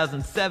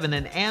 2007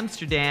 in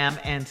Amsterdam,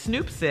 and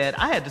Snoop said,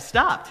 I had to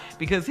stop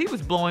because he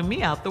was blowing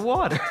me out the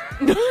water.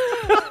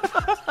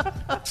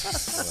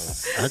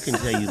 I can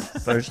tell you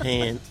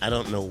firsthand, I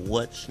don't know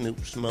what Snoop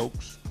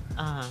smokes,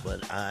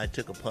 but I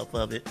took a puff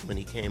of it when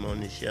he came on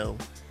the show,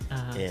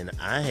 and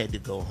I had to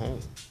go home.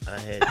 I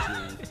had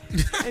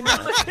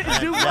to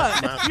Do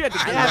what? You had to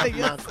I gather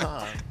left my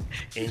car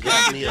and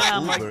got me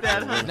an Uber. like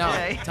that, and went No,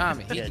 home.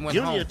 Tommy, he Yeah, went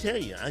Junior home. will tell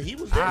you, he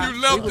was there.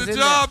 You left He was the in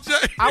job, there.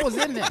 Jay. I was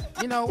in there.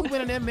 You know, we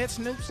went in there and met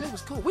Snoop. Snoop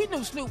was cool. We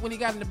knew Snoop when he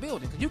got in the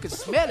building because you could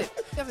smell it.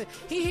 I said,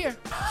 he here.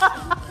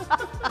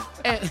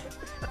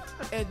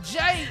 And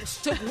Jay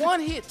took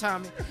one hit,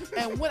 Tommy,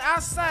 and went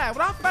outside.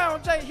 When I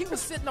found Jay, he was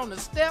sitting on the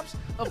steps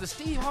of the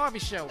Steve Harvey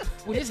show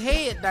with his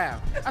head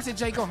down. I said,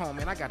 Jay, go home,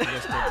 man. I got the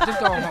rest of it. Just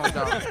go home,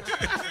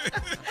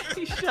 dog.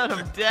 He shut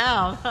him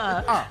down,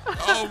 huh?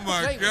 Oh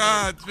my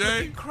God,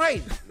 Jay.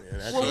 Crazy.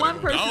 Well, one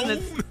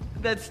person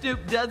that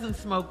Snoop doesn't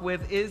smoke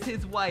with is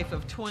his wife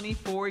of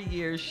 24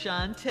 years,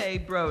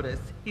 Shantae Brodus.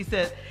 He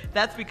said,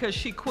 that's because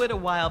she quit a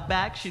while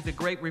back. She's a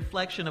great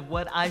reflection of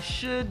what I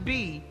should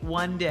be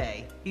one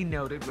day, he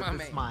noted with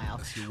a smile.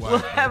 your We'll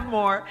wife, have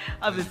more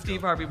of the Steve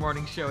Harvey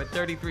Morning Show at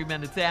 33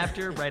 minutes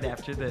after, right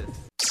after this.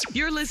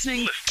 You're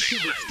listening to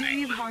the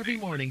Steve Harvey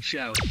Morning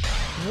Show.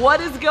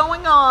 What is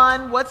going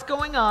on? What's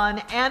going on?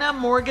 Anna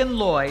Morgan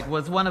Lloyd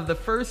was one of the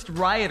first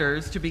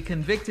rioters to be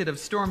convicted of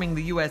storming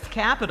the U.S.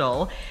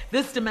 Capitol.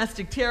 This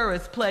domestic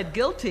terrorist pled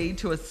guilty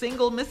to a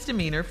single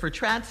misdemeanor for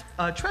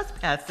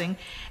trespassing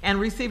and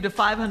received a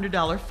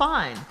 $500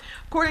 fine.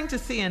 According to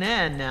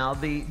CNN now,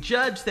 the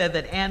judge said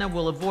that Anna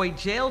will avoid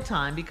jail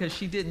time because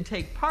she didn't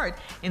take part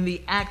in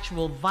the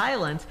actual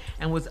violence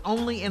and was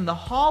only in the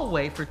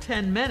hallway for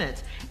 10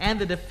 minutes, and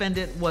the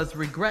defendant was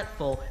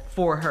regretful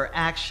for her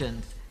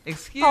actions.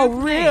 Excuse me.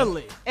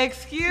 Really?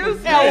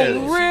 Excuse me.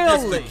 Oh,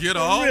 really? Just to get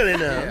off. Really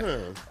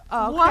now,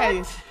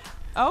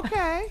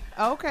 Okay.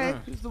 What? Okay.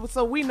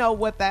 So we know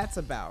what that's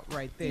about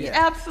right there. Yeah,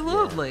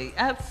 absolutely.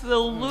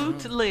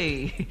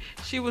 Absolutely.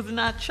 She was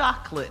not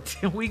chocolate.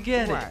 We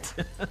get Right.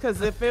 it.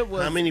 Because if it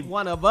was How many-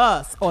 one of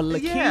us or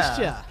Lakeisha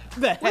Yeah.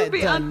 that We'd had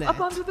be done that. up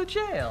under the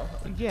jail.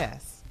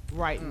 Yes,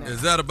 right now.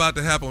 Is that about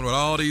to happen with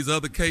all these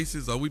other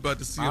cases? Are we about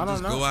to see I them don't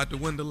just know. go out the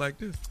window like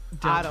this?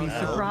 I Don't be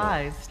don't know.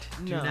 surprised.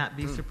 Do No. not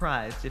be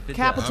surprised if it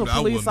Capitol I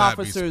will police not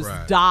be officers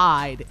surprised.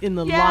 died in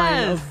the line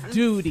Yes. of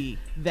duty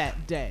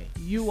that day.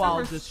 You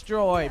all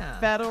destroyed yeah.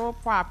 federal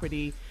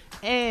property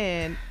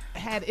and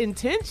had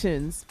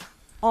intentions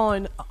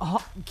on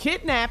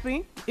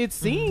kidnapping, it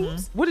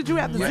seems. What did you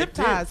have the zip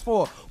ties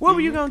for? What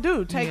were you going to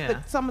do? Take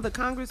Yeah. some of the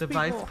Congress The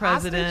people vice hostage?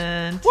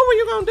 president. What were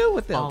you going to do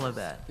with them? All of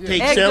that.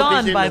 Take Egged selfies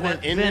on in by the-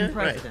 the in then there?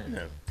 Right. president.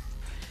 No.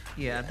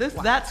 Yeah,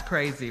 that's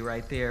crazy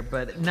right there,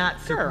 but not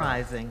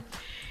surprising.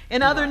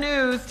 In other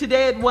news,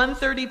 today at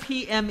 1:30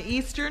 p.m.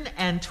 Eastern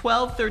and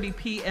 12:30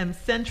 p.m.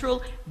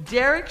 Central,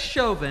 Derek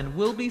Chauvin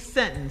will be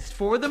sentenced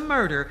for the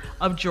murder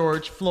of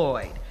George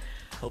Floyd.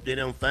 Hope they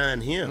don't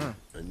find him.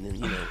 And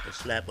then, a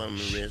slap on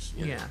the wrist.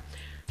 You know. Yeah.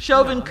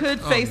 Chauvin could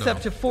Oh, face no.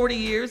 up to 40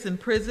 years in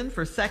prison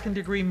for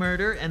second-degree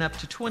murder and up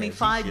to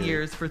 25 should.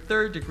 years for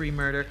third-degree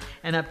murder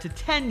and up to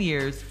 10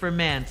 years for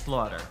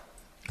manslaughter.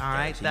 All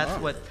right, that's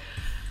what...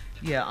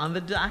 Yeah, on the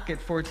docket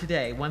for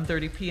today,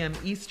 1:30 p.m.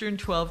 Eastern,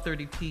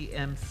 12:30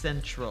 p.m.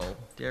 Central.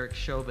 Derek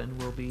Chauvin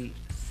will be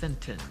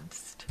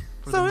sentenced.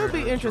 for the So it'll murder be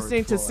of George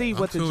interesting to Floyd. see I'm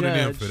what the tuning in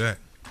judge, for that.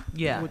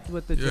 Yeah.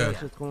 what the Yeah.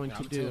 judge is going to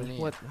I'm do, tuning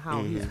in.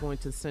 how he's going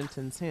to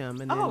sentence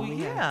him, and then Oh, we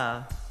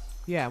have,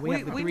 yeah. we We-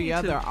 have the we three need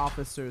other to-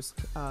 officers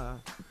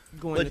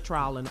going But- to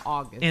trial in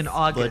August. In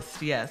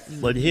August, yes.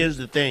 But here's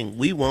the thing: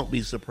 we won't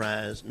be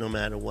surprised no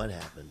matter what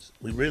happens.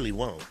 We really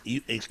won't,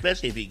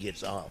 especially if he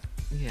gets off.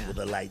 Yeah. with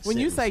a light When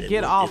you sentence. say It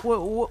get would- off,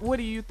 what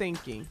are you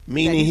thinking?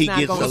 Meaning That he's he not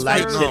gets gonna a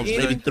light serve sentence,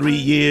 maybe any 3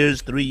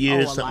 years, a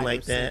something lighter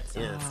like that.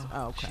 sentence. Yeah.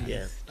 Oh, okay.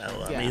 Yeah.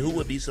 I Yeah. mean, who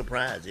would be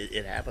surprised?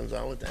 It happens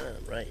all the time,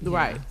 right?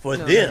 Right. For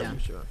No, them. yeah, I'm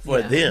sure.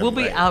 For them. We'll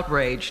be right.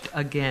 outraged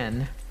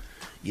again.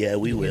 Yeah,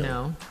 we will.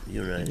 know.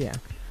 You're right. Yeah.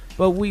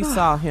 But we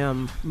saw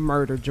him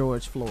murder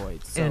George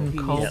Floyd. So In he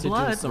cold needs to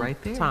blood, do some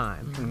right there.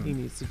 time. He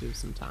needs to do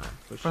some time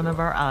for In front of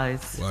our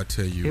eyes. Well, I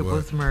tell you it what.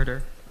 was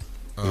murder.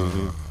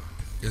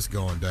 It's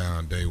going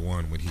down day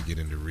one when he get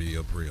into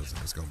real prison.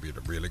 It's going to be to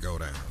really go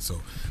down.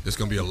 So it's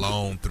going to be a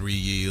long 3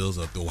 years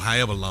or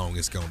however long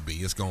it's going to be.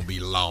 It's going to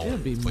be long It'll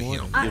be for more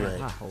him. than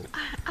that, I hope.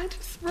 I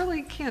just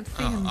really can't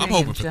see him I'm being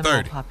hoping in for general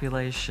 30.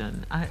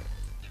 population. I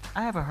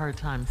have a hard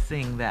time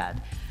seeing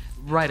that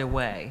right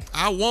away.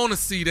 I want to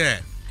see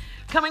that.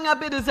 Coming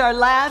up, it is our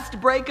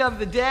last break of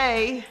the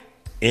day.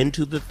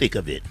 Into the thick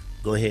of it.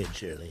 Go ahead,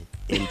 Shirley.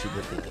 Into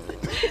the thick of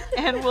it.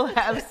 And we'll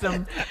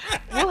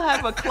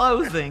have a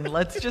closing,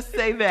 let's just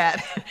say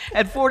that,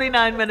 at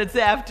 49 minutes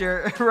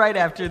after, right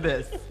after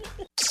this.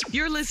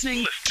 You're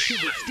listening to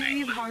the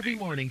Steve Harvey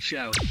Morning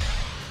Show.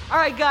 All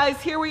right, guys,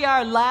 here we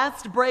are.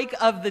 Last break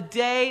of the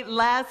day,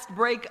 last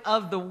break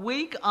of the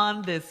week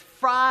on this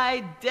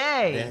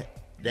Friday.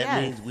 That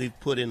Yes. means we've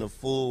put in a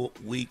full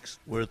week's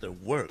worth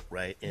of work,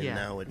 right? And Yeah,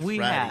 now it's we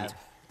Friday. have.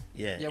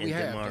 Yeah, Yeah, and we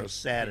have. tomorrow's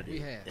Saturday. We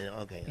have. And,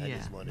 okay, I Yeah,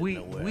 just wanted we to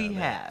know where we I'm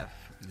at. have.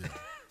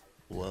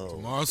 Whoa.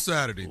 Tomorrow's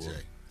Saturday,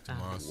 Jay.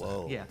 Tomorrow's Saturday.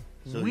 Whoa. Yeah,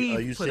 So we are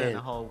you put saying, in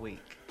a whole week.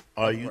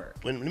 Are of you? work.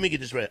 Let me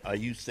get this right. Are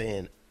you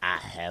saying I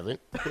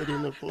haven't put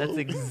in a full? That's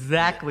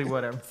exactly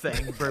what I'm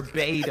saying,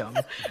 verbatim.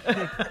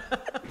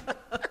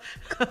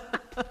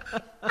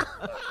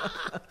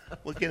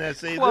 What can I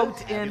say? Quote,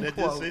 this? end Can I just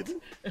quote. say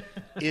this?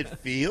 It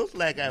feels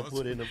like I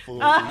put in a full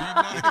week.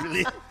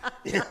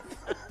 It really-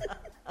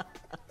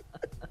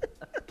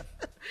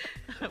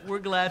 We're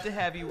glad to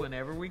have you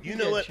whenever we can. You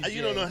know get what? You,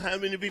 You don't Jay. know how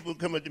many people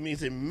come up to me and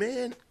say,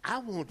 "Man, I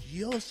want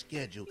your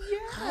schedule.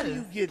 How do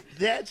you get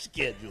that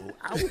schedule?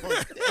 I want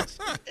that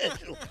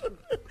schedule."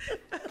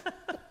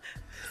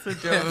 So,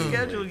 Joe,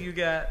 schedule you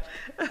got.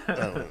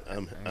 Oh,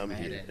 I'm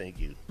here. Thank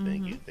you.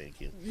 Thank you.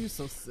 Thank you. You're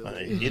so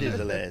silly. It is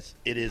the last.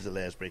 It is the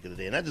last break of the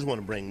day, and I just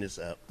want to bring this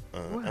up. I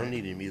don't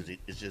need any music.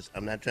 It's just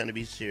I'm not trying to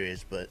be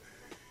serious, but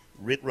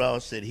Rick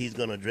Ross said he's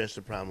going to address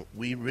the problem.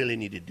 We really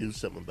need to do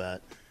something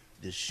about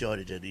this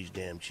shortage of these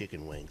damn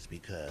chicken wings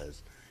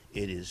because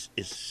it's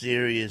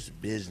serious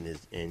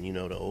business. And you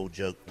know the old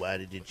joke: why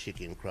did the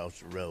chicken cross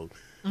the road?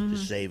 To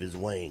save his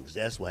wings.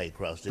 That's why he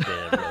crossed the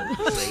damn road.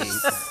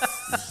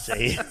 To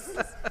save.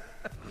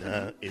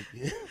 Nah, if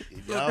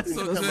y'all can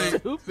come up,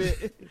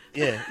 Stupid.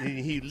 yeah,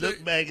 he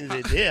looked back and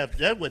said,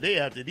 that's what they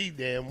after these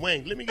damn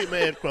wings. Let me get my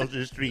ass across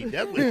the street.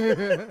 That's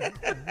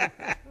what.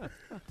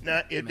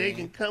 Now, if they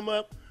can come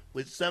up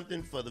with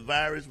something for the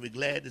virus, we're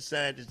glad the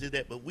scientists did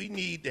that, but we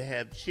need to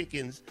have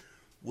chickens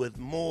with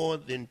more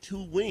than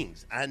 2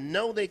 wings. I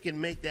know they can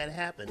make that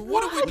happen.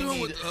 What are we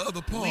doing with the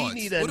other parts?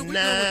 We need a What are we doing with the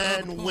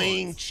other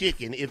 9-wing parts?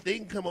 chicken. If they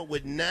can come up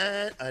with a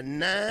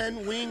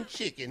 9-wing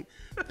chicken,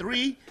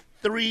 3,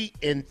 3,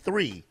 and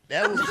 3.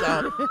 That will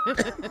solve.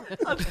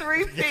 A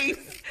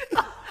 3-piece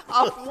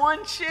off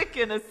one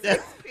chicken, a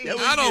 6-piece.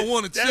 I don't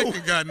want a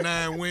chicken got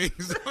 9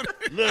 wings on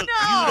it. Look,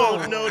 you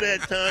don't know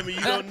that, Tommy. You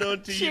don't know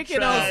until you Chicken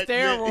try on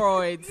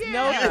steroids.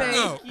 No, Yeah. thank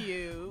No.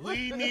 you.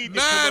 We need to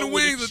come 9 up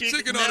wings, with a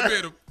chicken ought to be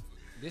able to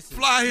This is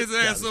fly his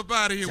ass up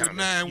out of here with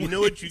 9 wings. You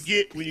know what you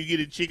get when you get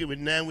a chicken with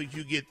 9 wings?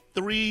 You get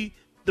 3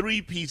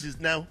 pieces.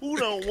 Now, who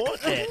don't want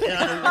that?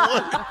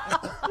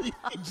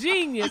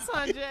 Genius,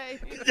 Sanjay.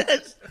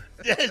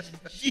 That's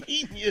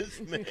genius,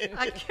 man.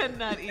 I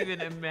cannot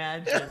even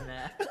imagine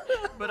that.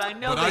 But I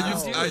know But they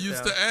I do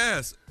used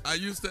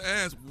it, to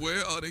ask,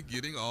 where are they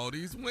getting all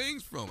these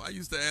wings from? I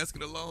used to ask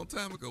it a long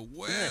time ago.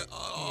 Where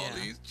are all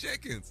these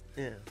chickens?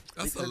 Yeah,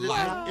 That's a because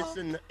lot.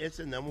 It's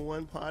the number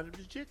one part of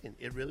the chicken.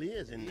 It really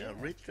is. And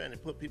Rick's trying to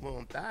put people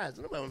on thighs.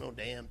 Nobody want no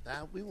damn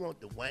thigh. We want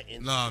the white.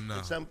 And No.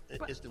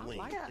 It's the wing.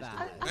 like It's the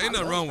that. wing. Ain't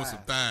nothing wrong with some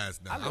thighs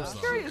now. I'm I'm sorry.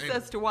 curious Ain't-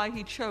 as to why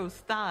he chose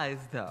thighs,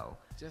 though.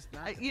 just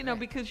not. You know,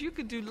 because you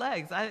could do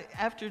legs.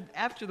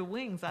 After the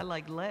wings, I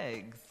like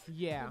legs.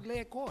 Yeah.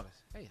 leg quarters.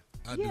 Hey.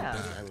 I do Yeah.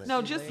 thighs.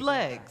 No, just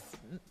legs.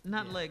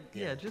 Not leg.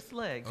 Yeah, just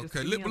legs. Just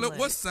Okay, give me a look, leg.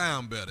 what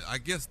sound better? I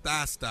guess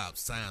thigh stop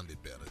sounded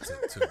better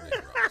to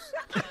Rick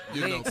Ross.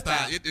 You know,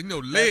 thigh,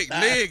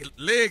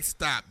 leg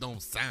stop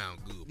don't sound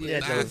good. But Yeah,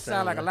 it thigh does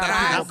sound like a lot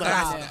thigh of people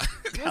stop. got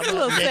It's a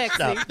little Neck sexy.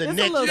 stop. The It's a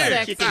neck little stop.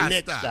 sexy. Chicken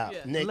neck Stop.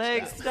 stop. Neck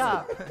Leg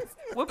stop. stop.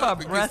 What about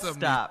Get breast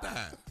something stop? to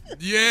thigh.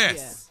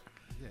 Yes.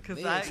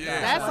 Because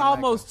That's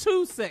almost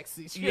too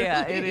sexy.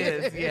 Yeah, it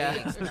is.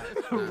 Yeah,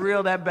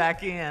 reel that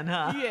back in,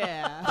 huh?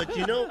 Yeah. But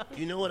you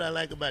know what I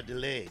like about the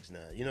legs now?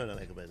 You know what I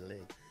like about the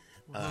legs?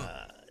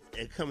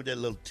 It comes with that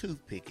little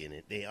toothpick in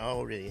it. They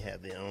already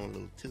have their own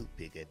little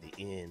toothpick at the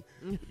end.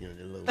 You know,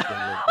 the little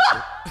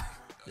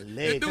the They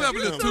leg. do have a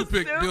little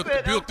toothpick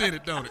stupid. built in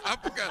it, don't it? I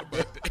forgot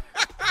about that.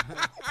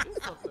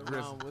 Something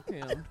wrong with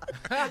him.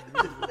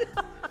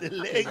 The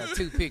leg. A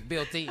toothpick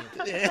built in.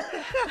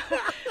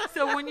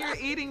 So when you're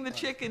eating the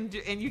chicken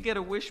and you get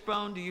a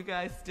wishbone, do you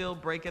guys still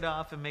break it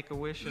off and make a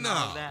wish and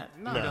all of that?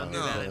 No. You don't do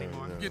that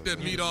anymore. Get that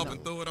meat off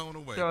and throw it on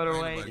away. Throw it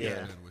away. Ain't nobody Yeah,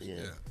 got that wish.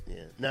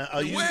 yeah. Now,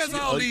 are you? Where's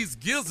all these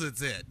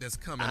gizzards at that's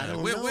coming I out?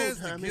 don't know, Where's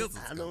Tommy. the gizzards?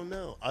 I don't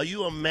know. Are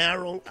you a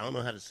marrow? I don't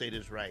know how to say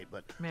this right,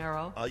 but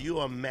Marrow. are you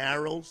a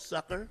marrow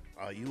sucker?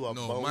 Are you a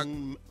No,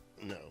 bone?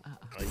 No.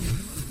 Are you?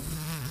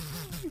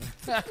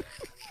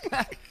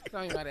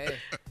 Don't even matter.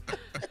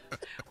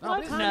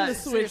 What time to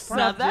switch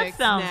Now that subjects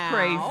sounds now?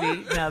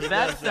 crazy. Now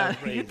that sounds.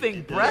 crazy. You think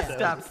It does breast sound-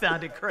 stop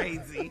sounded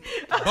crazy?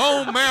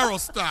 Bone marrow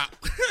stop.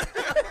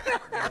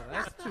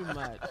 That's too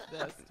much.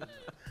 That's too much.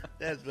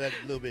 That's a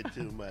little bit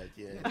too much.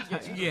 Yeah.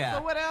 Yeah.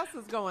 So what else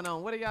is going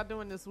on? What are y'all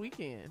doing this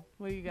weekend?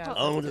 What you got?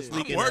 Oh, up this to?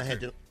 weekend I had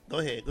working. to. Go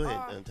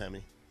ahead,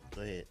 Tommy.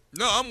 Go ahead.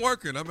 No, I'm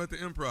working. I'm at the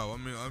Improv.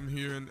 I'm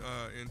here in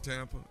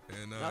Tampa,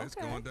 and it's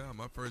Okay. going down.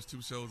 My first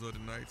 2 shows of the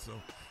night, so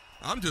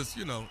I'm just,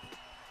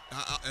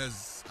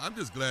 I'm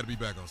just glad to be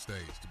back on stage.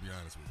 To be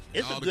honest with you,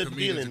 It's all a the good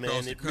comedians feeling, across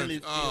man. the It country. really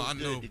feels I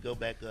know. good to go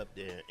back up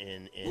there.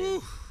 And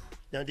Woo.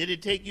 now, did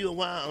it take you a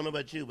while? I don't know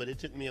about you, but it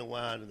took me a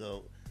while to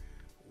go.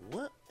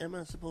 What am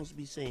I supposed to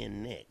be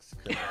saying next?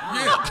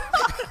 Yeah.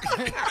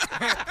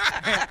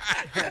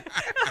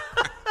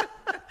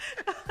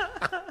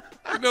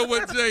 You know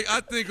what, Jay? I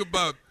think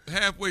about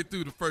halfway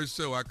through the first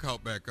show, I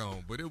caught back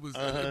on, but it was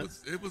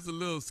it was a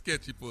little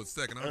sketchy for a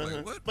second. I was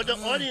like, what? But the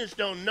audience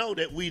don't know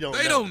that we don't.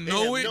 They know. don't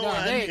know have it. No No,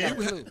 they idea. ain't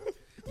got a clue.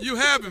 You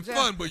having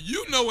fun, but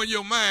you know in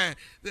your mind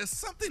there's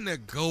something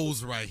that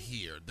goes right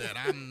here that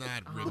I'm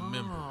not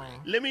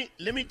remembering.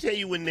 Let me tell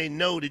you when they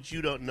know that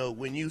you don't know.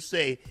 When you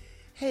say,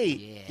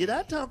 "Hey, did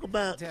I talk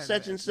about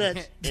such and such?"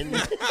 And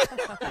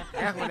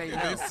That's when they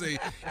know. They say,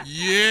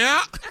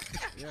 yeah.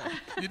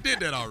 You did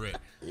that already.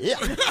 yeah.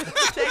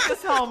 Take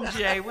us home,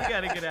 Jay. We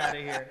got to get out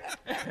of here.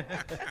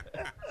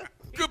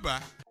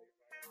 Goodbye.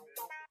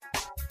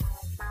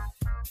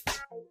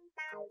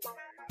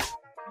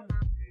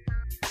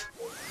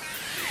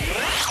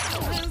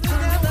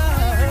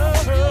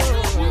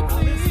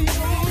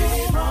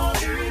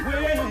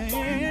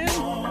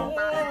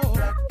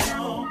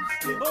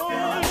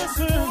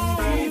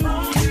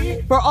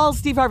 For all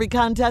Steve Harvey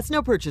contests,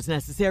 no purchase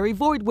necessary,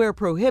 void where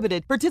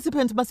prohibited.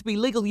 Participants must be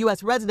legal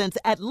U.S. residents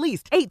at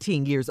least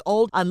 18 years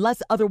old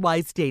unless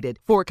otherwise stated.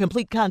 For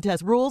complete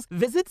contest rules,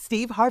 visit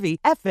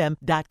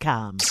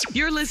SteveHarveyFM.com.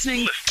 You're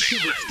listening to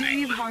the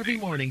Steve Harvey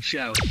Morning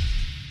Show.